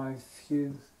one of my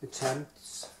few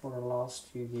attempts for the last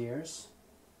few years,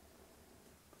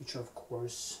 which of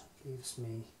course leaves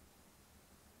me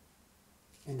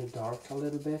in the dark a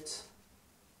little bit.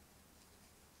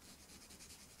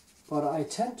 But I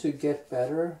tend to get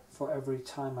better for every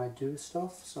time I do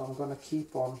stuff, so I'm gonna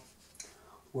keep on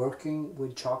working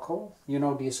with charcoal. You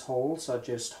know, these holes are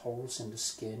just holes in the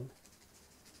skin.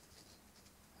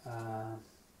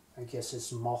 I guess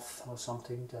it's moth or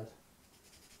something that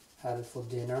had it for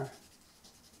dinner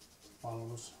while it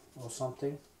was, or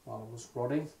something, while it was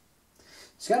rotting.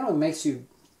 It's kind of makes me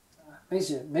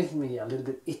a little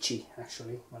bit itchy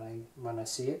actually when I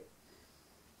see it.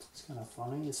 It's kind of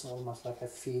funny. It's almost like I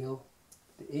feel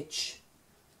the itch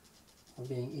of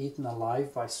being eaten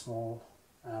alive by small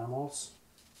animals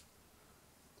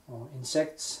or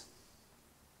insects.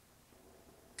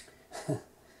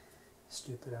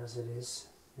 Stupid as it is,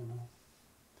 you know.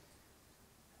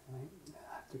 I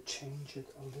have to change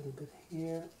it a little bit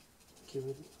here, give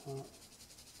it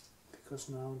because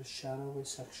now the shadow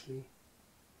is actually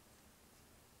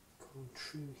going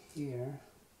through here.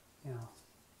 Yeah,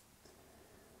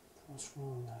 that was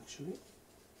wrong actually.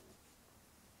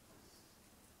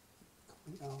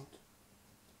 Coming out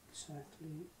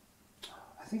exactly.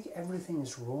 I think everything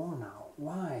is wrong now.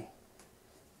 Why?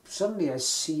 Suddenly I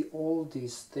see all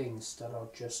these things that are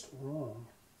just wrong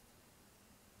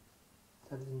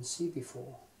that I didn't see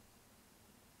before.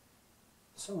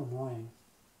 So annoying.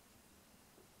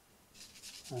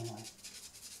 Anyway.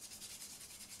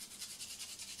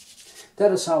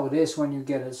 That is how it is when you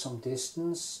get at some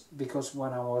distance, because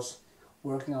when I was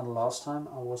working on the last time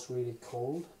I was really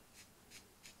cold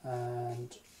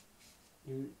and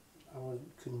I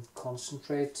couldn't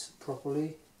concentrate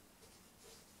properly.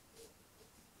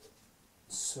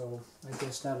 So I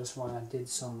guess that is why I did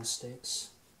some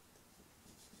mistakes.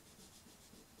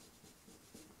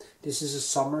 This is a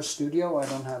summer studio. I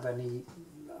don't have any,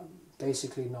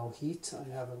 basically no heat. I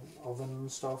have an oven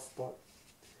and stuff, but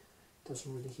it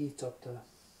doesn't really heat up the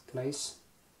place.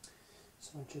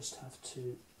 So I just have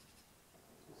to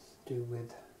do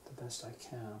with the best I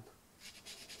can.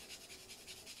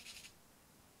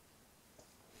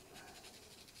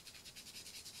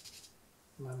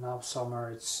 Well, now summer,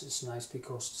 it's nice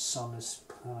because the sun is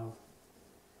kind of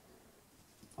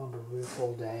on the roof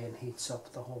all day and heats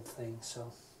up the whole thing,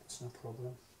 so it's no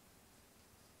problem.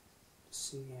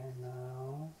 See here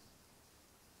now.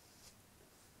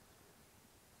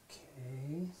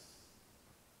 Okay.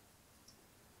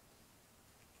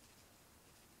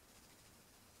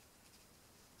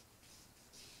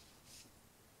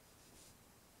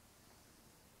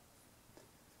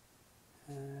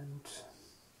 And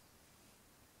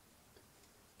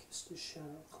guess the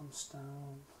shadow comes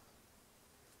down.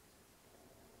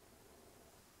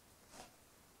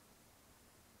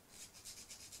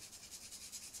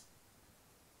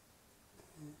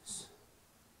 Yes.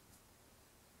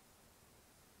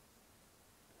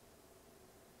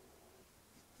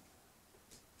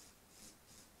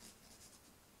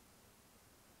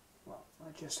 Well,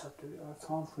 I just have to, I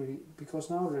can't really, because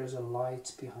now there is a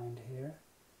light behind here,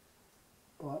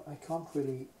 but I can't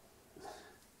really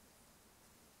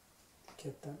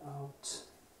get that out,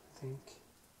 I think.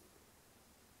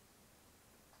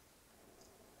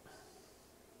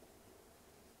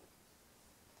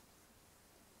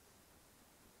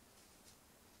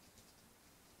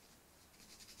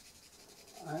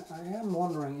 I am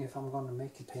wondering if I'm going to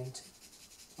make a painting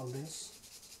of this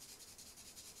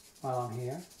while I'm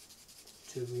here,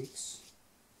 2 weeks,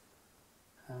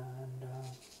 and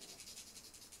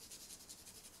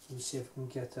we'll see if we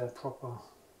can get a proper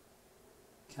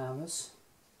canvas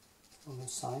on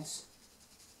this size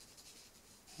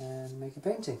and make a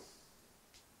painting.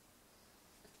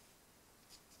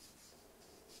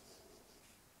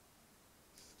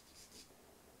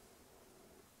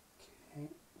 Okay.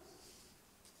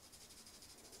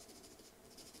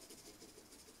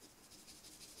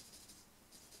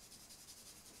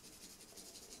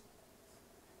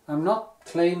 I'm not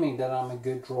claiming that I'm a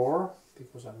good drawer,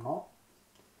 because I'm not.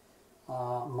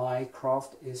 my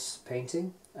craft is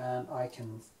painting, and I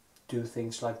can do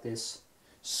things like this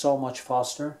so much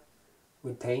faster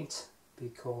with paint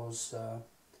because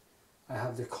I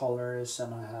have the colors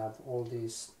and I have all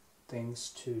these things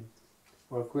to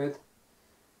work with.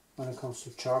 When it comes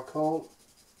to charcoal,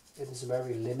 it is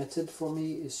very limited for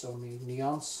me. It's only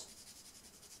neons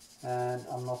and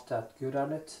I'm not that good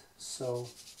at it, so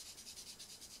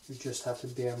you just have to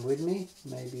bear with me.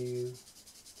 Maybe you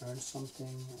learn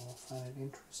something or find it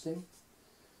interesting.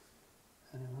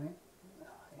 Anyway,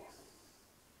 I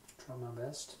try my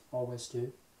best. Always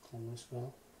do. Always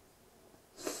will.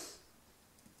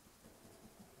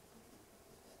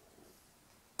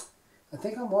 I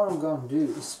think what I'm going to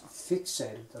do is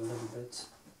fixate it a little bit.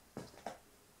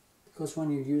 Because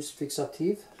when you use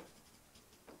fixative,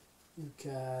 you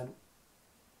can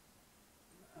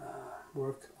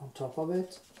work on top of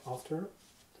it after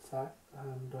the fact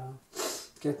and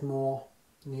get more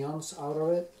neons out of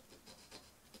it.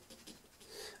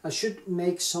 I should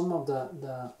make some of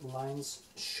the lines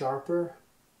sharper.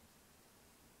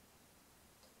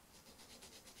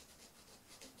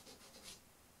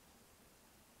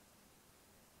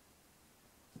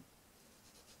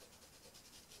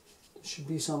 There should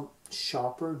be some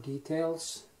sharper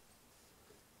details,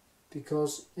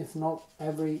 because if not,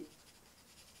 every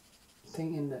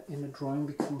thing in the drawing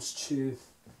becomes too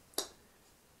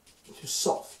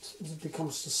soft. It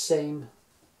becomes the same,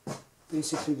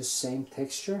 basically the same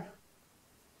texture.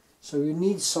 So you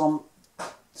need some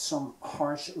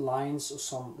harsh lines or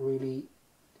some really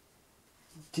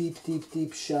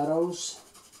deep shadows.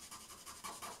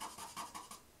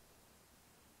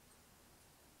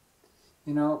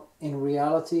 You know, in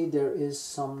reality there is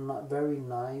some very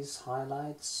nice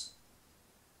highlights,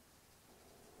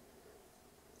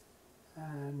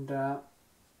 and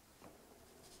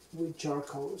with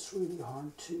charcoal it's really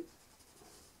hard to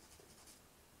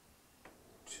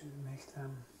make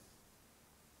them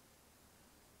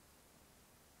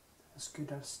as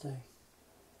good as they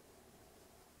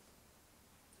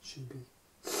should be.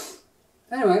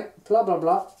 Anyway, blah blah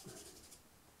blah.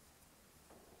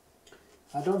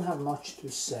 I don't have much to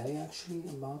say actually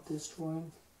about this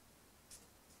drawing.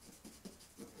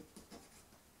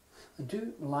 I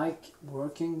do like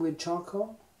working with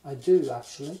charcoal. I do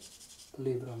actually,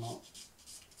 believe it or not.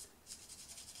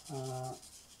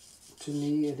 To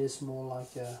me it is more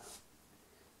like a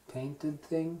painted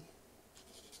thing.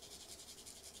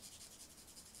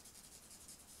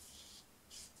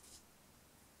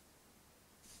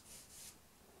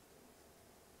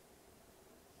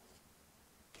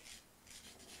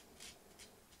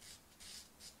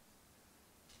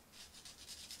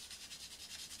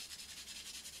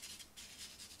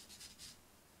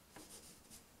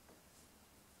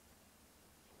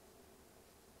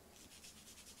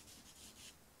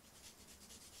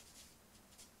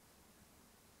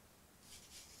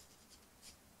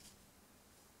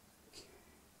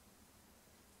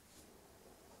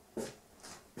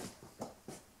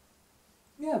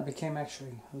 Yeah, it became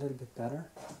actually a little bit better.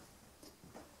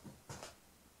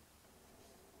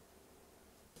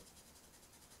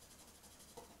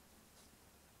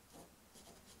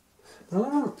 But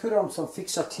I'm going to put on some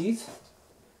fixative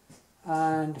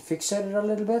and fixate it a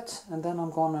little bit, and then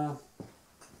I'm going to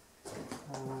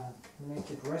make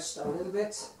it rest a little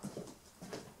bit.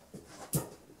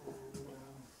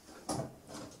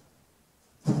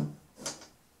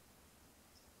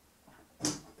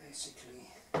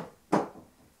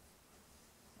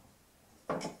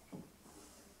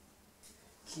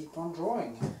 Keep on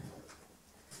drawing.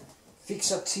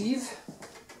 Fixative.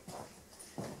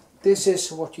 This is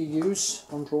what you use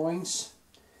on drawings,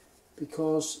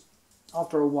 because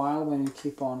after a while when you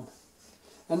keep on,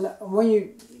 and when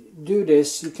you do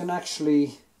this you can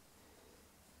actually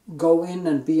go in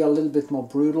and be a little bit more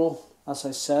brutal, as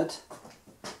I said,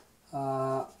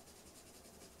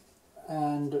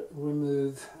 and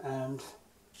remove and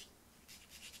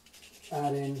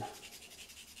add in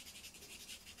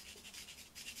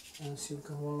as you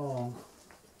go along.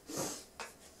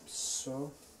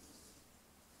 So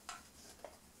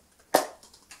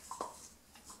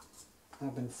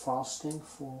I've been fasting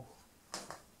for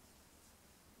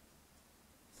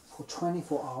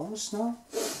 24 hours now,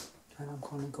 and I'm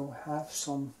going to go have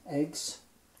some eggs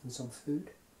and some food,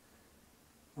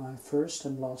 my first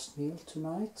and last meal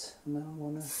tonight, and then I'm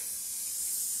going to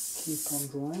keep on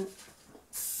drawing.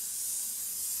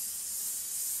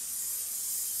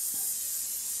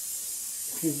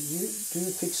 If you do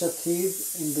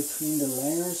fixative in between the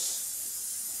layers,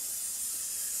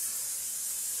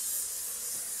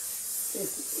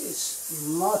 it is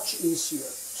much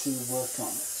easier to work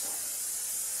on it,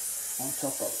 on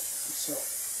top of it. So,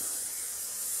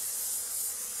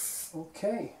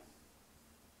 okay.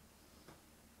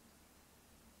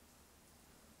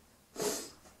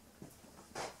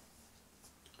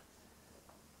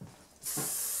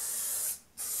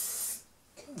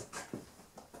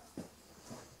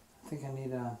 I think I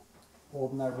need an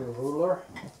ordinary ruler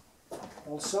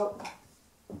also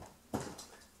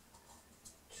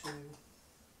to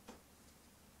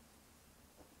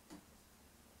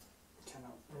kind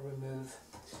of remove.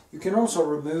 You can also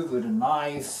remove with a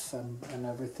knife and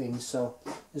everything. So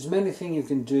there's many things you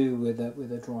can do with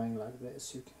a drawing like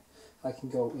this. I can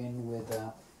go in with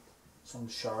some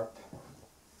sharp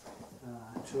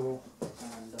tool,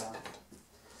 and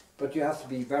but you have to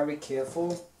be very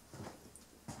careful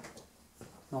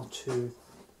not to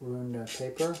ruin the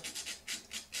paper,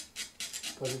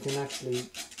 but you can actually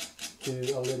do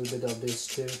a little bit of this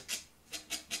too,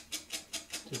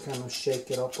 to kind of shake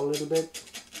it up a little bit.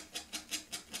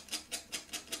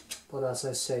 But as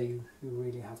I say, you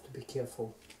really have to be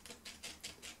careful,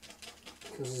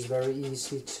 because it's very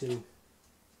easy to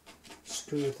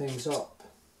screw things up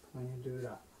when you do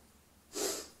that.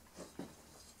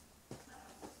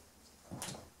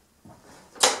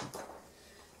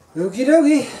 Okie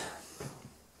dokie.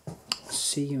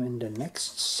 See you in the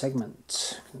next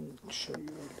segment. I'll show you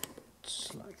a little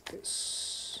bit like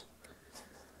this,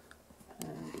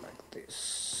 and like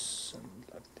this, and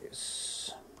like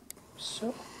this.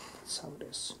 So that's how it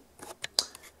is.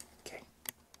 Okay.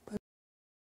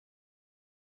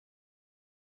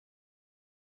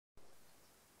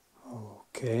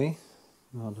 Okay,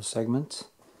 another segment.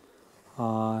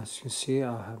 As you can see,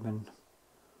 I have been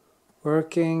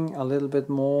working a little bit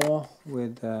more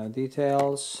with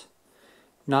details.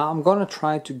 Now I'm gonna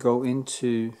try to go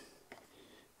into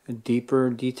a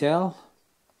deeper detail,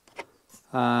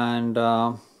 and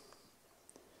the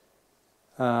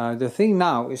thing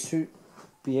now is to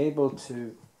be able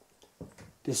to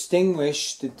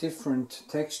distinguish the different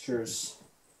textures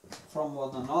from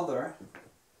one another,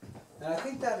 and I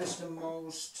think that is the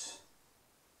most,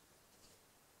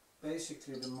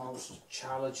 basically the most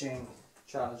challenging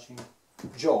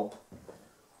job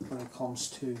when it comes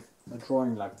to a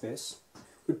drawing like this.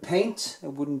 With paint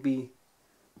it wouldn't be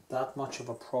that much of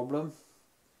a problem,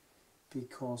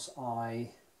 because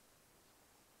I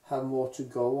have more to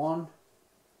go on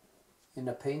in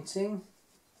a painting,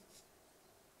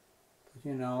 but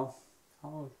you know,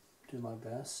 I'll do my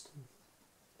best and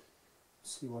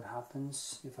see what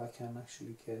happens, if I can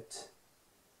actually get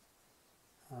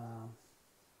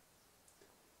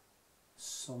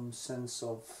some sense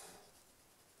of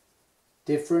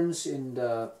difference in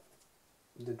the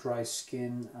dry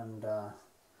skin and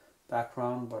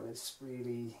background, but it's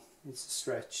a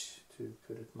stretch, to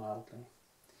put it mildly.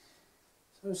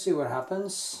 So we'll see what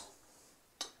happens.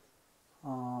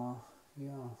 Yeah.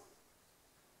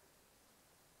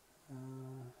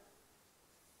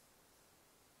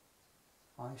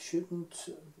 I shouldn't,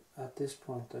 at this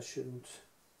point, I shouldn't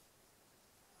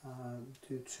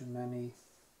do too many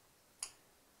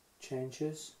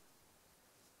changes.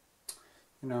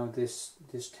 You know, this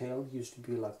tail used to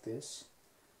be like this,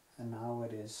 and now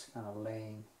it is kind of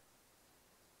laying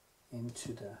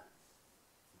into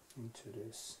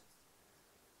this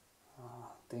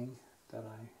thing that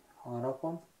I hung it up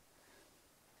on.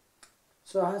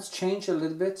 So it has changed a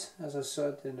little bit, as I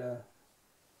said in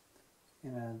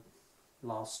a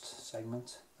last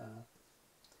segment.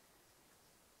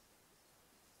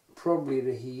 Probably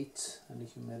the heat and the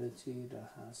humidity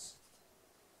that has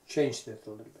changed it a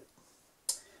little bit.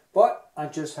 But I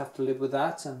just have to live with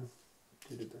that and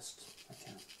do the best I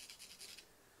can.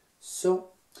 So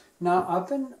now I've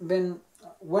been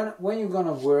when you're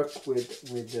gonna work with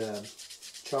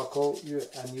charcoal,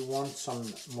 and you want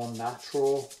some more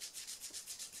natural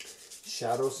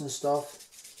shadows and stuff,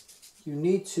 you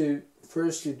need to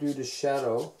first you do the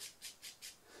shadow.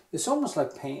 It's almost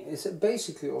like paint. It's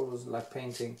basically almost like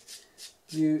painting.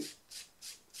 You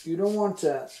don't want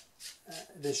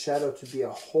the shadow to be a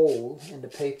hole in the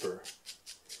paper,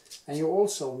 and you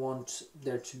also want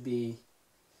there to be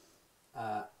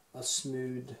a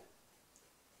smooth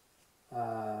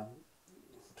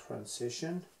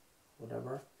transition,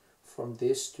 whatever, from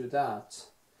this to that.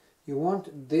 You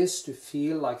want this to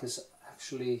feel like it's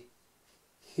actually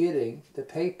hitting the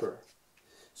paper.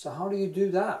 So how do you do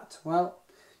that? Well,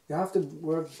 you have to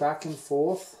work back and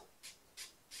forth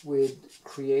with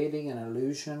creating an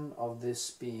illusion of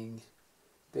this being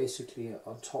basically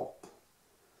on top.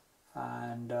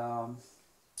 And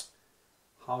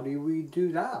how do we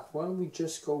do that? Well, we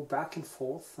just go back and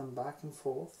forth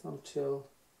until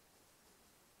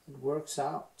it works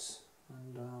out.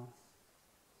 And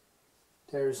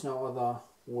There is no other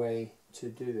way to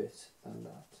do it than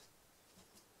that.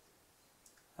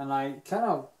 And I kind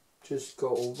of just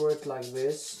go over it like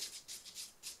this,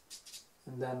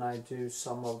 and then I do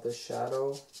some of the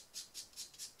shadow.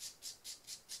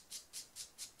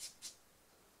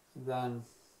 Then,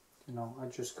 you know, I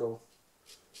just go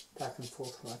back and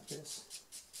forth like this.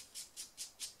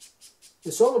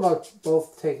 It's all about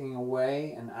both taking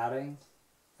away and adding.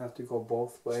 You have to go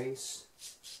both ways.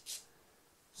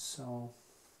 So,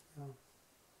 yeah.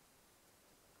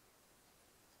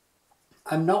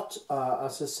 I'm not,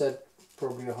 as I said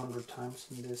probably 100 times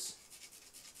in this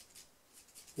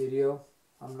video,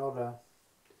 I'm not a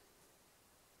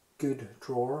good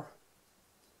drawer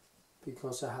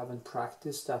because I haven't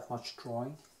practiced that much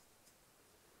drawing.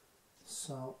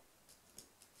 So,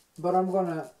 but I'm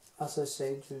gonna, as I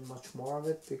say, do much more of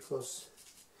it because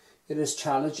it is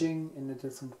challenging in a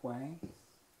different way.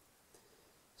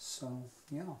 So,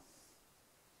 yeah.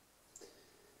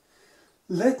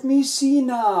 Let me see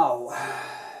now.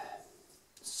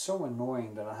 It's so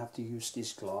annoying that I have to use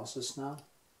these glasses now.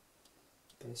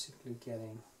 Basically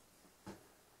getting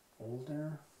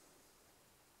older.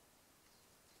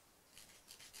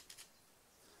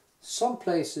 Some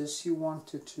places you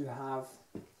wanted to have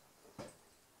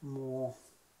more,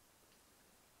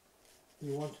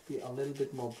 you want to be a little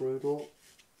bit more brutal,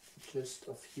 just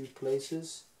a few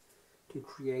places to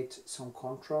create some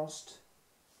contrast.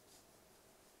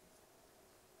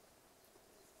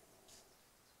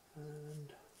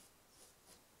 And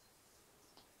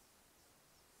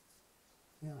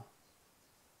yeah,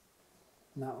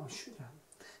 now I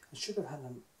should have had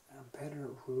a better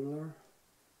ruler.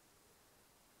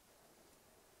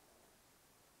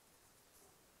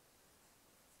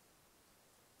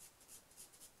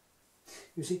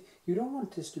 You see, you don't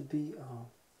want this to be a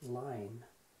line.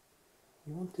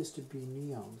 You want this to be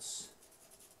neons.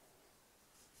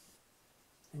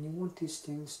 And you want these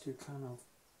things to kind of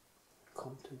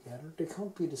come together. They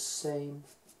can't be the same.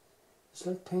 It's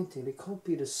like painting. They can't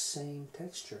be the same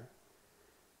texture.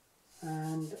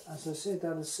 And as I said,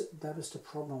 that is the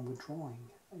problem with drawing.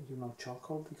 You know,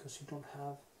 charcoal, because you don't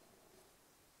have.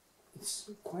 It's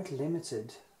quite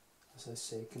limited, as I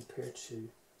say, compared to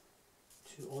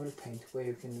oil paint, where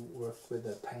you can work with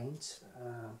the paint.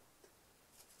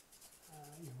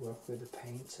 You work with the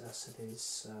paint as it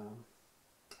is,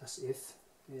 as if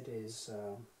it is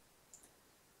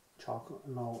charcoal,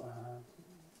 no,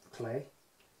 clay.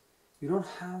 You don't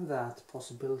have that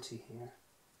possibility here.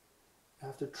 You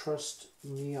have to trust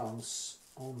neons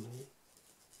only.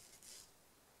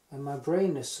 And my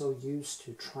brain is so used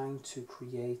to trying to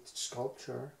create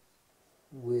sculpture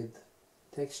with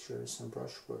textures and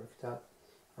brushwork that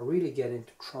I really get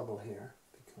into trouble here,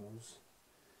 because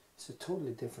it's a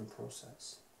totally different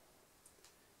process.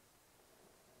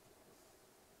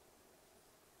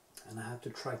 And I have to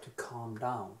try to calm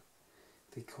down,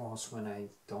 because when I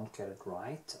don't get it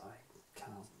right, I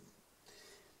kind of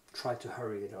try to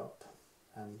hurry it up,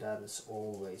 and that is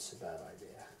always a bad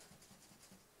idea.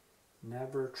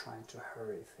 Never try to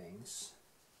hurry things.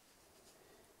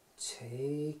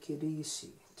 Take it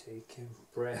easy, take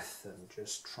a breath and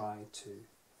just try to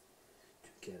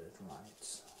get it right.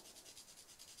 So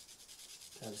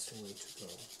that's the way to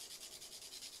go.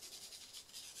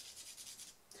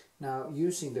 Now,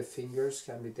 using the fingers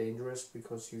can be dangerous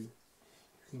because you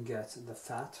can get the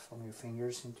fat from your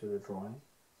fingers into the drawing.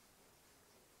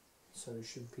 So you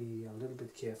should be a little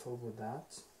bit careful with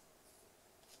that.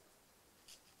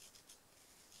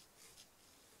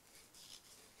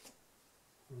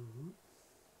 Mm-hmm.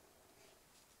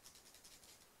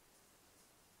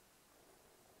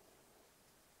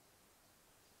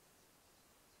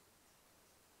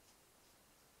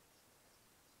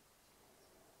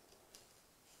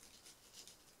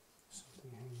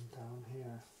 Something hanging down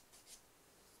here.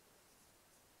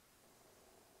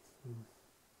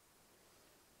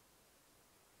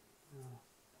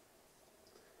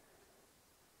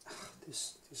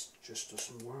 This just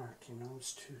doesn't work, you know,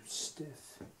 it's too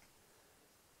stiff.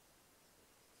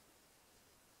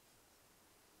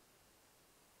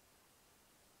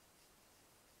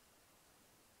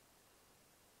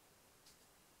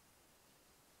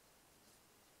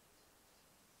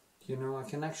 You know, I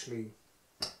can actually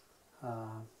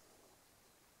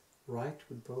write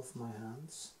with both my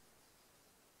hands,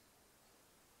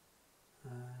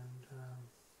 and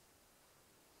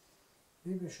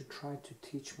maybe I should try to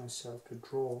teach myself to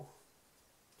draw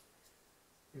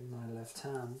with my left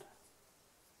hand.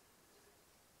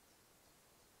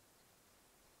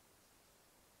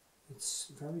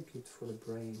 It's very good for the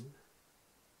brain.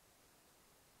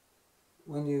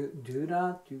 When you do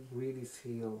that, you really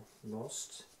feel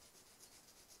lost.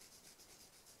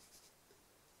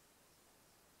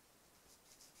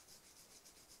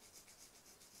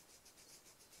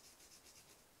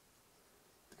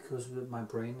 because my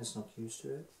brain is not used to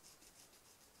it.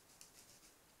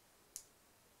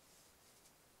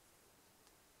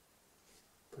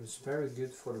 But it's very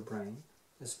good for the brain,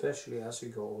 especially as you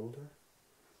go older.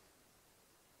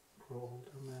 Grow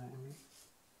older, man, I mean.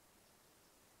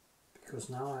 Because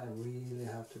now I really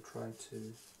have to try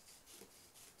to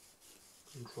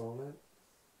control it.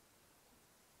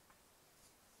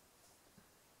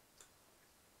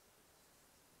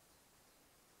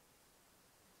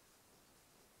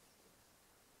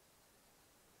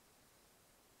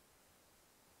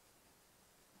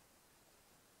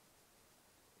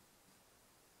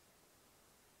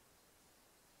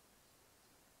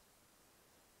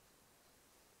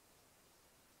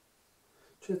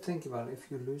 Just think about it, if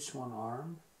you lose one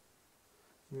arm,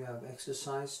 you have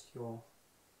exercised your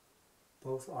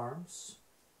both arms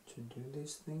to do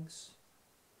these things,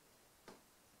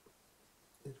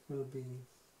 it will be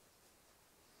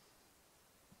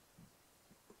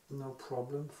no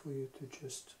problem for you to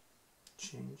just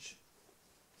change.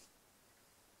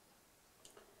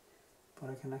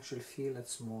 But I can actually feel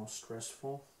it's more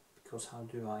stressful, because how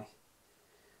do I?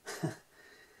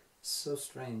 So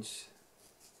strange.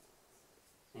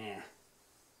 Yeah.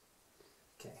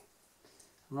 Okay.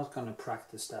 I'm not going to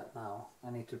practice that now.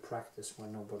 I need to practice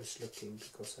when nobody's looking,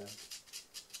 because I'm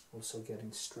also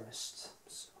getting stressed.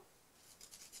 So.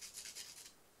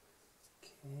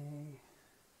 Okay.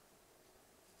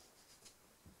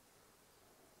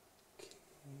 Okay.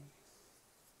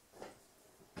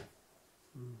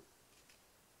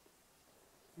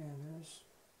 Yeah,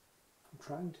 I'm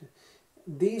trying to...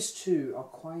 These two are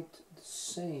quite the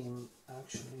same,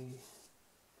 actually.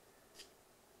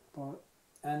 But,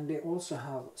 and they also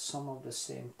have some of the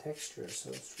same texture, so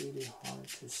it's really hard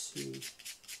to see.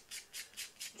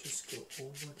 Just go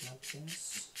over it like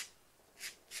this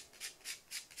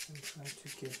and try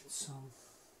to give it some.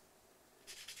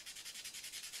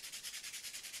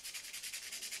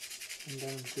 And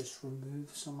then just remove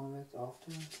some of it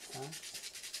after that.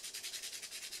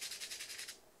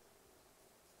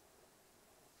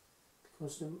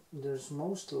 Because there's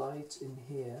most light in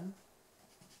here,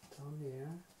 down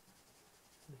there,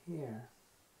 and here.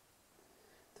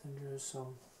 Then there's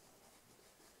some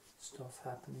stuff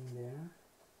happening there.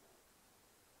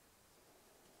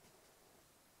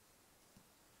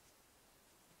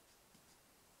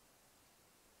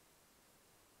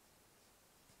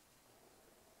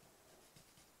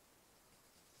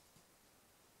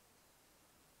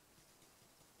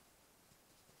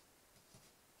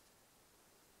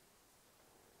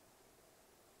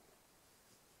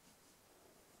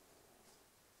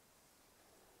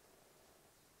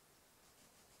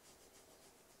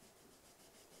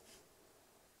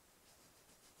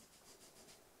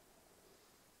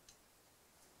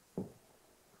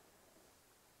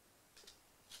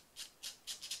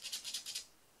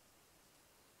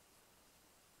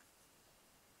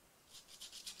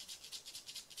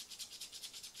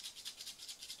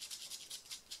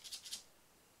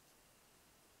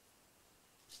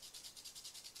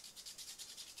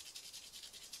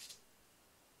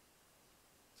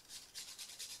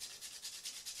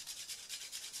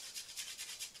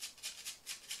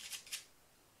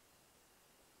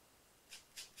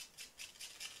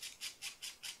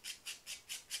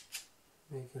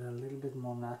 Make it a little bit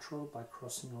more natural by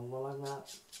crossing over like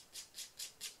that.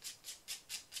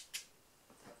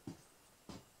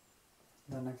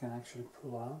 Then I can actually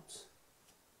pull out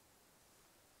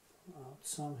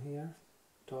some here,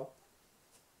 top.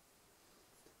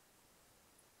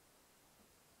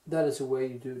 That is a way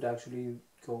you do it, actually. You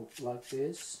go like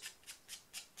this,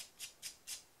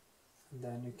 and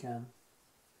then you can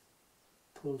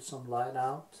pull some light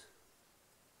out,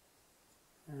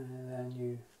 and then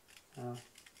you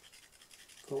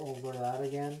go over that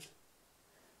again,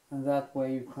 and that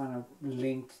way you kind of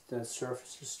link the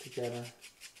surfaces together.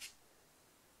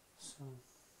 So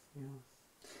yeah,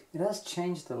 it has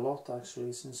changed a lot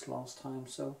actually since last time.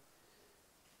 So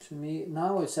to me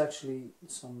now it's actually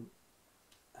some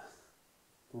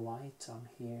light on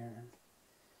here, and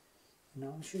you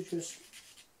know, I should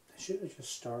have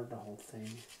just started the whole thing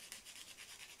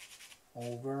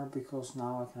over, because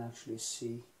now I can actually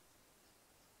see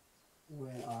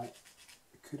where I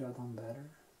could have done better.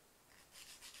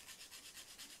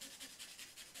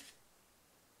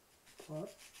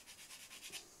 But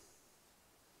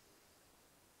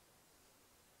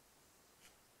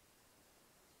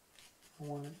I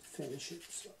want to finish it,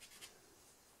 so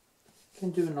I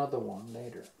can do another one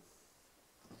later.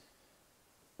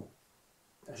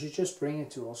 I should just bring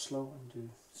it to Oslo and do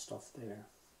stuff there.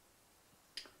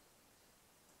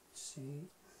 See,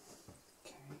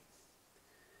 okay,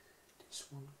 this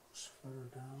one. goes further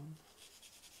down.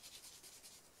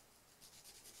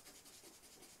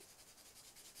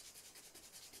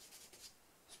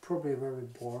 It's probably a very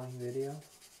boring video.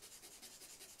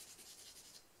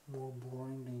 More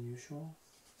boring than usual.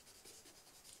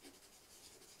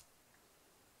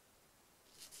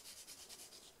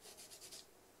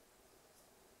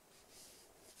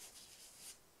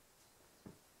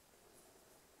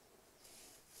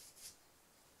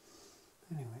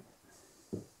 Anyway,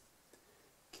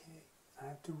 okay, I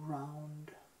have to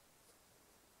round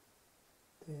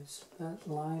this. That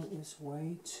line is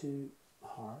way too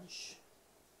harsh.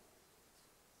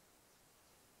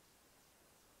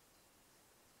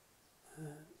 And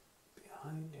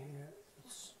behind here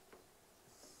it's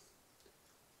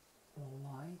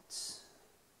light,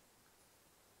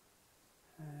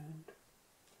 and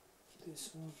this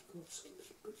one goes a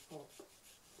little bit up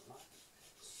like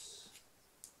this.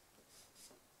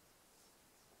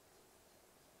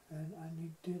 And I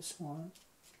need this one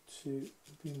to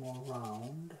be more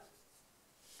round.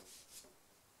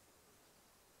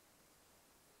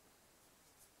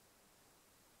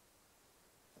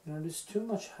 You know, there's too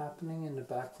much happening in the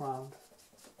background.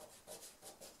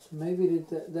 So maybe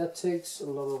that takes a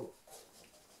little...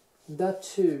 That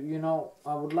too, you know,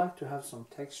 I would like to have some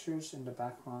textures in the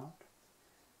background.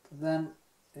 But then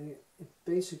it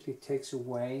basically takes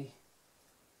away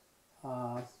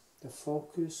the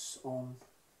focus on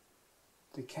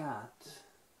the cat.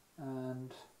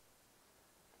 And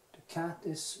the cat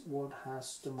is what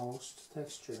has the most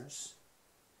textures.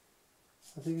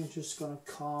 I think I'm just going to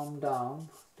calm down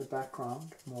the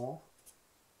background more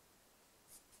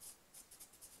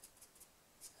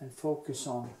and focus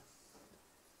on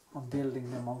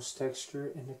building the most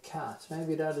texture in the cat.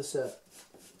 Maybe that is an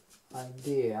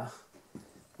idea.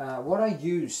 What I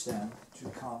use then to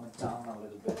calm it down a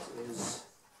little bit is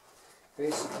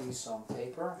basically some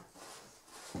paper.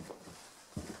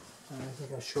 And I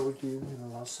think I showed you in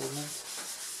the last segment.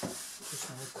 Just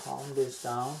going to calm this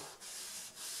down.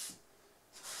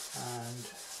 And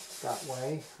that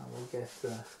way I will get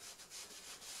the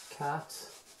cat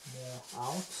more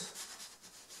out.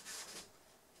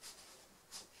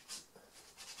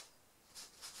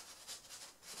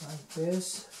 Like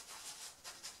this.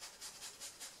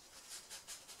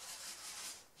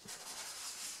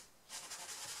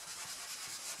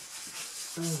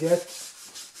 And get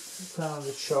kind of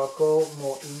the charcoal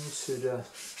more into the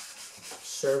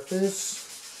surface.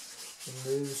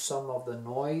 Remove some of the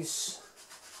noise.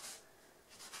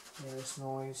 There's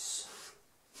noise,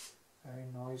 very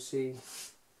noisy,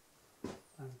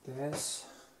 like this.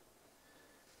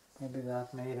 Maybe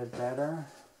that made it better.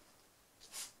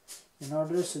 You know,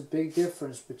 there's a big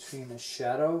difference between a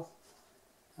shadow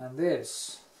and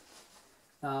this.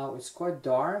 Now it's quite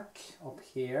dark up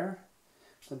here,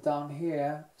 but down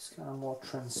here it's kind of more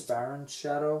transparent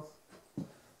shadow.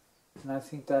 And I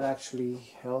think that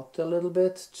actually helped a little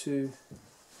bit to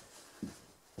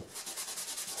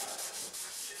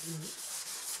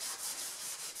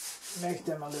make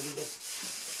them a little bit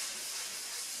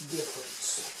different.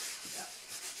 Yeah.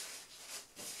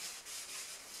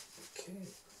 Okay.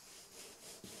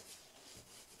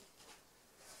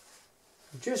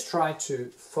 Just try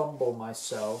to fumble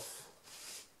myself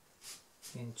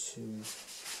into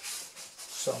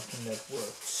something that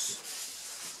works.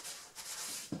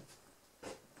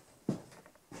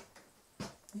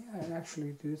 Yeah, I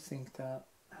actually do think that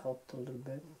helped a little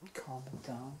bit, calm it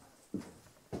down.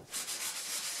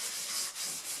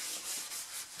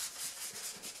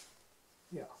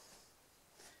 Yeah.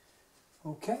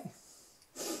 Okay.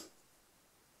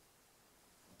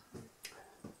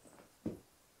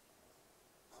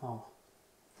 Huh.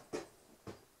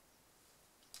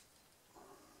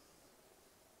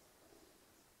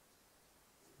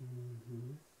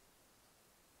 Mm-hmm.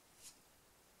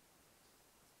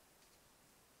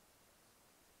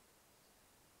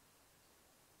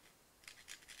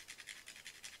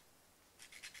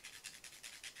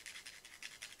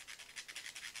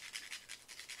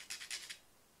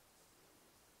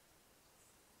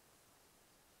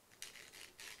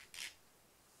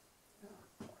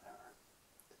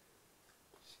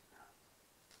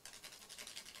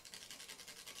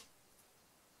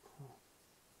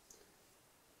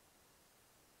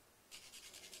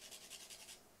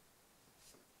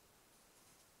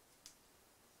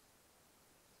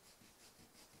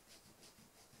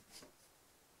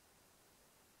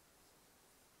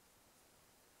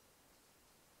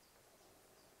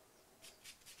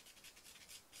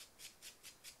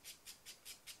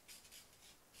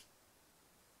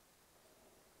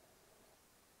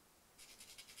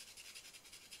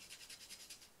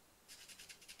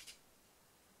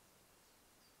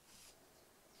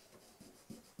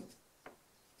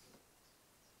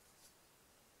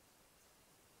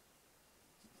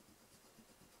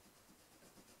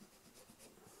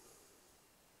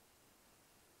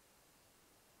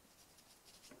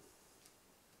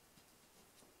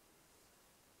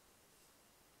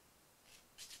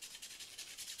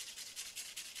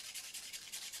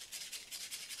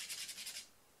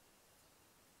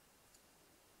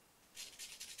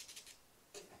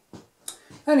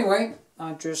 Anyway,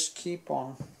 I just keep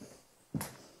on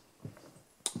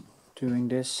doing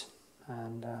this,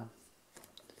 and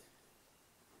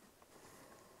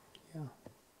yeah,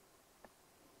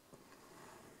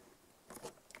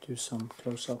 do some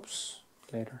close-ups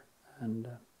later, and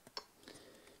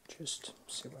just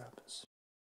see what happens.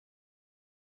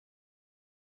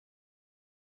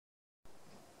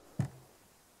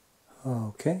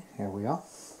 Okay, here we are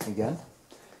again.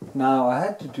 Now I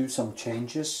had to do some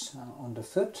changes on the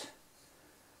foot,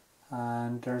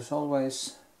 and there's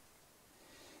always,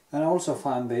 and I also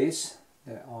find these,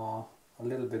 they are a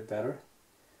little bit better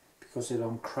because they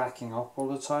don't cracking up all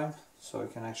the time, so I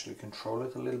can actually control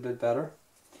it a little bit better.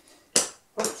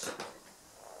 Oops.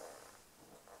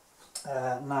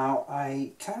 Now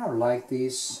I kind of like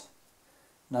these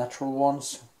natural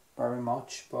ones very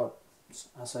much, but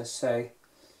as I say,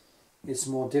 it's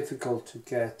more difficult to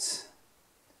get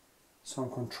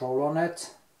some control on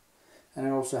it, and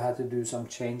I also had to do some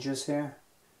changes here,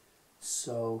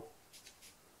 so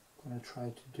I'm going to try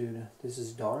to do this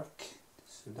is dark,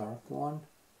 this is a dark one.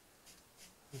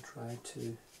 I'll try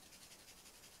to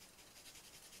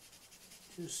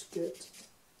just get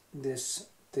this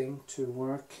thing to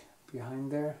work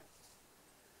behind there.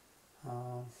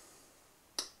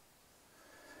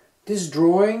 This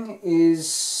drawing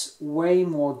is way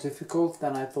more difficult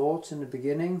than I thought in the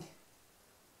beginning,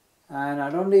 and I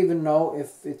don't even know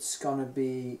if it's gonna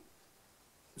be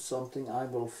something I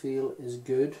will feel is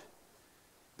good,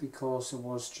 because it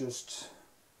was just,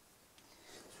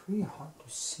 it's really hard to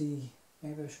see.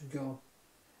 Maybe I should go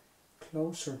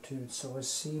closer to it so I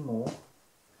see more.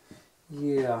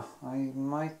 Yeah, I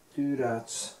might do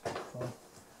that. A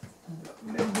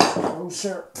little bit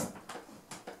closer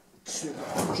to the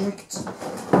object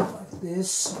like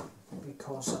this,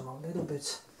 because I'm a little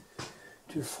bit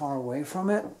too far away from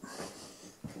it.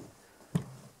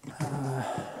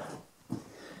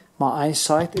 My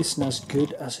eyesight isn't as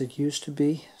good as it used to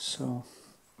be, so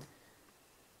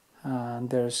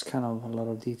there's kind of a lot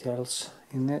of details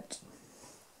in it.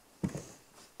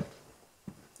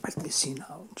 Let me see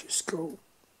now, just go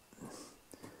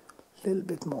a little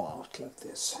bit more out like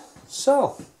this.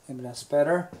 So, maybe that's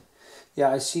better.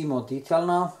 Yeah, I see more detail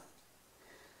now.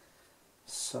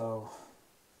 So,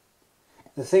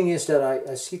 the thing is that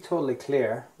I see totally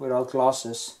clear without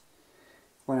glasses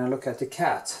when I look at the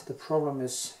cat. The problem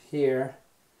is here,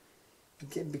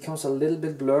 it becomes a little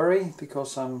bit blurry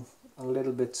because I'm a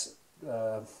little bit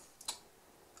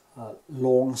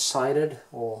long-sighted,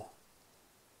 or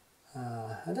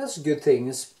and that's a good thing.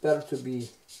 It's better to be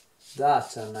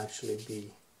that than actually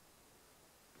be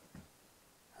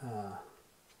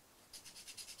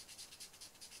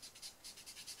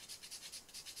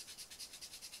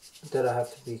that I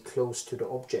have to be close to the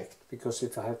object, because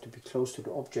if I have to be close to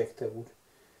the object, I would,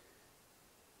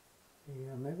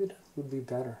 yeah, maybe that would be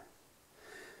better.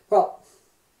 Well,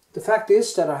 the fact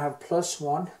is that I have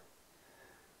 +1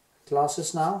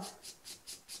 glasses now,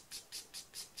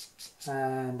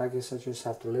 and I guess I just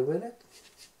have to live with it.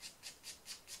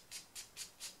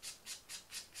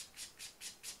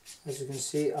 As you can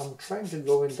see, I'm trying to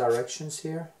go in directions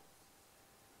here,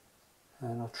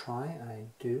 and I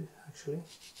do actually.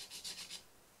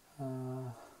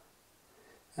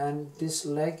 And this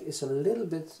leg is a little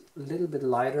bit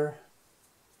lighter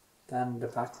than the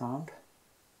background,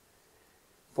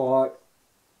 but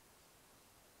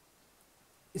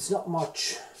it's not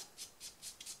much.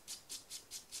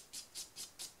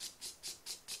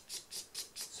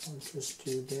 So I'll just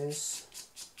do this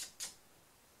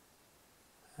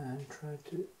and try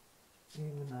to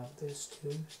even out this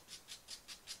too.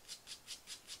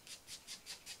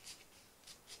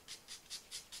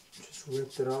 Just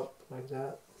ripped it up like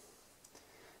that.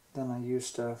 Then I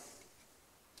used a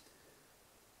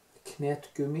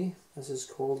Knut, as it's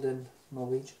called in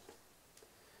Norwegian.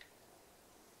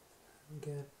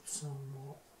 Get some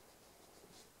more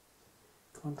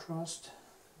contrast.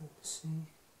 Let's see.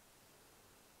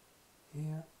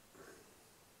 Yeah.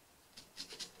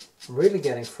 I'm really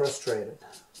getting frustrated,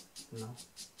 you know.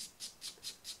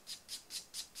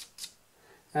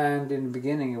 And in the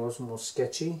beginning it was more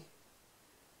sketchy,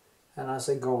 and as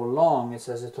I go along, it's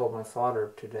as I told my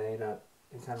father today, that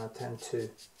I kind of tend to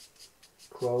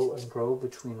grow and grow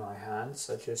between my hands.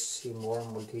 I just see more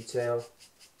and more detail,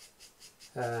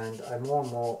 and I more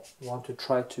and more want to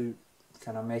try to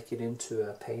kind of make it into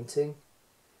a painting.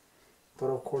 But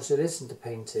of course it isn't a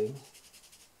painting,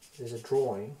 it is a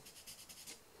drawing.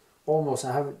 Almost,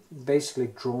 I have basically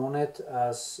drawn it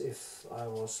as if I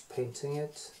was painting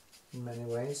it in many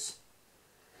ways.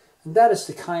 And that is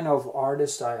the kind of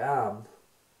artist I am.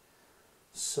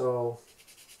 So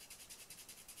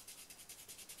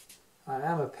I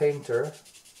am a painter.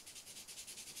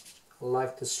 I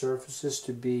like the surfaces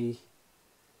to be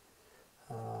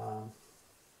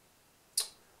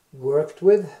worked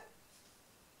with.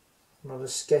 I'm not a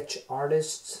sketch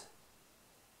artist,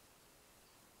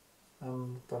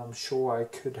 but I'm sure I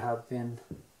could have been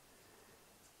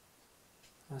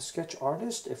a sketch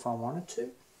artist if I wanted to,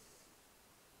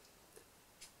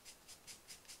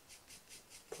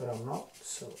 but I'm not,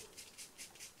 so.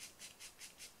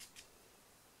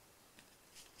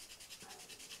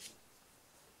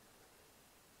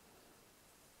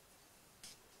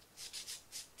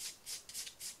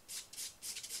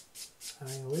 I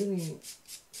really,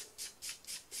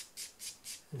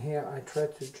 and here I try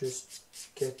to just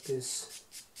get this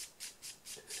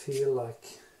to feel like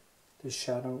the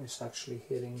shadow is actually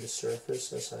hitting the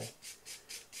surface as I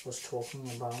was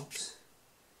talking about.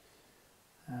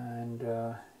 And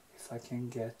if I can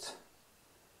get,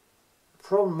 the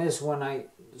problem is when I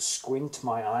squint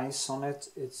my eyes on it,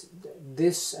 it's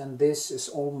this and this is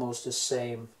almost the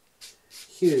same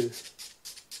hue.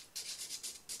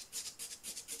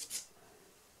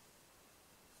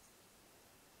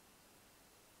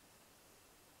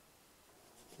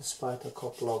 Despite a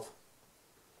couple of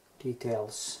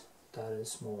details that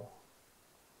is more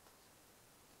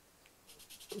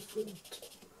different.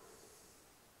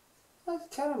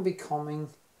 It's kind of becoming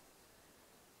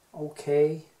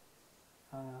okay.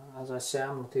 As I say,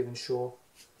 I'm not even sure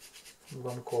if I'm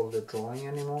going to call it a drawing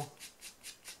anymore.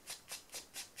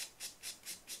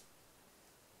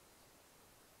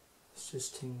 It's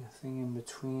just a thing in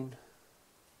between.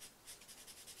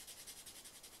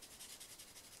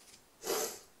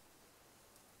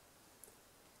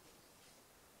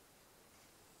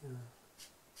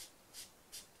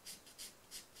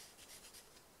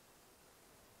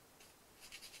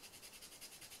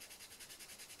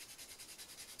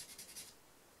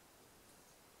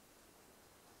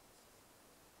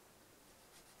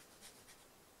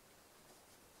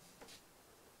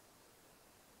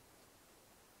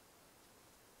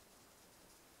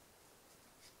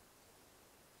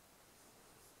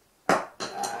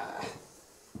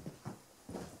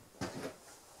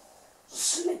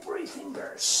 Slippery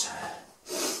fingers.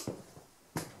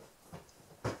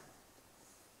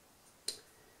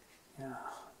 Yeah,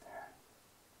 there.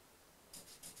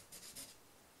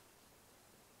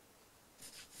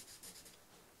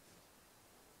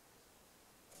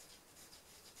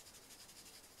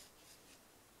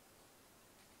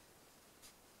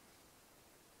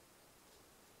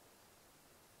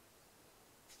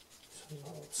 So a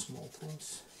lot of small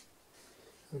things.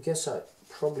 I guess I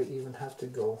probably even have to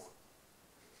go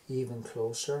even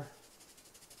closer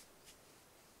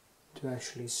to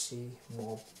actually see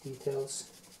more details.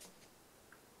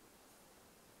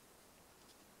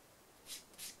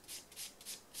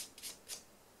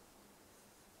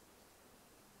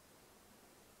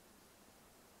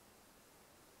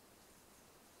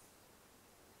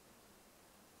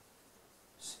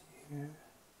 See here.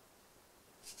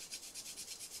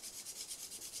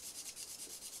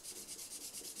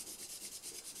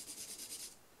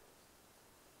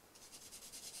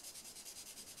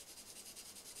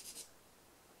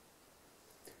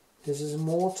 This is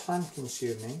more time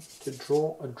consuming to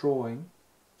draw a drawing,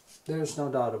 there is no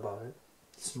doubt about it.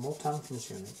 It's more time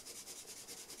consuming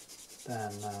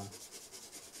than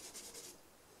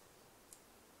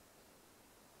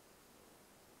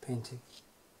painting.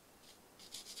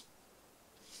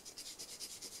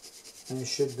 And you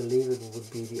should believe it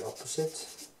would be the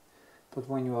opposite, but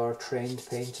when you are a trained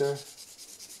painter,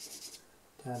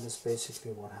 that is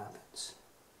basically what happens.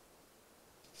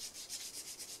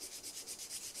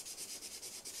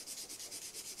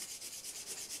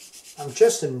 I'm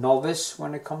just a novice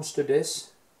when it comes to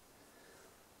this.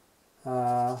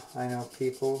 I know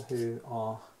people who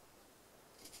are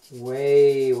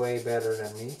way better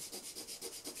than me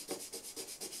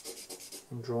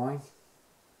in drawing,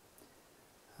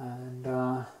 and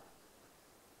I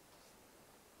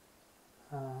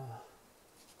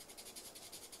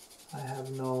have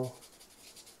no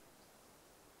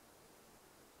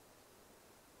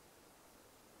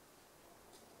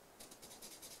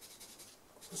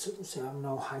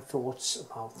high thoughts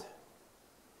about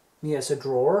me as a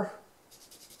drawer,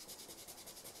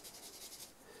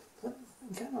 but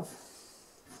kind of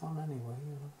fun anyway,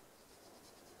 you know.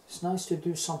 It's nice to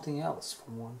do something else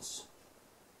for once.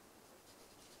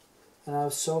 And I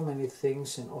have so many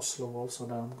things in Oslo also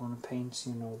that I'm going to paint,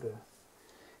 you know, the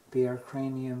bear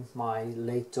cranium, my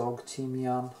late dog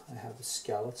Timian. I have a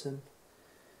skeleton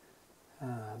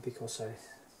because I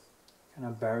kind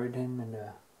of buried him in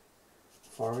the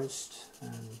forest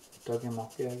and dug him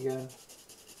up again.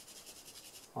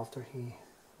 after he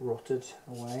rotted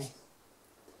away.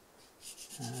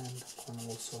 And I'm gonna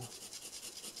also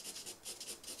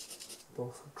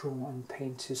both draw and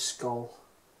paint his skull.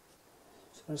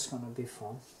 So that's gonna be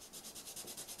fun.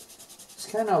 It's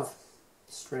kind of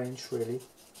strange really,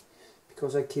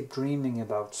 because I keep dreaming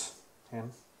about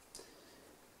him,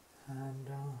 and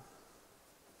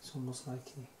it's almost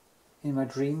like in my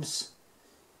dreams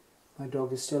my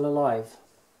dog is still alive.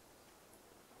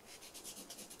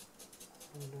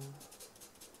 And,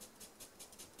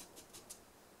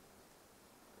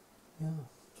 yeah.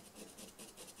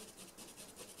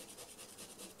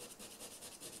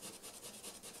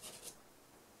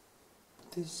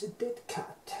 This is a dead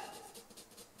cat.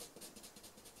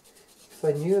 If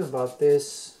I knew about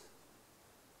this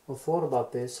or thought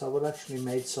about this, I would actually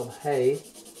make some hay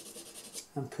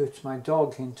and put my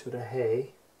dog into the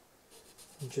hay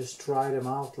and just dry them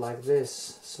out like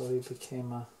this, so he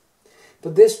became a...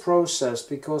 But this process,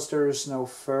 because there is no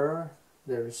fur,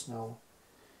 there is no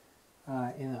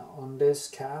on this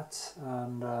cat,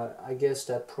 and I guess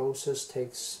that process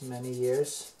takes many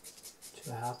years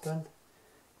to happen,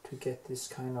 to get this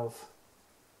kind of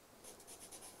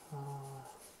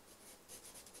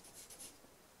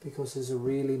because it's a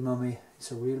really mummy,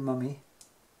 it's a real mummy.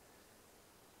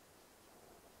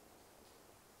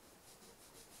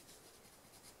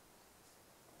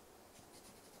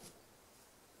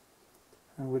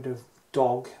 And with a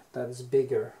dog that is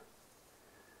bigger,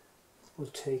 it will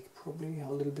take probably a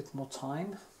little bit more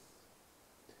time,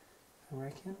 I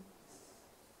reckon.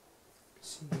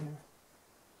 See here.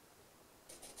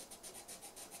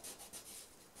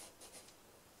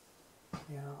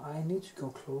 Yeah, I need to go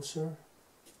closer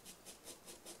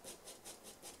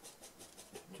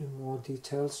to do more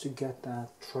details to get that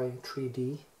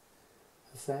 3D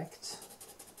effect.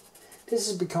 This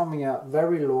is becoming a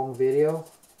very long video.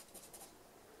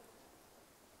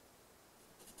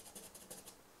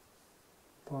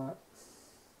 But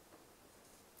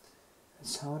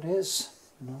that's how it is,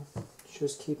 you know.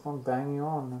 Just keep on banging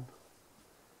on. And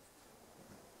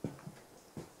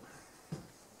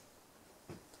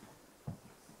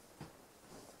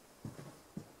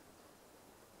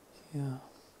yeah.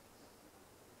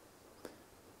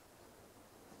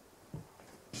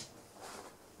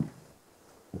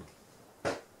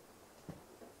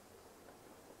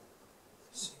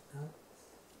 See that?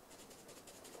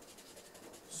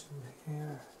 Some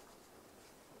here.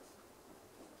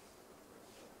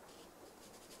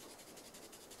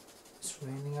 It's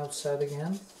raining outside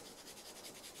again.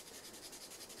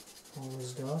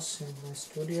 Always does in my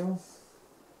studio.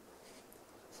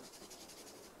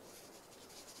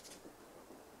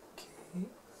 Okay.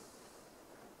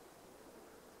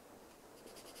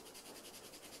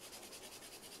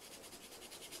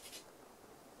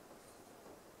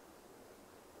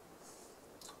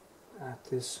 At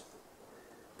this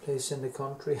place in the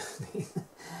country, I mean,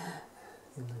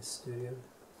 in my studio.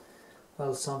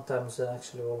 Well, sometimes it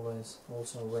actually always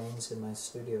also rains in my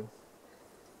studio.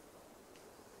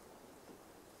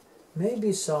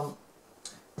 Maybe some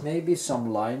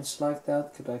lines like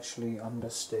that could actually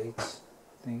understate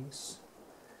things.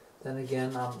 Then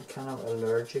again, I'm kind of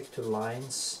allergic to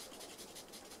lines,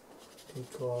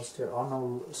 because there are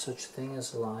no such thing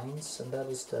as lines, and that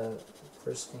is the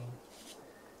first thing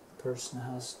a person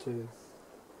has to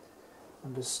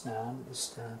understand,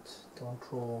 is that don't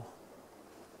draw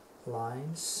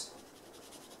lines.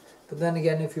 But then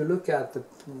again, if you look at the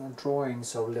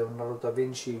drawings of Leonardo da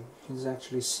Vinci, you can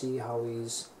actually see how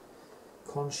he's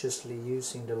consciously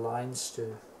using the lines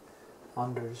to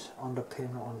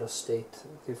underpin or understate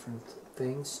different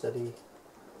things that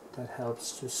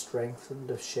helps to strengthen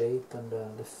the shape and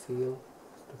the feel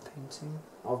of the painting,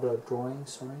 of the drawing,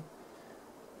 sorry.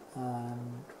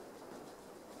 And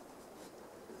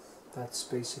that's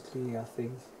basically, I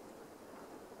think,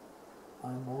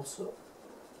 I'm also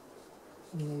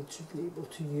need to be able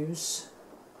to use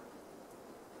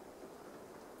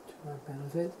to my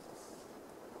benefit.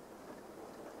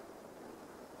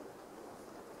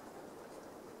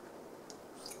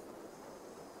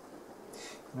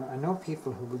 Now, I know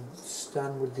people who would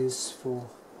stand with this for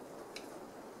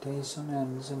days on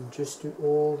ends and just do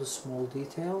all the small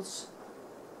details.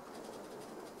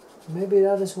 Maybe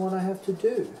that is what I have to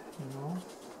do, you know.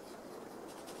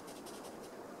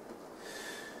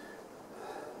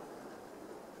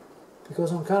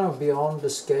 Because I'm kind of beyond the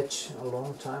sketch a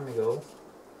long time ago.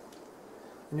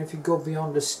 And if you go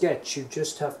beyond the sketch, you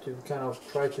just have to kind of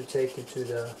try to take it to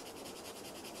the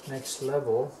next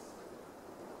level.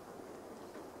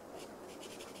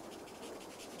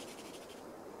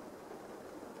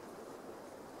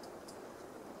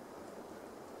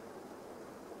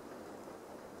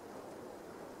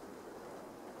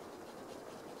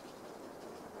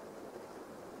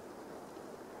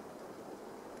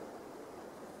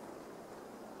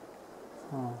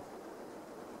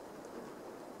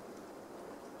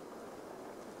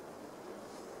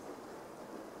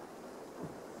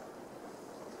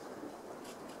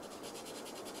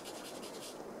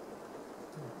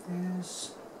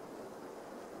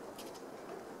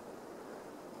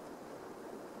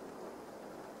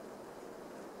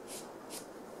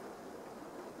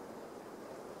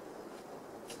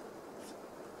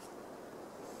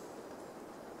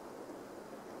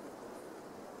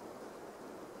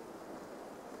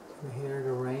 You hear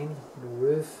the rain, the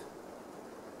roof.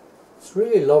 It's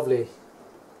really lovely.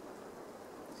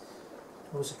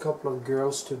 There was a couple of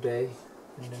girls today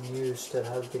in the news that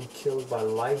have been killed by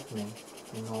lightning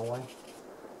in Norway.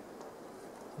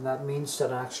 And that means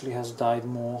that actually has died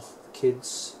more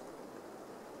kids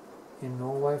in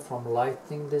Norway from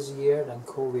lightning this year than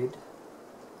COVID.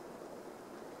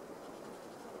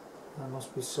 That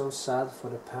must be so sad for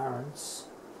the parents.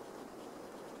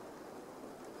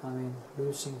 I mean,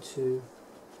 losing 2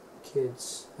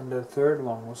 kids, and the third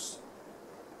one was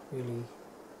really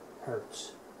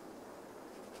hurt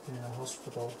in a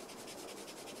hospital.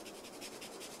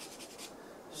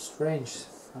 Strange.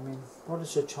 I mean, what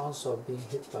is the chance of being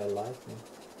hit by lightning?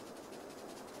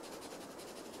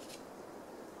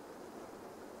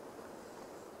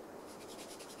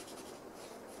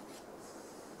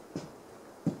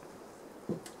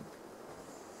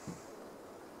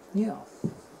 Yeah,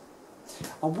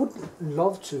 I would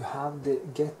love to have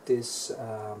get this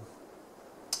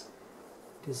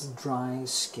this dry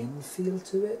skin feel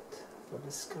to it, but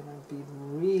it's gonna be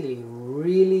really,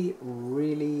 really,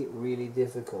 really, really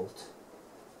difficult.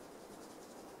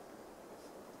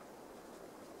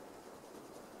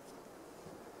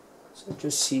 So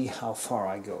just see how far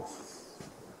I go.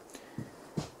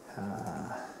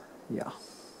 Yeah.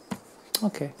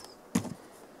 Okay.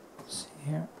 See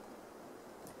here.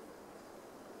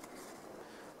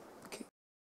 Okay.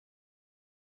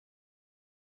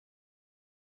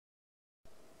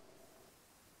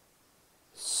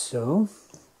 So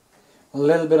a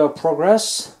little bit of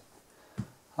progress.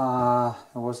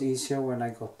 It was easier when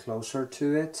I got closer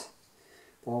to it.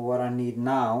 Well, what I need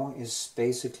now is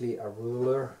basically a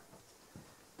ruler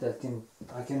that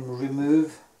I can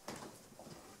remove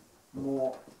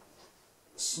more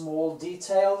small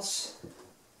details,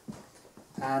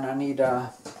 and I need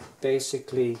a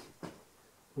basically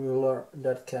ruler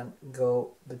that can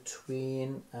go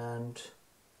between and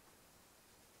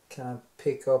kind of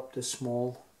pick up the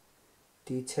small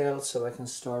details so I can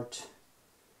start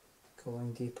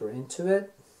going deeper into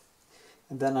it.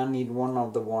 And then I need one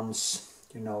of the ones,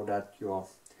 you know, that you're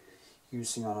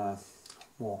using on a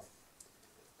more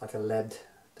like a lead,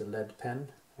 the lead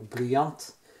pen, a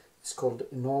blyant. It's called,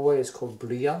 in Norway it's called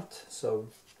blyant, so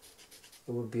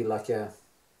it would be like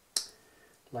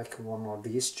one of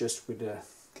these, just with a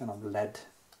kind of lead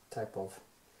type of.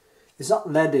 It's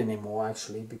not lead anymore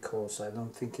actually, because I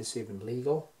don't think it's even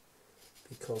legal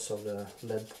because of the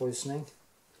lead poisoning.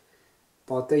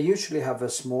 But they usually have a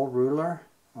small ruler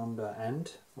on the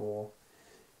end, or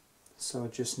so I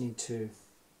just need to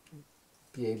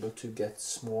be able to get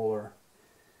smaller,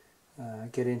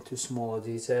 get into smaller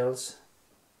details,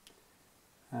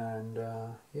 and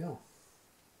yeah.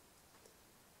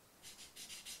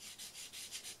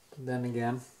 But then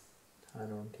again, I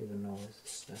don't even know if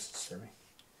it's necessary.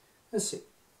 Let's see.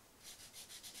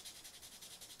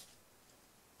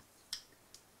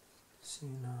 See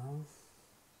now.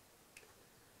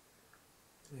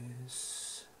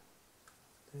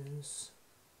 This.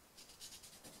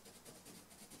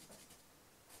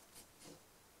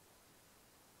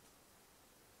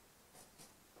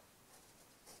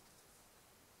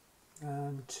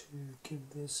 And to give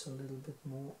this a little bit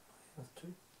more, I have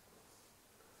to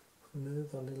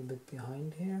move a little bit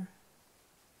behind here,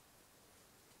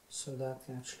 so that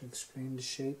can actually explain the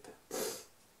shape.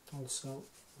 Also,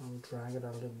 I'll drag it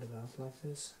a little bit out like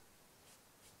this,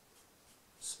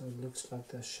 so it looks like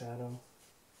the shadow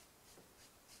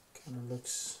kind of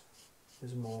looks,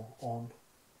 is more on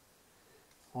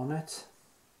it.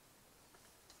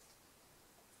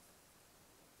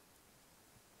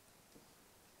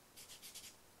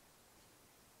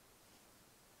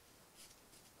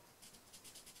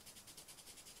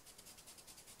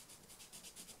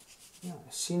 Yeah,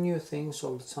 I see new things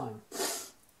all the time.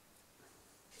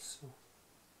 So.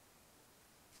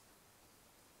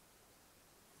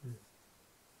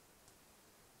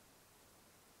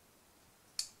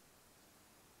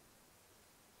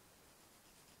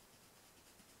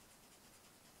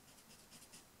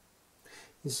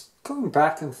 He's going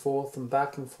back and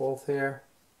forth here.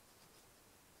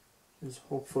 He's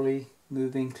hopefully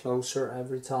moving closer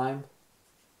every time.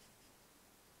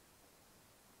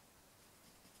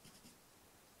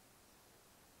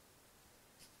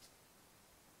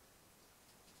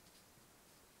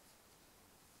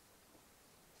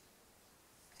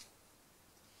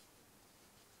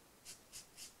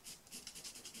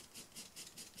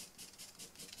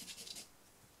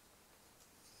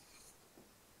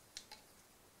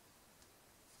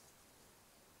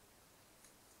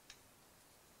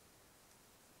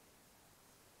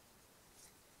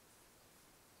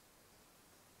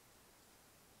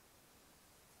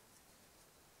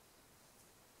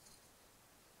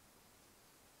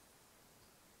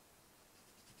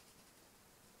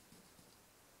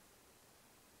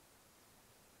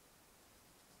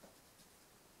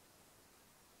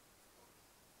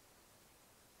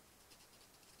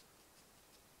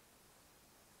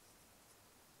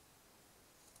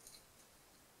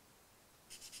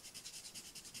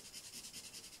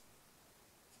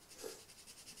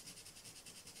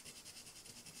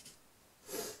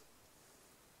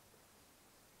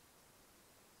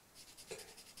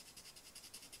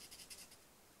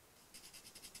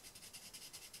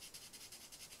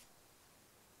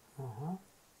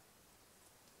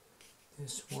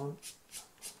 This one,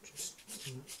 just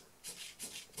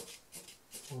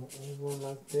go over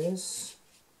like this,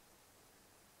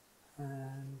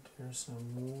 and there's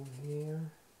some more here.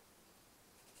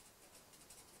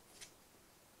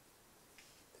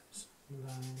 There's a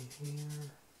line here.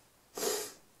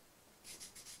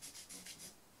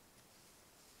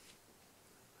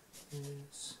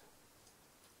 This.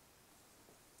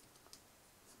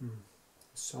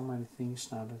 So many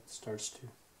things now that it starts to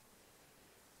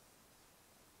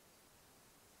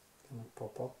kind of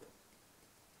pop up.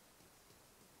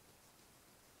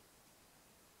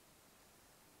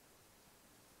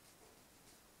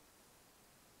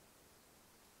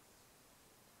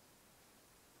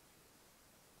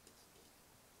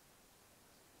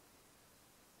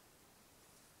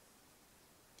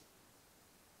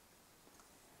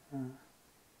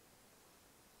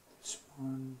 This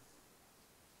one.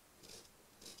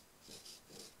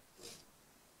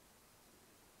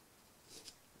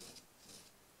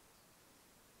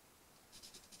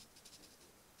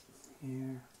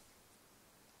 Here.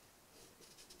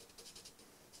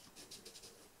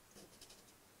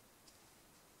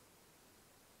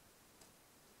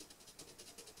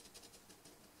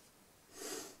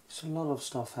 There's a lot of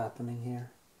stuff happening here.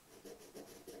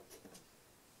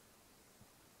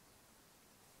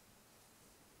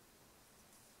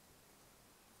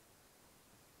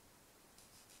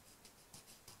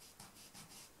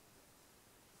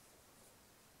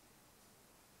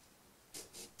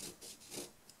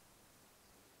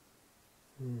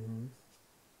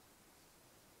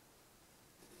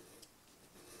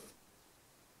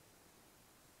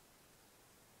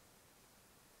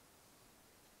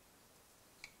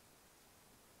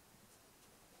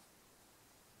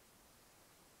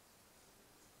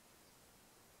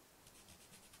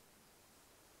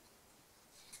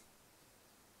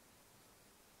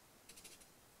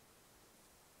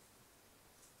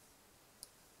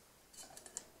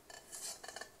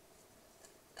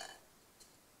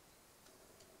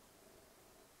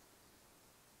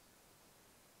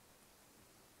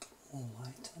 More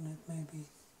light on it maybe.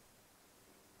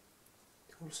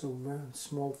 Also very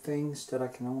small things that I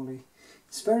can only,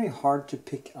 it's very hard to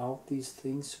pick out these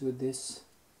things with this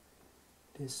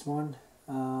one.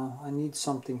 I need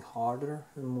something harder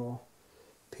and more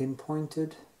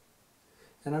pinpointed.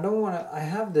 And I don't want to, I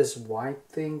have this white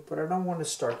thing, but I don't want to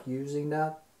start using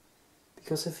that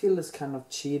because I feel it's kind of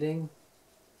cheating.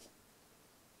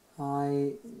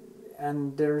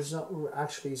 And there's not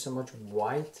actually so much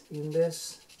white in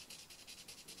this.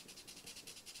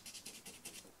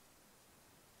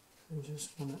 I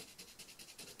just want to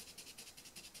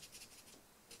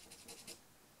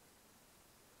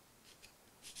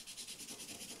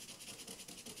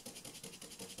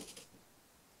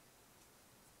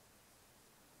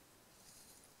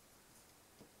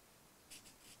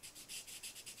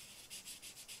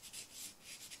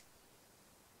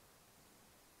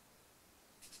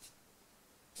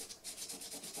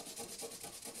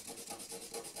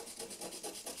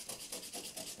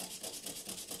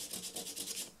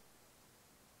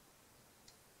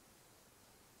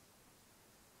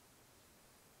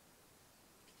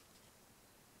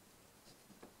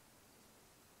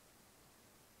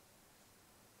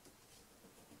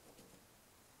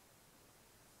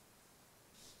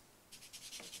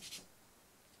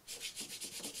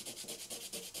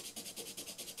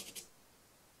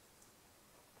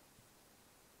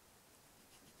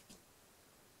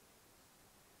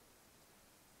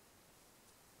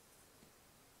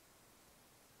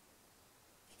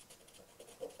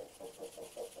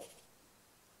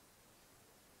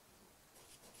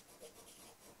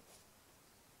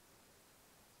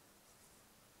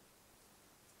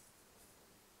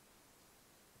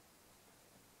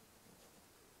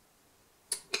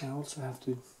I also have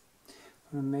to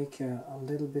make a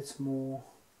little bit more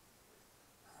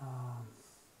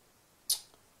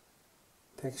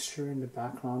texture in the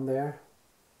background there.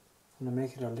 I'm going to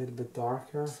make it a little bit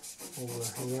darker over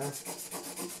here.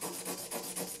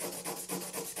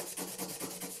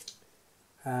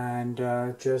 And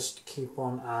just keep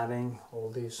on adding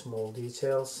all these small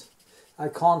details. I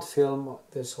can't film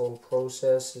this whole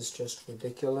process, it's just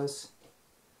ridiculous.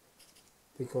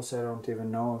 Because I don't even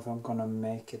know if I'm gonna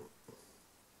make it.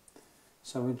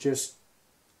 So we just,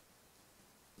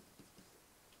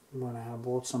 when I have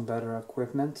bought some better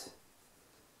equipment,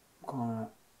 I'm gonna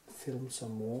film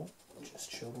some more,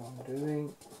 just show what I'm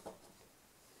doing,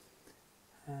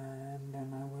 and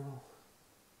then I will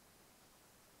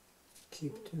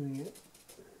keep doing it.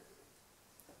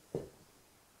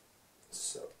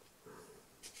 So.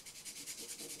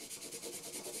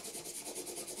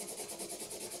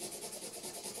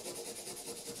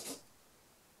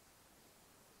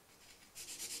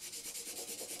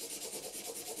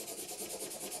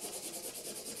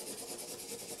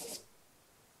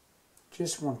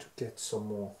 just want to get some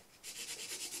more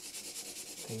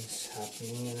things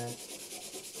happening in it.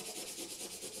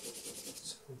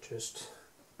 So it just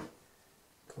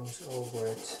goes over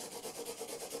it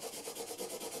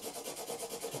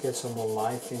to get some more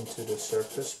life into the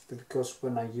surface, because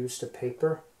when I used the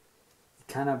paper it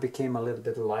kind of became a little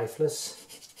bit lifeless,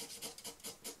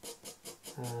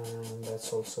 and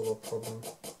that's also a problem.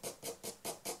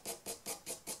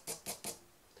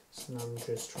 So now I'm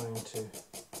just trying to,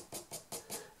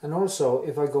 and also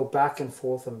if I go back and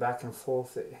forth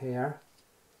here,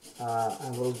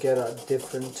 I will get a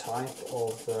different type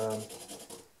of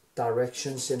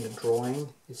directions in the drawing.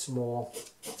 It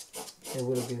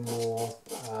will be more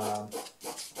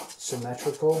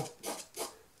symmetrical.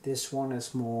 This one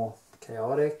is more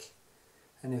chaotic,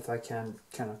 and if I can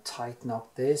kind of tighten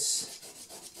up this,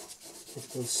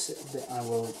 I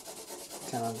will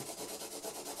kind of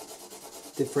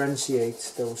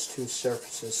differentiate those two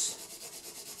surfaces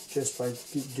just by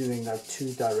doing like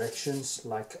two directions,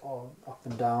 like up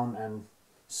and down and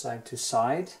side to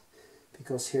side,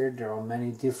 because here there are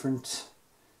many different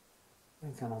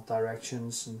kind of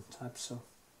directions and types of,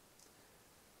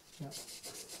 yeah.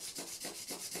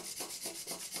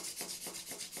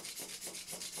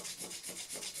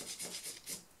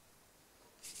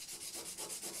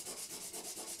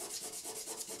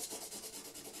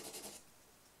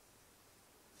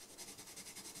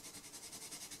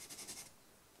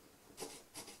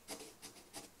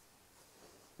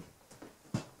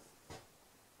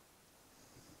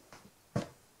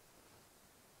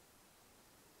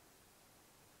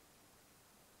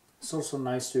 It's also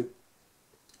nice to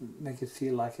make it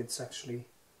feel like it's actually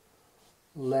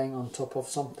laying on top of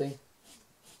something.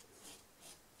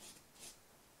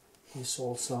 This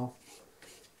also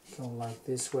go like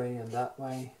this way and that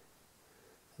way,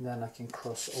 and then I can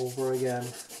cross over again.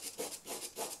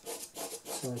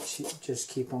 So it just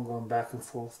keep on going back and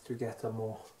forth to get a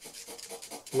more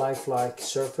lifelike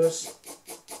surface.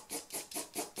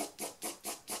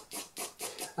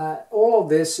 All of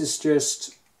this is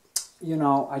just, you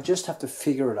know, I just have to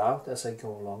figure it out as I go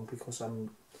along, because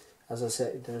as I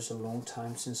said, there's a long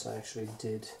time since I actually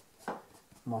did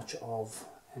much of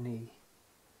any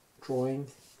drawing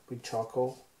with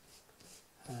charcoal,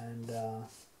 and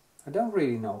I don't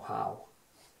really know how,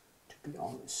 to be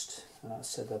honest, and I've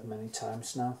said that many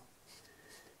times now,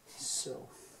 so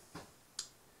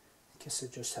I guess I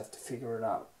just have to figure it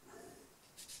out.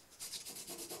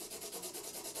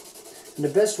 And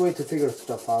the best way to figure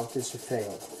stuff out is to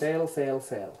fail. Fail, fail,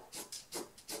 fail.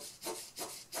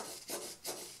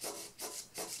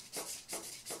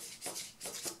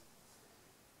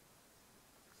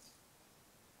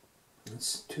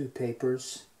 It's two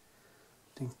papers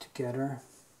linked together.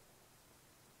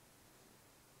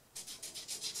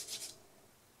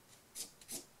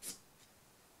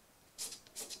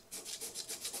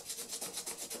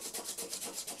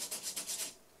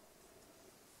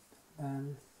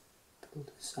 And pull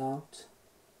this out.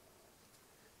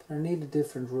 But I need a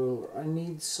different ruler. I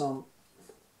need something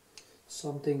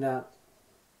that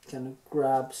kind of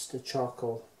grabs the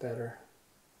charcoal better.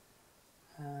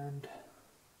 And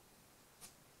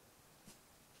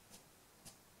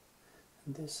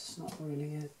this is not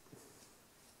really it.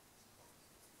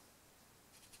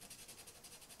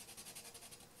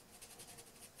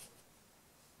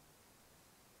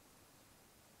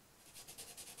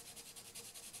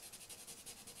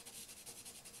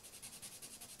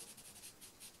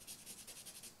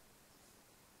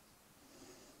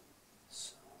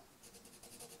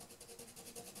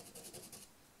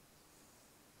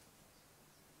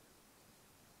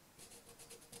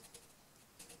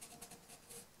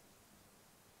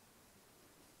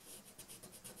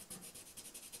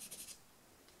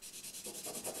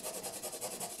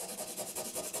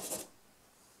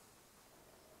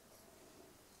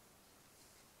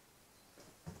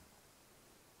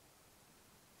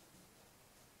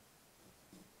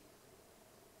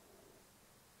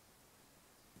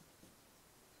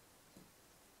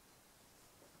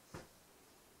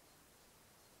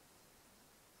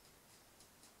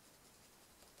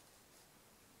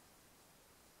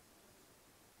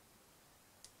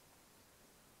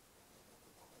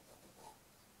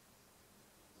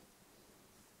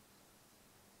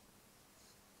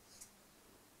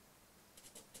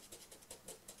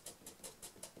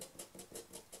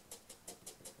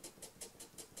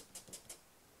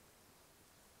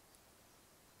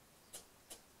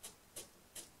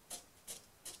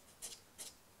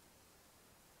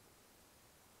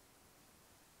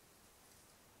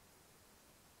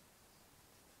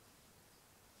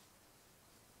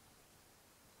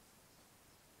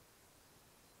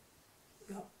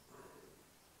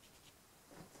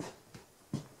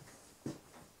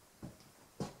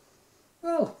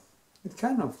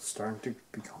 kind of starting to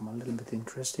become a little bit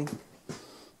interesting,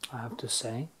 I have to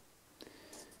say.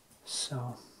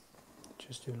 So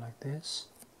just do like this,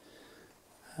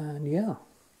 and yeah.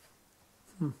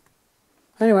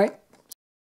 Anyway.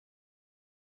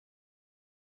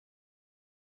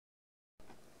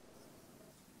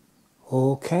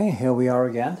 Okay, here we are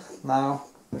again. Now,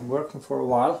 been working for a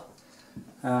while.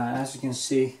 As you can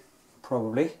see,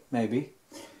 probably, maybe,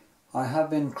 I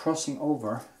have been crossing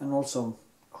over and also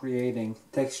creating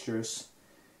textures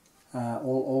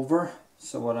all over.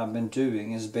 So what I've been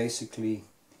doing is basically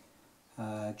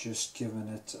just giving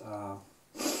it a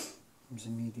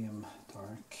medium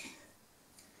dark.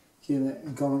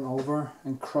 Going over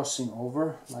and crossing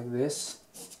over like this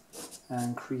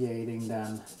and creating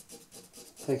then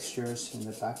textures in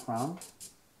the background,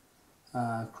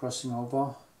 crossing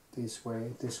over this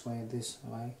way, this way, this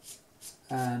way,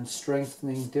 and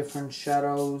strengthening different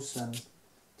shadows and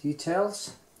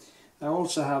details. I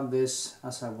also have this,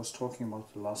 as I was talking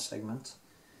about the last segment,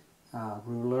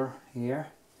 ruler here,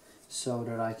 so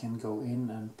that I can go in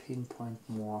and pinpoint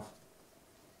more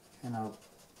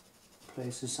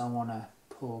places I want to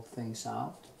pull things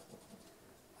out.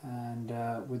 And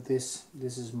with this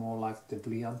is more like the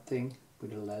brilliant thing,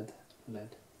 with a lead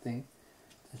thing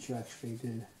that you actually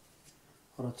do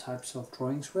other types of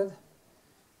drawings with,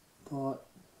 but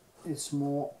it's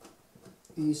more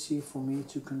easy for me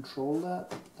to control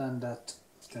that than that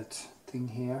thing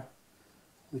here,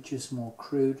 which is more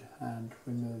crude and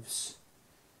removes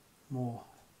more,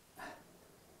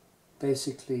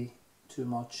 basically too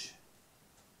much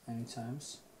many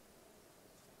times.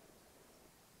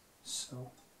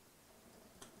 So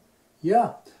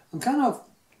yeah, I'm kind of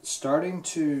starting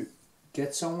to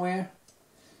get somewhere.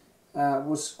 It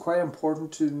was quite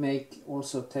important to make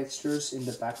also textures in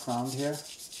the background here,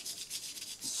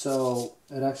 so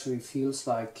it actually feels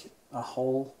like a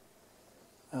whole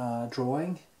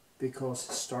drawing, because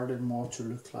it started more to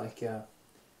look like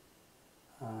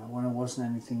when it wasn't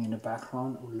anything in the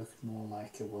background, it looked more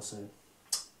like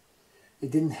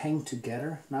it didn't hang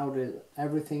together. Now that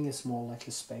everything is more like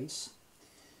a space.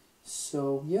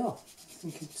 So yeah, I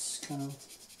think it's kind of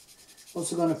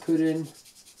also going to put in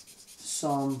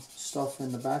some stuff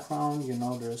in the background. You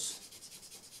know, there's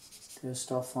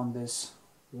stuff on this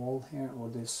wall here, or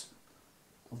this,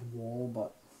 not wall,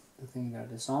 but the thing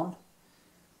that is on,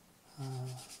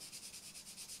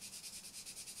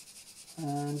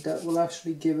 and that will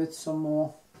actually give it some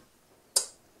more,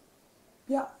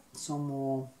 some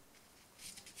more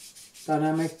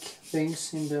dynamic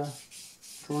things in the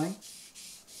drawing.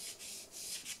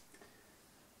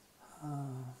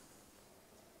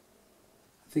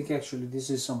 I think actually this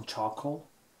is some charcoal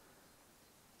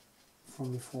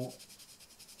from before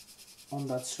on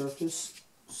that surface,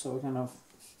 so we're gonna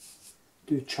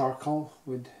do charcoal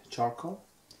with charcoal.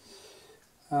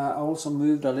 I also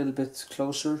moved a little bit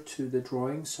closer to the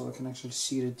drawing so I can actually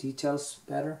see the details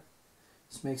better.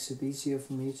 This makes it easier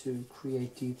for me to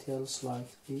create details like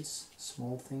these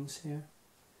small things here,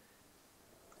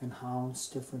 enhance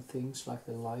different things like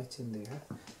the light in there.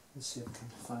 Let's see if I can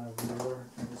find a ruler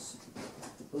that is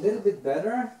a little bit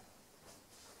better.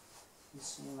 You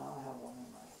see, now I have one in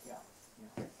my,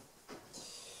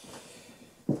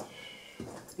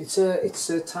 It's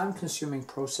a time-consuming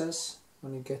process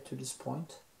when you get to this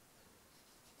point.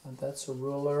 And that's a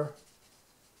ruler,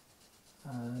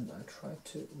 and I try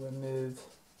to remove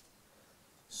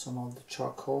some of the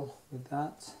charcoal with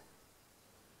that.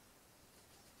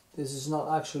 This is not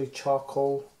actually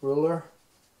charcoal ruler,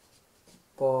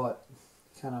 but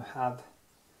kind of have,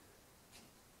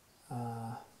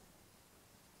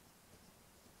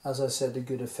 as I said, a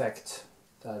good effect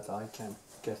that I can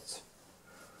get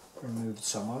removed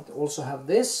somewhat. Also have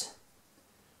this,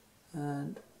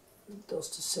 and it does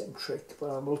the same trick, but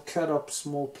I will cut up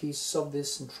small pieces of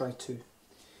this and try to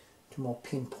more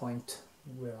pinpoint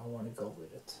where I want to go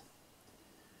with it.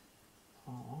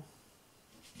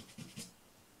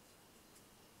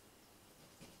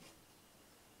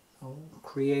 I'll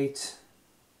create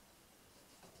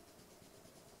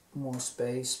more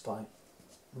space by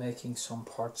making some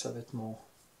parts of it more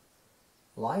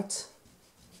light,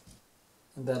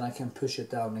 and then I can push it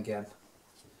down again.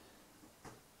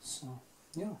 So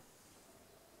yeah.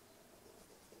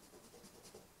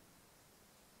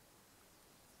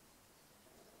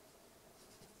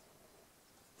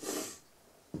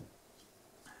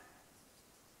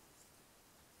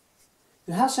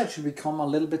 It has actually become a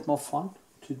little bit more fun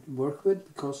to work with,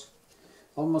 because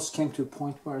I almost came to a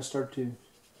point where I started to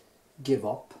give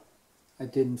up. I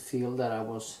didn't feel that I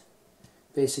was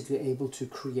basically able to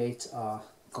create a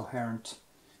coherent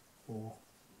or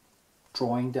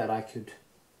drawing that I could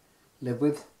live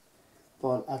with.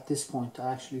 But at this point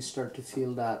I actually start to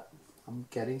feel that I'm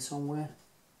getting somewhere,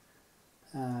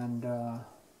 and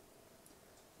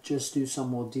just do some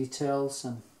more details,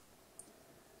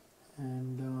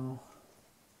 and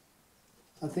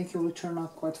I think it will turn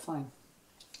out quite fine.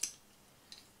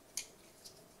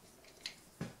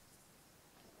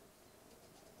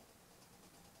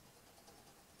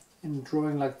 In a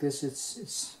drawing like this,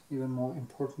 it's even more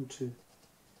important to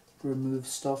remove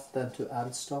stuff than to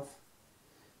add stuff,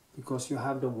 because you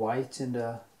have the white in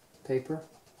the paper.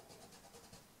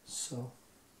 So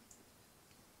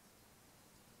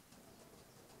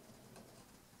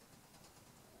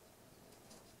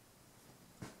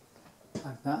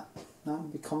like that. Now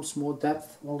it becomes more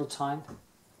depth all the time.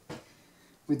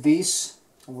 With these,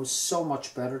 it was so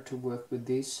much better to work with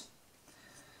these,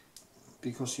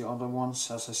 because the other ones,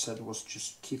 as I said, was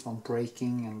just keep on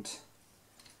breaking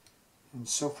and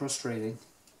so frustrating.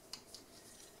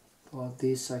 But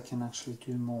these I can actually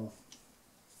do more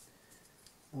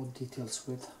details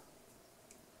with.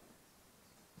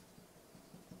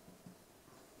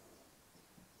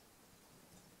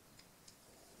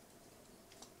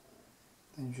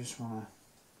 Then you just want to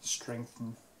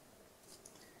strengthen.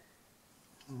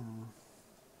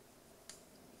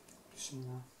 See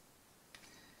now,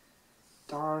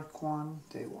 dark one.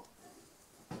 There you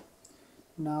go.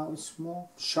 Now it's more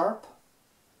sharp.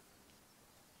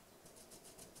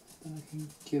 And I can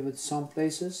give it some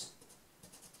places.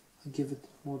 I give it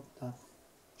more that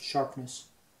sharpness.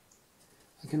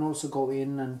 I can also go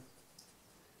in and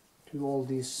do all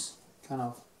these kind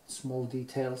of small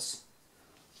details,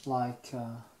 like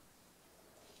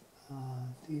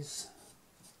these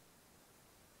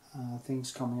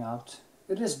things coming out.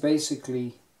 It is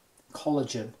basically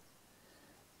collagen.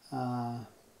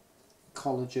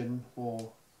 Collagen,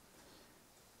 or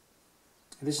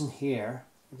it isn't here,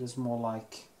 it is more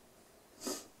like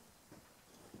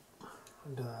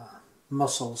the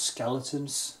muscle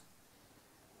skeletons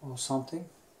or something.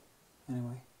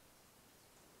 Anyway.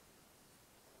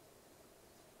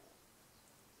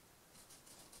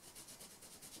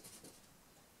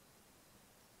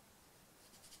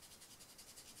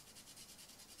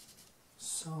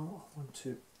 So I want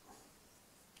to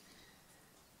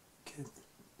get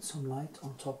some light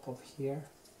on top of here.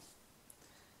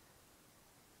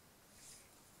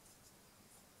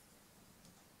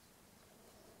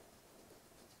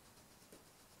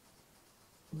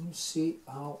 You see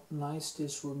how nice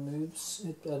this removes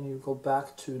it, and you go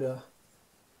back to the,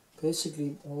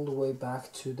 basically all the way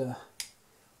back to the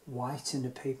white in the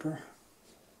paper.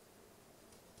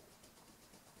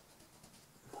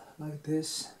 Like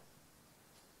this.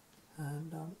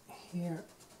 And down here.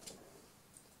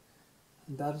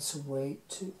 And that is a way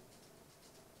to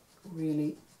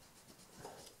really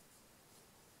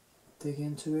dig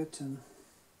into it and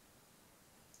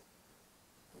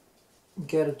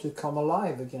get it to come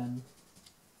alive again,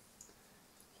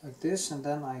 like this. And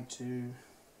then I do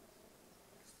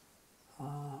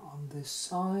on this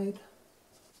side,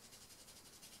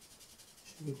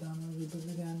 should be done a little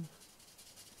bit again,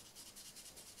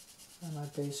 and I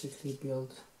basically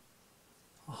build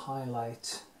a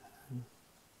highlight and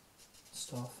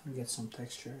stuff and get some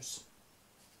textures.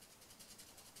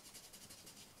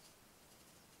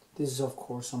 This is of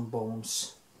course some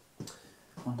bones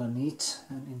underneath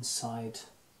and inside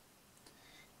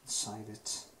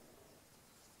it.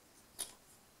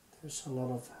 There's a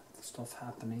lot of stuff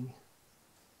happening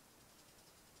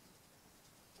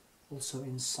also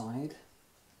inside,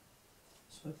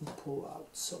 so I can pull out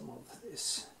some of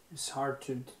this. It's hard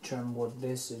to determine what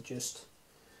this is, just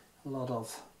a lot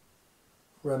of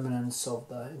remnants of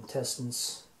the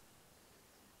intestines.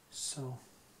 So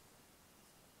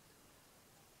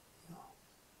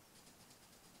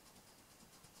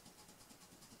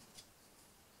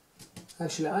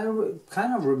actually, I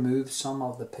kind of remove some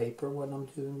of the paper when I'm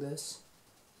doing this.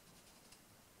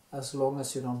 As long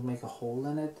as you don't make a hole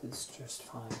in it, it's just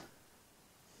fine.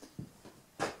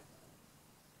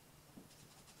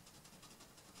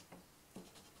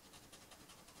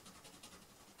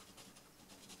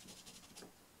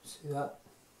 See that?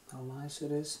 How nice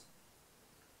it is?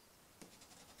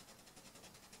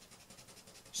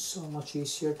 So much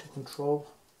easier to control.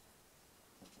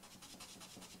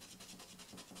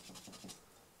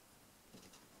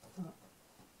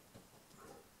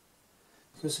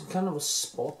 There's some kind of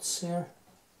spots here.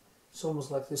 It's almost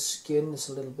like the skin is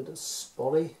a little bit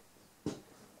spotty.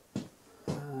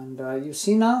 And you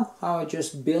see now how I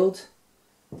just build.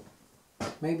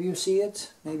 Maybe you see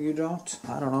it, maybe you don't,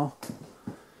 I don't know.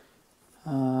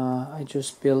 I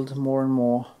just build more and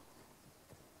more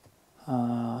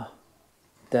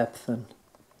depth and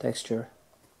texture.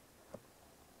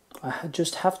 I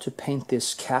just have to paint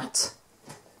this cat.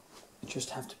 I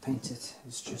just have to paint it.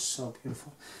 It's just so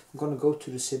beautiful. I'm gonna go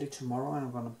to the city tomorrow and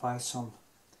I'm gonna buy some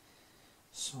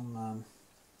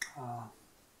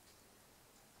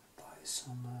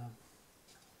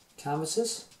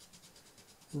canvases,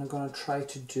 and I'm gonna try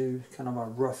to do kind of a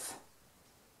rough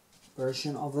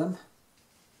version of them.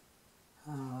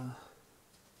 I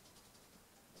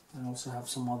also have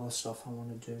some other stuff I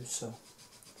want to do, so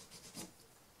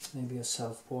maybe a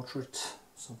self-portrait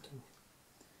or something.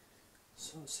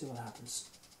 So let's see what happens.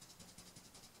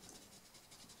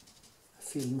 I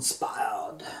feel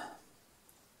inspired.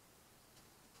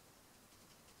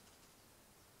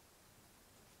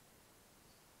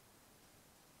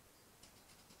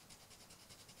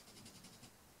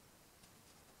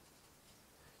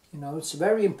 You know, it's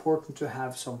very important to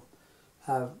have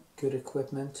good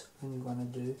equipment when you're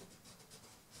going to do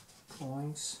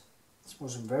drawings. It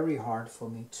was very hard for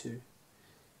me to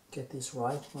get this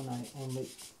right when I only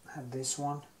had this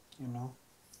one, you know.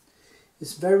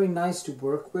 It's very nice to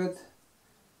work with,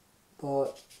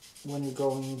 but when you're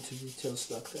going into details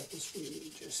like that, it's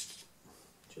really just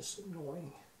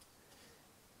annoying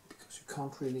because you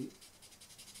can't really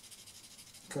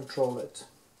control it.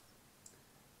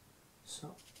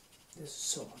 So this is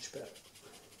so much better.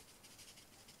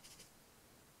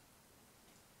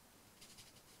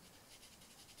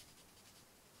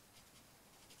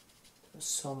 There's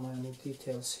so many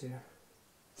details here.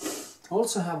 I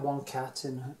also have one cat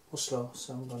in Oslo,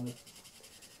 so I'm going to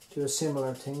do a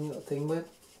similar thing with.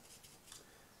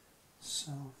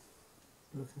 So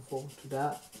looking forward to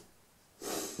that.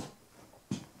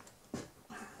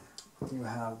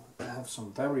 I have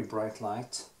some very bright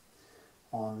light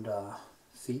on the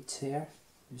feet here.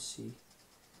 You see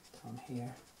down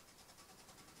here,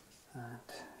 and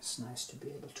it's nice to be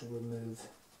able to remove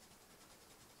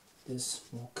this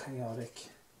more chaotic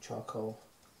charcoal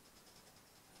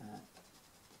and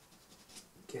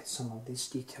get some of these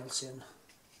details in.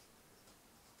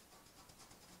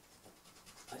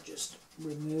 I just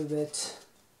remove it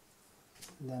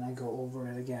and then I go over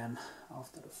it again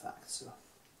after the fact. So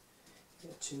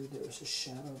here too, there's a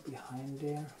shadow behind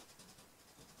there.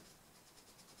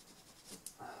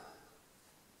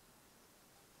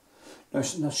 No,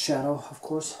 not shadow, of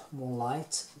course, more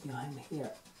light behind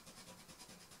here.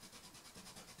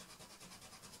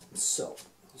 So,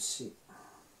 let's see,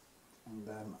 and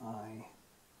then I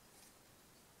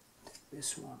take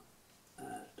this one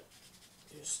and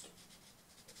just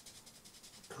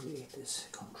create this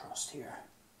contrast here.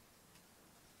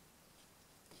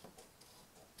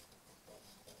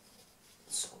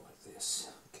 So like this,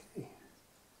 okay.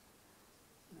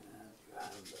 And you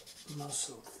have the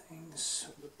muscle things,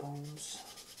 the bones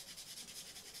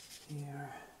here.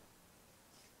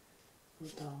 Go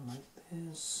down like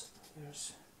this.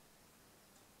 There's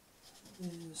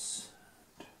this.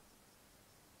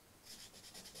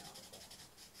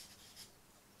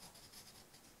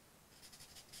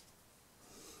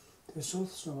 There's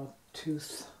also a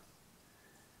tooth,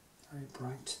 very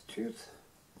bright tooth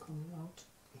coming out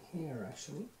here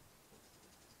actually.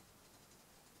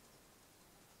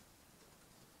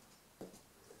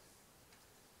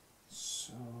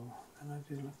 So then I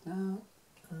do like that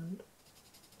and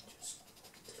just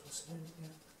close it in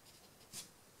again.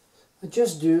 I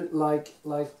just do like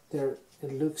there.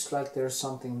 It looks like there's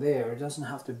something there. It doesn't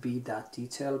have to be that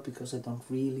detailed because I don't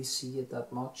really see it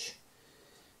that much.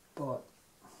 But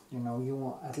you know, you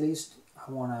want at least I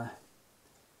wanna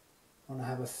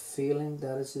have a feeling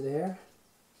that it's there,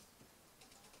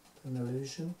 an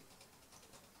illusion.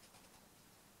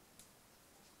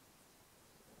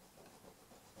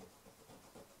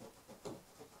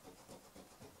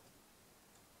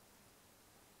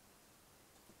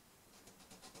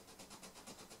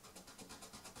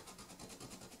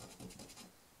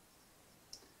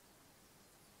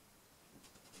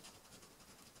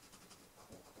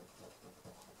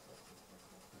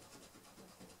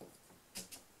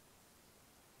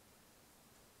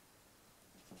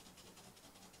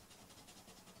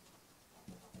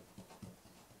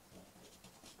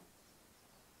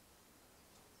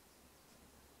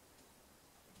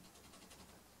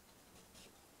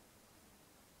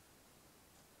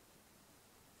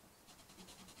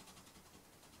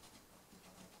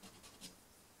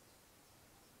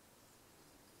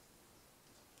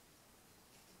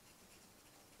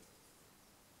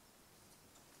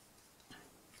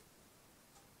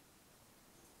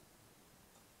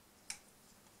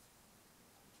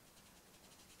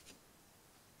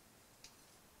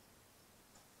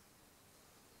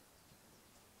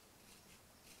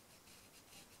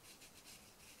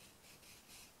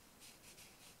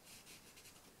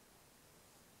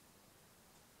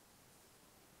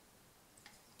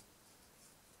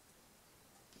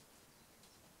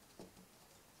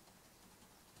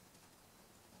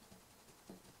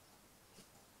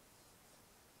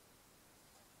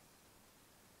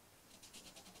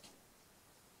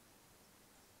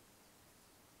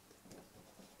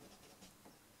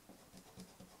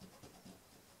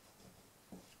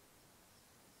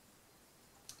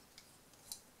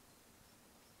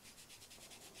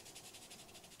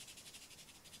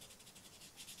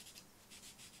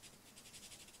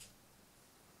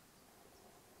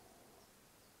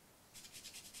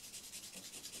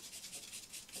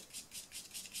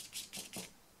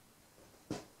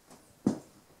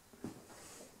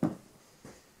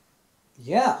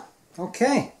 yeah,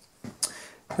 okay.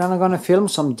 Then I'm gonna film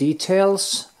some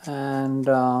details, and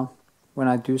when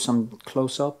I do some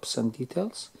close-ups and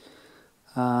details,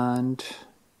 and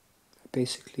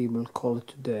basically we'll call it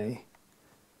today.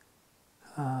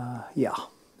 Yeah,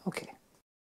 okay.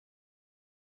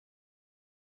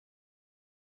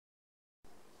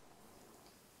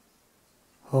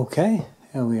 Okay,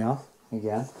 here we are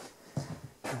again.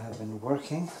 I have been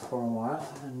working for a while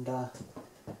and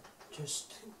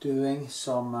just doing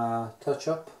some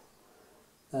touch-up.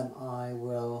 Then I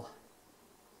will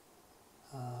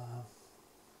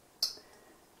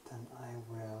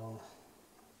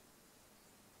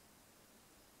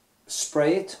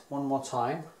spray it one more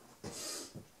time.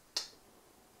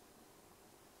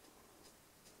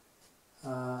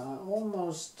 I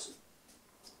almost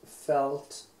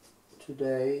felt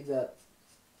today that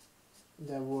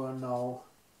there were no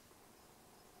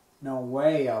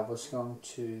way I was going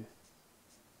to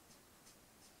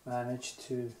manage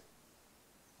to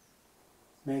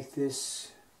make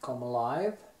this come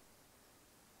alive,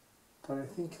 but I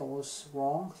think I was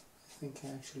wrong. I think I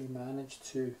actually managed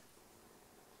to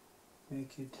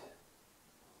make it,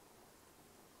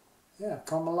 yeah,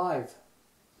 come alive,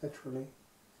 literally.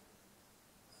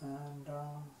 And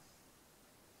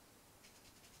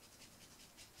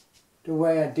the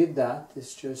way I did that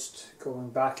is just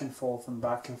going back and forth and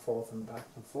back and forth and back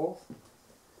and forth,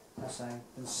 as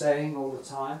I've been saying all the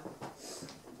time.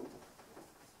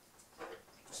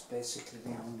 It's basically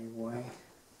the only way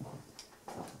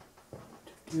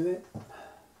to do it.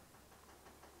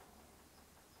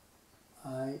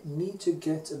 I need to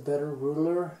get a better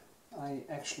ruler. I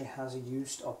actually has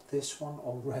used up this one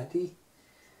already,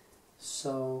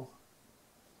 so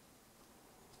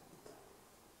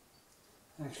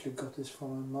I actually got this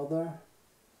from my mother,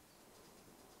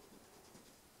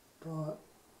 but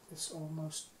it's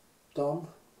almost done.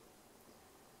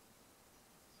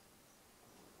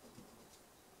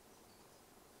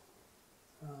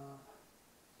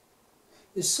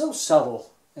 It's so subtle.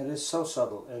 It is so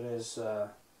subtle. It is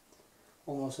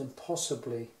almost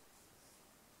impossibly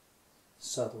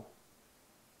subtle.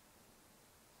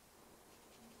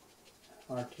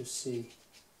 Hard to see.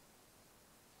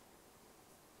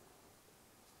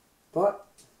 But,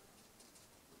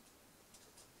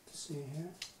 see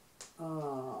here.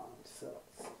 It fell.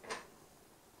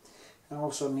 I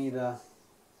also need a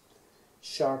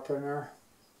sharpener.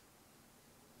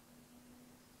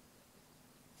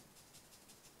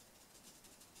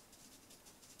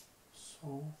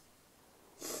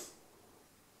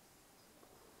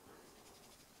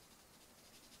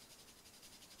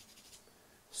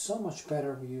 So much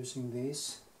better using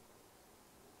these.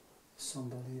 It's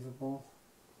unbelievable.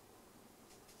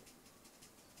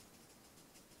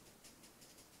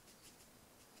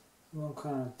 I'm going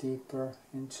kind of deeper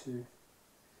into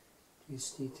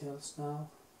these details now.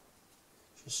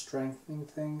 Just strengthening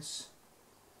things.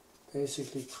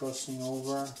 Basically crossing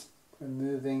over,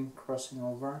 removing, crossing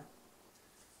over.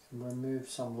 And remove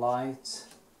some light.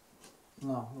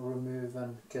 No, remove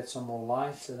and get some more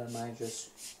light, and then I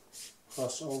just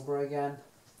cross over again.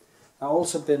 I've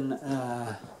also been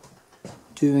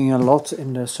doing a lot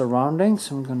in the surroundings.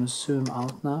 I'm going to zoom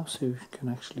out now so you can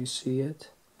actually see it.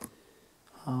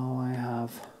 How I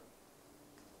have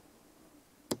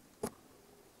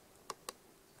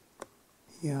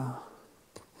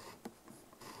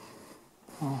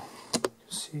oh, you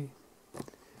see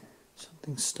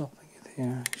something stopping it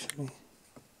here actually.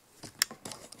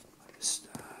 What is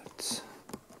that?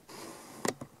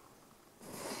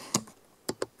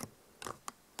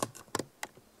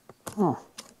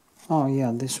 Oh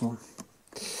yeah, this one.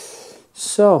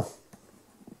 So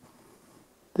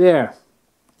there.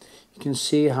 You can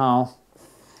see how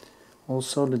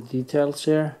also the details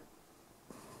here,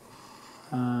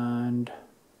 and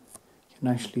you can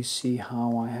actually see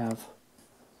how I have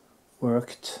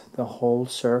worked the whole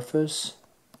surface.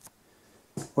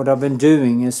 What I've been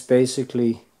doing is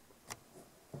basically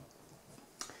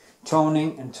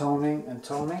toning and toning and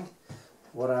toning.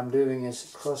 What I'm doing is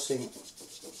crossing,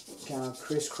 kind of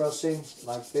crisscrossing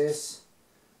like this,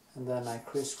 and then I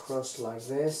crisscross like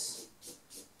this,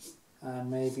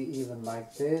 and maybe even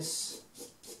like this.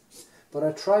 But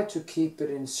I try to keep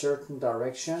it in certain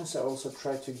directions. I also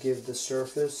try to give the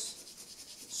surface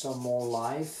some more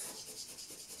life.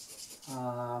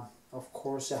 Of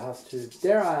course I have to,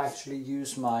 there I actually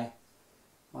use my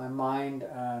mind,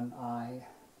 and I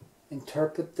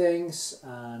interpret things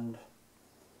and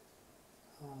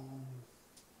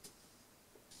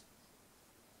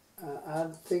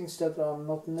add things that are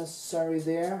not necessary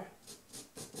there,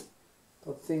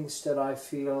 but things that I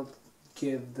feel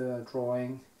give the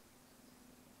drawing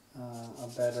a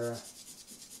better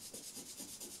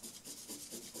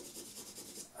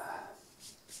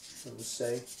shall we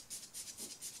say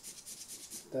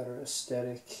better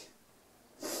aesthetic,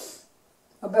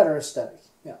 a better aesthetic,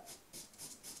 yeah.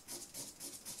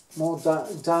 More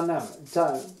dynamic,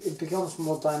 it becomes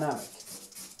more dynamic.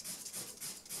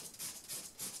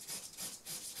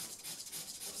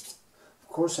 Of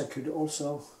course I could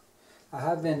also, I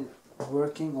have been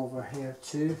working over here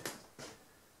too,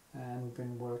 and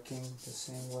been working the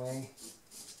same way,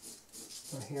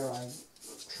 but here I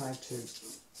try to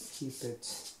keep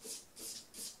it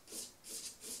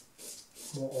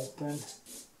more open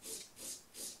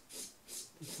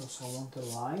because I want the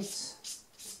light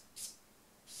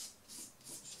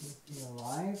to be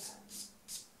alive,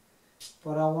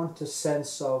 but I want the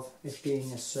sense of it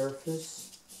being a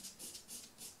surface.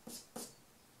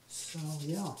 So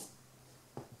yeah,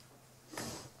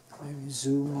 maybe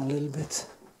zoom a little bit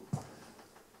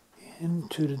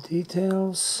into the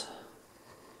details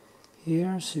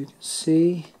here so you can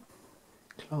see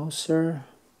closer.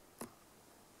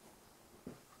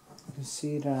 You can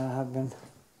see that I have been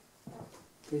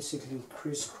basically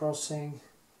crisscrossing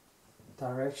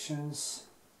directions.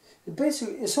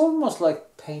 It's almost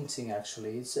like painting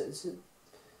actually. It's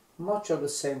much of the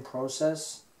same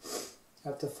process.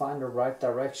 You have to find the right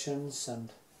directions and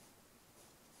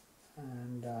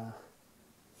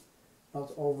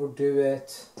not overdo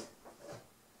it.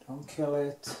 Don't kill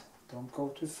it. Don't go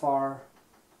too far.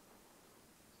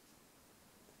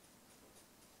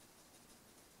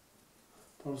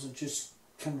 But also just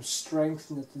kind of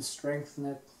strengthen it and strengthen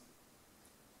it,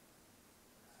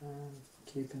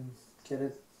 and get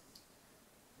it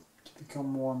to become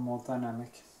more and more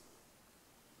dynamic.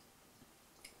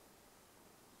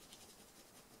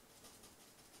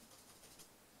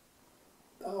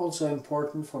 Also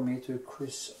important for me to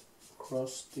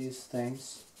crisscross these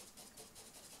things,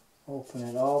 open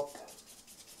it up,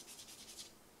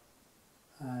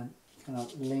 and kind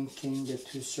of linking the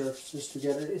two surfaces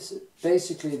together. It's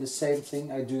basically the same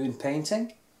thing I do in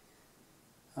painting,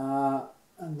 and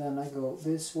then I go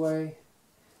this way.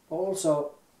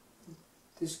 Also,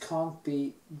 this can't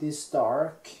be this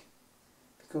dark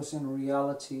because in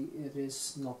reality it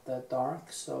is not that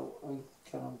dark, so I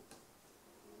kind of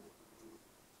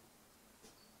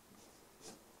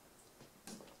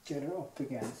get it up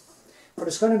again. But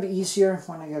it's going to be easier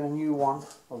when I get a new one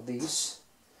of these,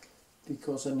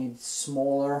 because I need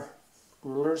smaller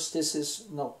rulers. This is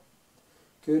not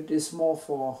good. It's more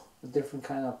for a different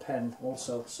kind of pen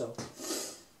also, so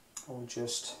I'll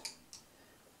just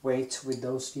wait with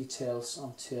those details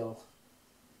until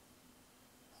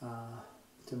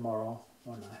tomorrow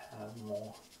when I have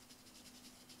more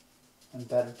and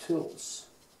better tools.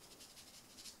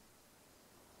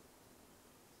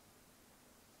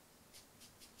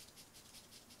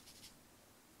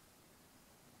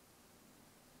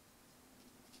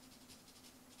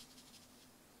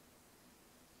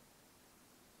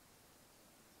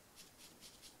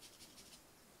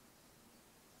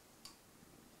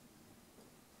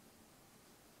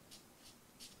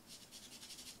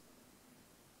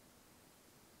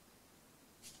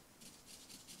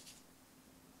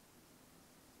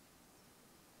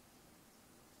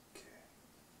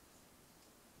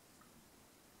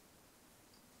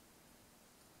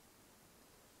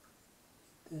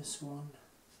 This one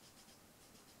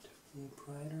to be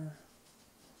brighter.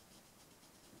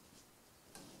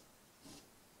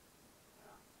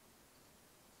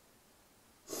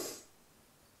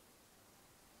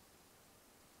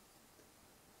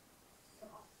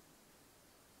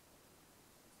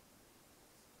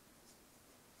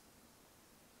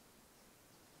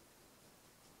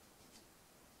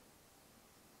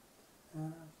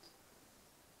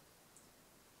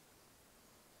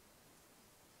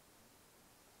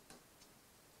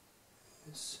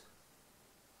 This.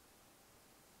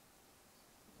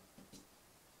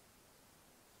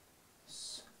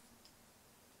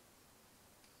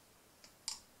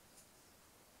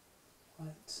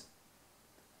 Right.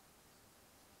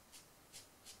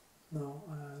 No,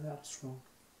 that's wrong.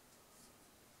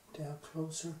 They are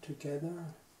closer together.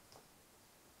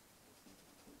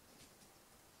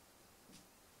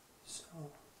 So I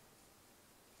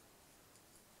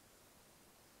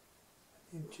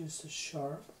think just a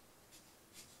sharp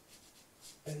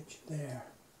edge there,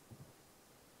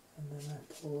 and then I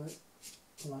pull it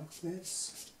like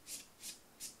this,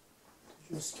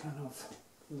 just kind of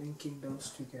linking those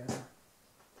together.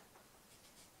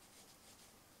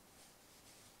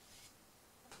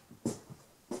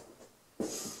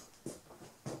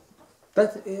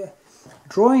 But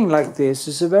drawing like this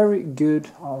is a very good,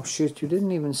 oh shit, you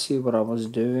didn't even see what I was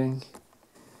doing.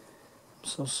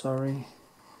 so sorry.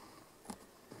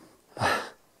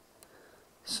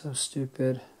 So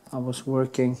stupid. I was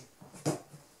working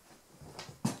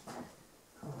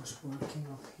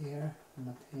up here and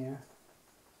up here.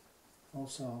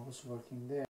 Also I was working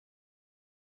there.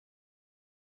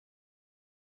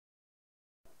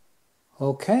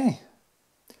 Okay.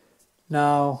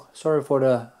 Now, sorry for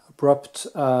the abrupt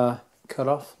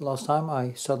cutoff last time.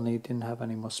 I suddenly didn't have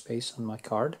any more space on my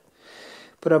card.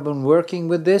 But I've been working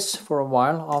with this for a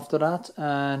while after that,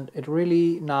 and it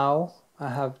really, now I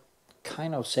have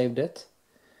kind of saved it.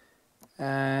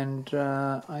 And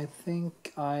I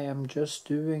think I am just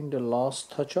doing the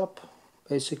last touch-up,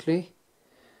 basically.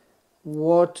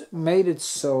 What made it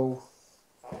so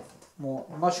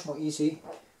much more easy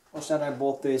was that I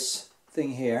bought this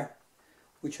thing here,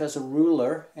 which has a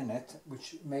ruler in it,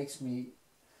 which makes me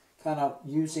kind of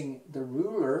using the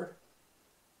ruler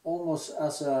almost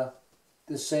as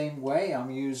the same way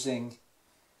I'm using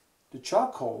the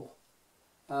charcoal.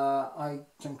 I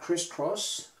can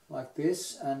crisscross like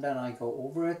this, and then I go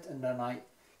over it, and then I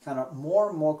kind of more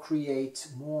and more create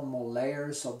more and more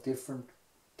layers of different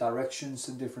directions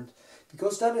and different,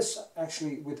 because that is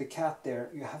actually, with the cat there,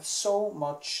 you have so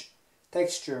much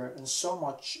texture and so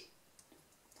much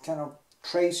kind of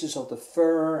traces of the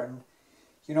fur, and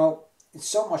you know, it's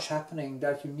so much happening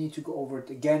that you need to go over it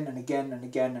again and again and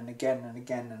again and again and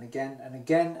again and again and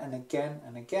again and again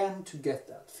and again to get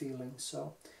that feeling.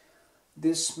 So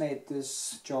this made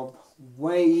this job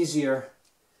way easier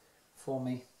for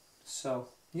me. So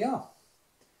yeah,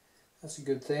 that's a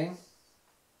good thing.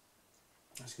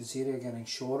 As you can see, they're getting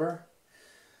shorter.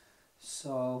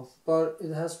 So, but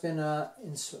it has been a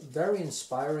very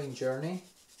inspiring journey.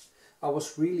 I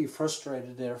was really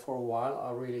frustrated there for a while.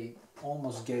 I really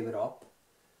almost gave it up.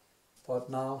 But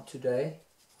now, today,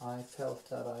 I felt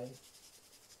that I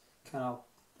kind of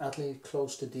at least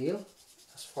closed the deal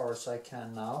as far as I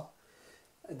can now.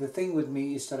 The thing with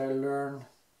me is that I learn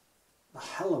a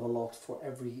hell of a lot for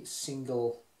every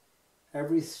single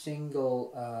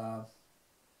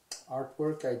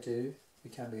artwork I do.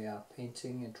 It can be a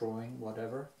painting, a drawing,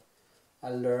 whatever. I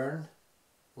learn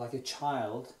like a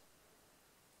child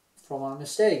from my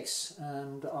mistakes,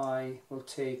 and I will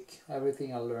take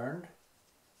everything I learned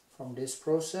from this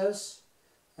process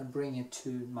and bring it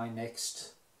to my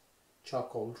next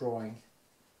charcoal drawing.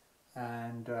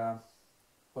 And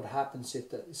what happens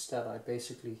is that I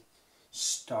basically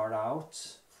start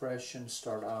out fresh and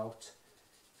start out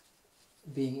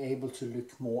being able to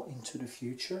look more into the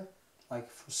future,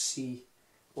 like foresee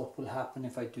what will happen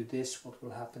if I do this, what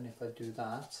will happen if I do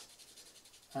that.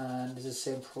 And it's the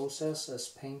same process as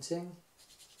painting,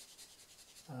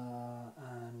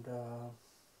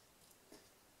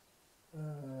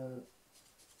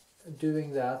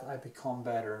 doing that I become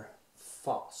better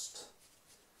fast.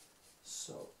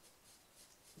 So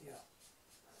yeah,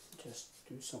 just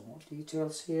do some more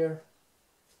details here.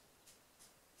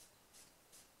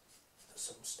 There's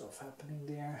some stuff happening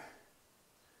there.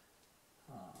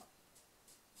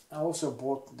 I also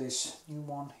bought this new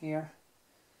one here,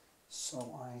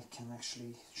 so I can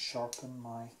actually sharpen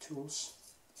my tools,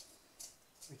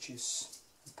 which is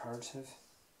imperative.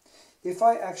 If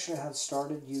I actually had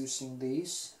started using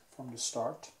these from the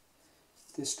start,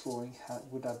 this drawing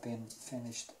would have been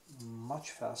finished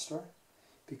much faster,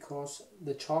 because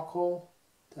the charcoal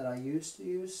that I used to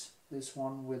use, this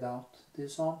one without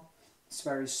this on, it's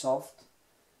very soft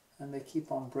and they keep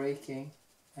on breaking,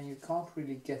 and you can't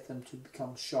really get them to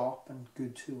become sharp and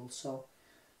good tools. So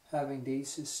having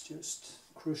these is just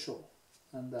crucial,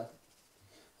 and I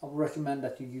would recommend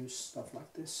that you use stuff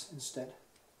like this instead.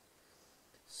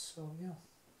 So yeah.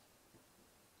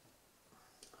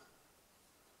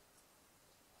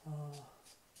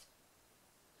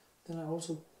 Then I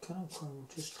also kind of can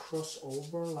just cross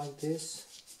over like this,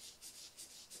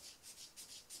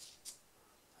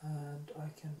 and I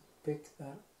can pick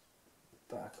that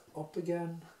back up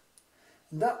again,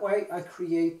 and that way I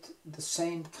create the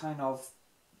same kind of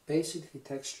basically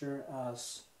texture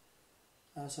as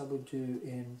I would do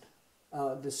in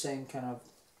the same kind of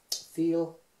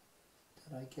feel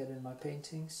that I get in my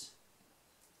paintings.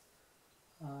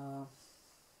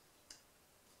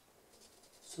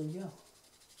 So yeah,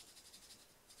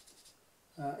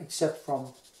 except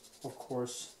from, of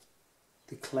course,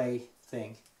 the clay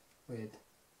thing, with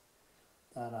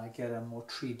that I get a more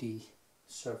 3D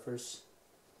surface.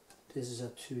 This is a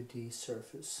 2D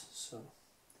surface, so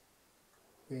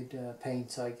with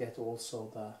paint I get also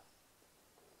the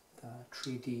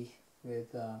 3D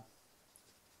with the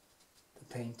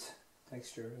paint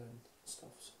texture and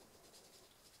stuff. So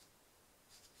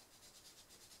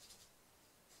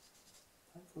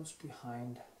that goes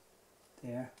behind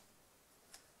there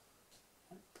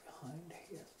and behind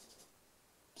here.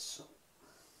 So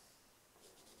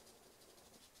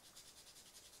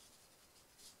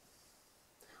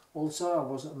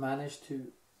also I managed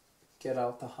to get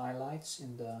out the highlights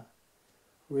in the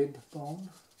rib bone,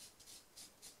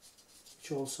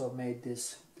 which also made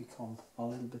this become a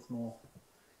little bit more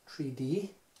 3D.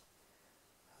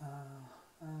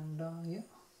 Yeah,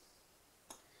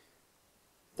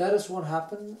 that is what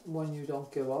happened when you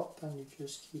don't give up and you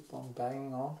just keep on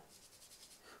banging on.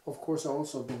 Of course, I've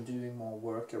also been doing more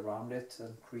work around it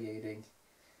and creating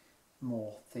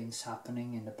more things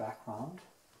happening in the background.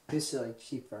 This I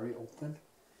keep very open,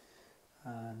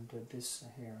 and this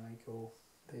here I go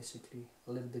basically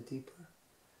a little bit deeper,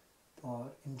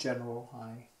 but in general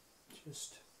I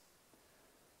just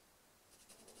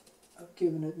have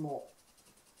given it more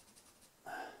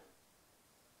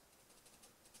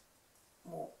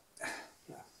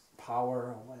yeah, power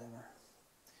or whatever.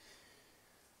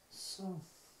 So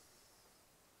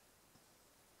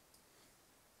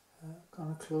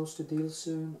gonna close the deal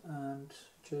soon and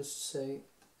just say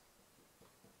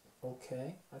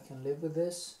okay, I can live with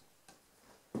this.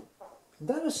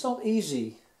 That is not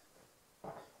easy,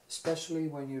 especially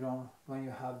when you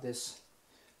have this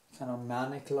kind of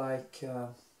manic-like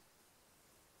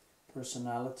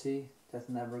personality that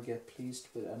never get pleased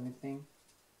with anything.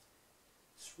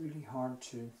 It's really hard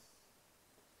to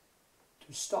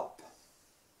stop.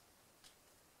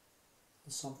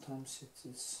 And sometimes it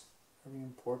is very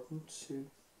important to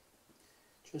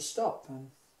just stop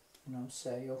and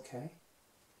say, okay,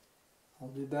 I'll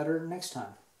do better next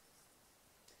time,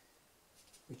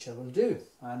 which I will do.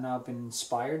 I've now been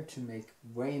inspired to make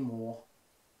way more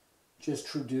just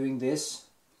through doing this,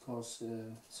 because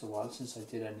it's a while since I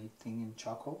did anything in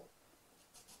charcoal.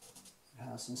 It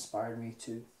has inspired me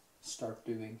to start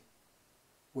doing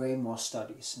way more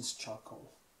studies in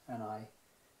charcoal, and I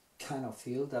kind of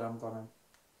feel that I'm gonna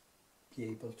be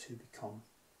able to become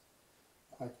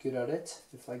quite good at it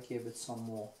if I give it some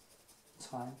more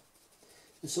time.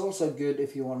 It's also good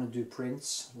if you want to do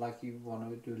prints, like you want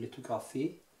to do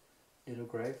lithography,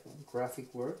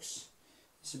 graphic works.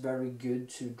 It's very good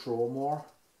to draw more,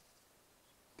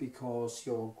 because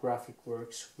your graphic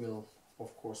works will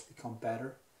of course become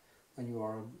better when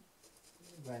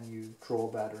you draw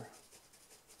better.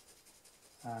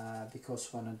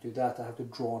 Because when I do that I have to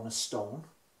draw on a stone,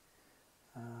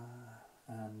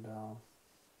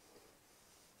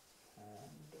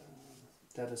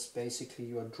 that is basically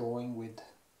you are drawing with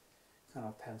kind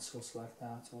of pencils like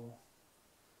that,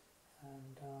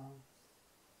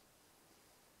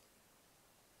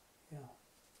 yeah.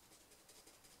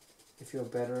 If you're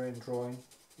better in drawing,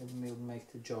 it will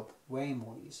make the job way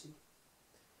more easy.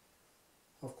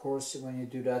 Of course, when you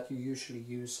do that, you usually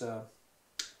use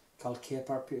calcaire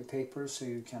paper, so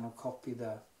you kind of copy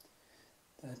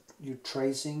you're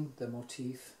tracing the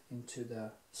motif into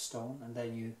the stone, and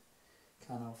then you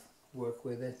kind of work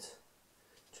with it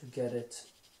to get it,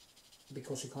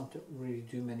 because you can't really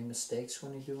do many mistakes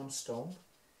when you do on stone,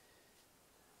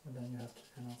 and then you have to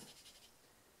kind of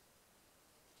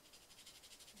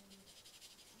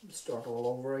start all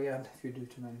over again if you do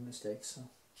too many mistakes. So.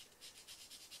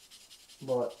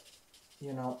 But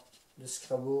the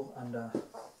scrabble and the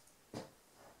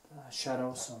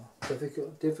shadows are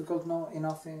difficult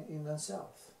enough in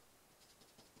themselves.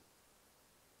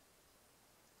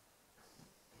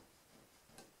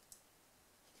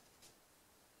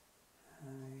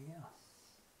 Yeah,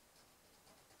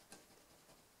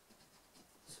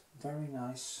 it's a very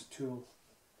nice tool.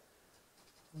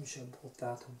 I wish I bought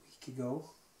that a week ago,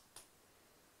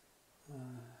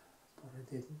 but I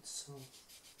didn't. So.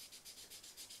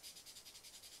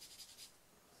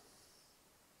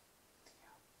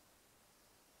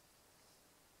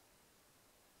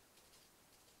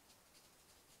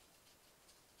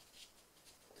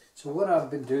 So what I've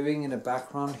been doing in the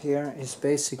background here is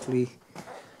basically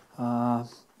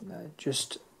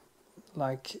just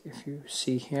like if you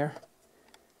see here,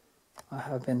 I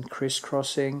have been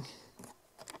crisscrossing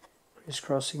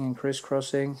and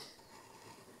crisscrossing,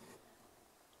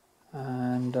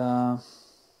 and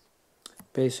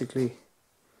basically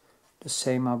the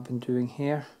same I've been doing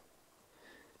here.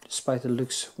 Despite it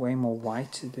looks way more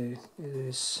white, it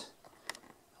is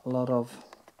a lot of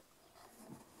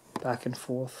back and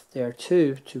forth there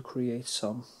too, to create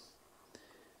some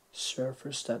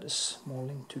surface that is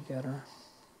molding together.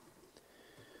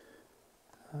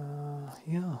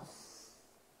 Yeah,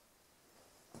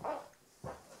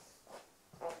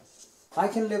 I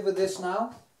can live with this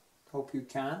now. Hope you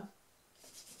can.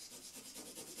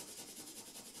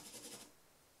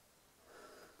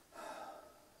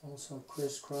 Also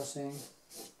crisscrossing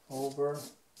over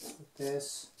like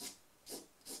this,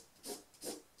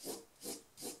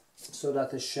 so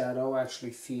that the shadow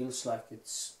actually feels like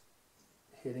it's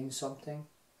hitting something.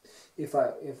 If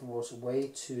it was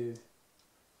way too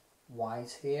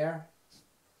white here,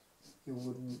 you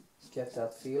wouldn't get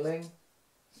that feeling.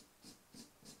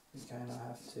 You kind of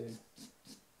have to,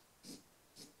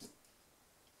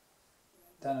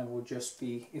 then it would just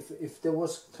be, if there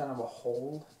was kind of a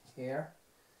hole here,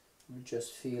 you would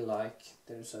just feel like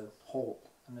there's a hole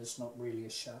and there's not really a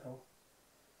shadow.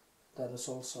 That is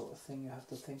also a thing you have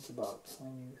to think about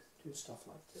when you do stuff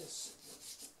like this.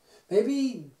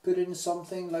 Maybe put in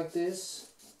something like this,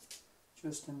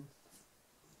 just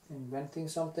inventing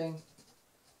something,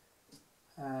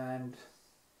 and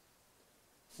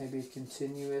maybe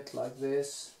continue it like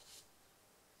this,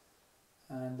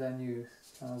 and then you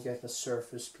kind of get a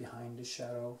surface behind the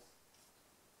shadow.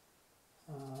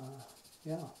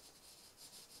 Yeah.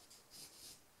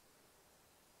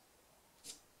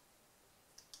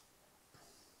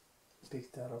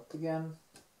 Pick that up again.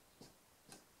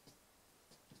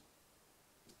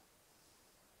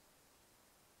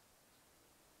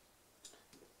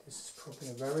 This is probably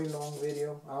a very long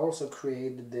video. I also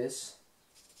created this,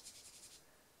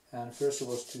 and first it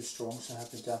was too strong, so I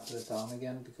had to dampen it down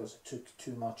again because it took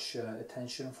too much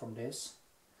attention from this.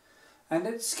 And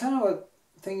it's kind of a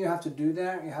thing you have to do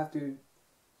there. You have to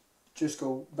just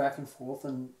go back and forth,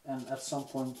 and at some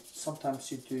point,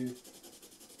 sometimes you do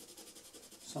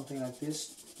something like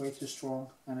this, way too strong,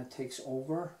 and it takes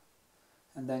over,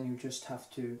 and then you just have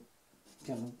to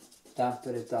kind of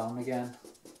dampen it down again,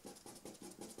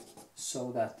 so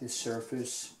that the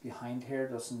surface behind here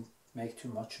doesn't make too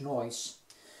much noise.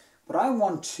 But I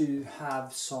want to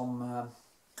have some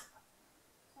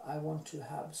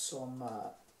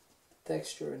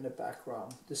texture in the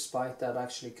background, despite that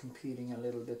actually competing a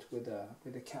little bit with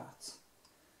the cat.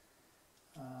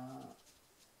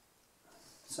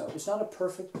 So it's not a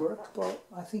perfect work, but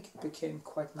I think it became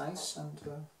quite nice. And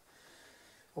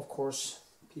of course,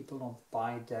 people don't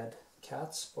buy dead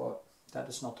cats, but that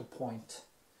is not the point.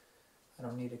 I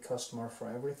don't need a customer for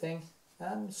everything.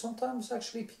 And sometimes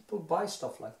actually people buy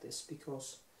stuff like this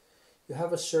because you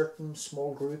have a certain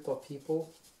small group of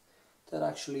people that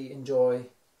actually enjoy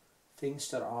things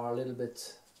that are a little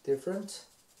bit different.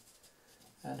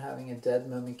 And having a dead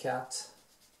mummy cat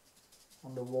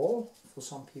on the wall for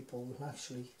some people will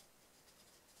actually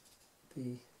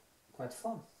be quite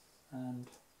fun, and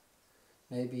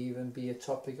maybe even be a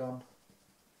topic on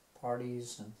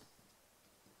parties and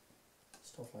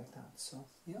stuff like that. So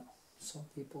yeah, some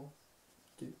people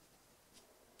do.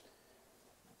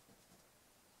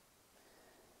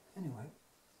 Anyway,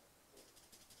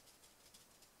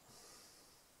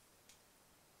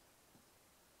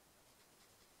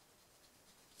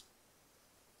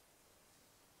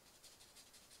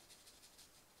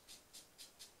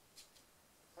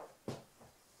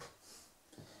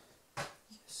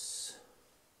 yes,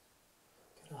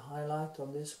 get a highlight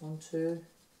on this one too.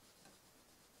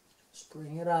 Just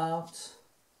bring it out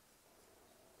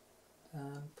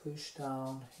and push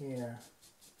down here.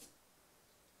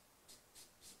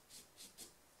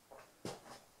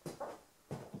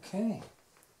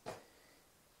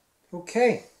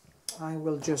 Okay, I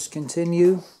will just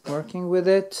continue working with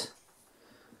it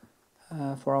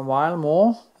for a while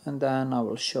more, and then I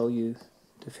will show you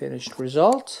the finished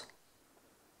result.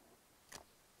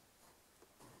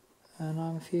 And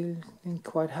I'm feeling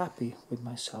quite happy with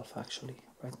myself actually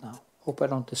right now. Hope I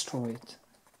don't destroy it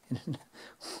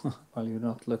while you're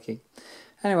not looking.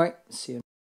 Anyway, see you.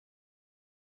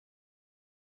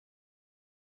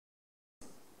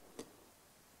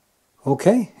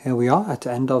 Okay, here we are at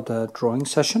the end of the drawing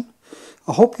session.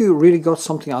 I hope you really got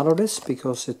something out of this,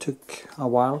 because it took a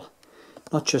while,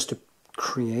 not just to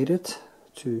create it,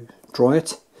 to draw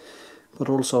it, but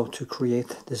also to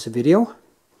create this video.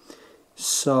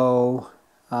 So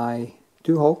I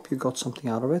do hope you got something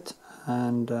out of it,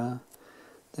 and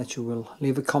that you will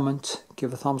leave a comment,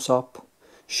 give a thumbs up,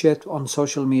 share it on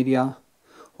social media.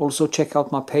 Also check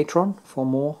out my Patreon for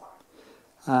more.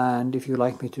 And if you'd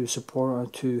like me to support or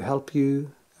to help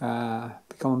you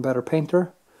become a better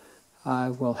painter, I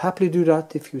will happily do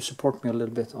that if you support me a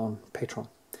little bit on Patreon.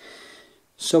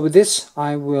 So with this,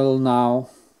 I will now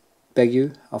beg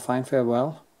you a fine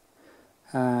farewell,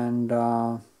 and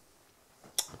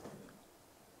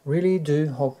really do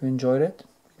hope you enjoyed it.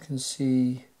 You can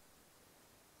see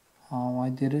how I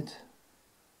did it.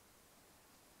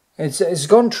 It's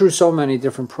gone through so many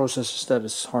different processes that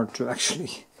it's hard to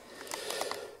actually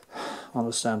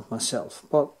understand myself.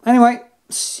 But anyway,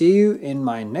 see you in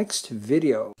my next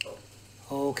video.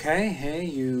 Okay, hey,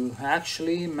 you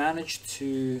actually managed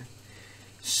to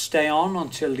stay on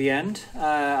until the end.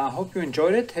 I hope you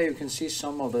enjoyed it. Hey, you can see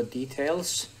some of the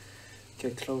details.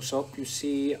 Get close up. You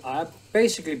see, I've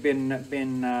basically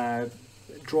been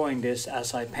drawing this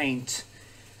as I paint.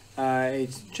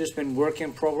 It's just been work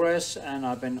in progress, and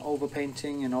I've been over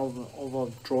painting and over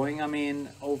drawing. I mean,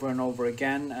 over and over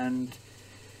again. And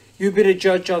you be the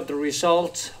judge of the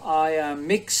result. I am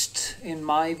mixed in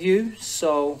my view,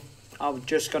 so I'm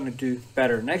just gonna do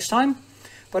better next time.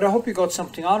 But I hope you got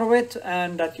something out of it,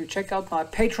 and that you check out my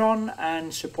Patreon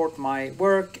and support my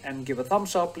work and give a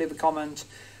thumbs up, leave a comment,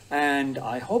 and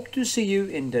I hope to see you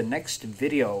in the next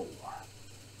video.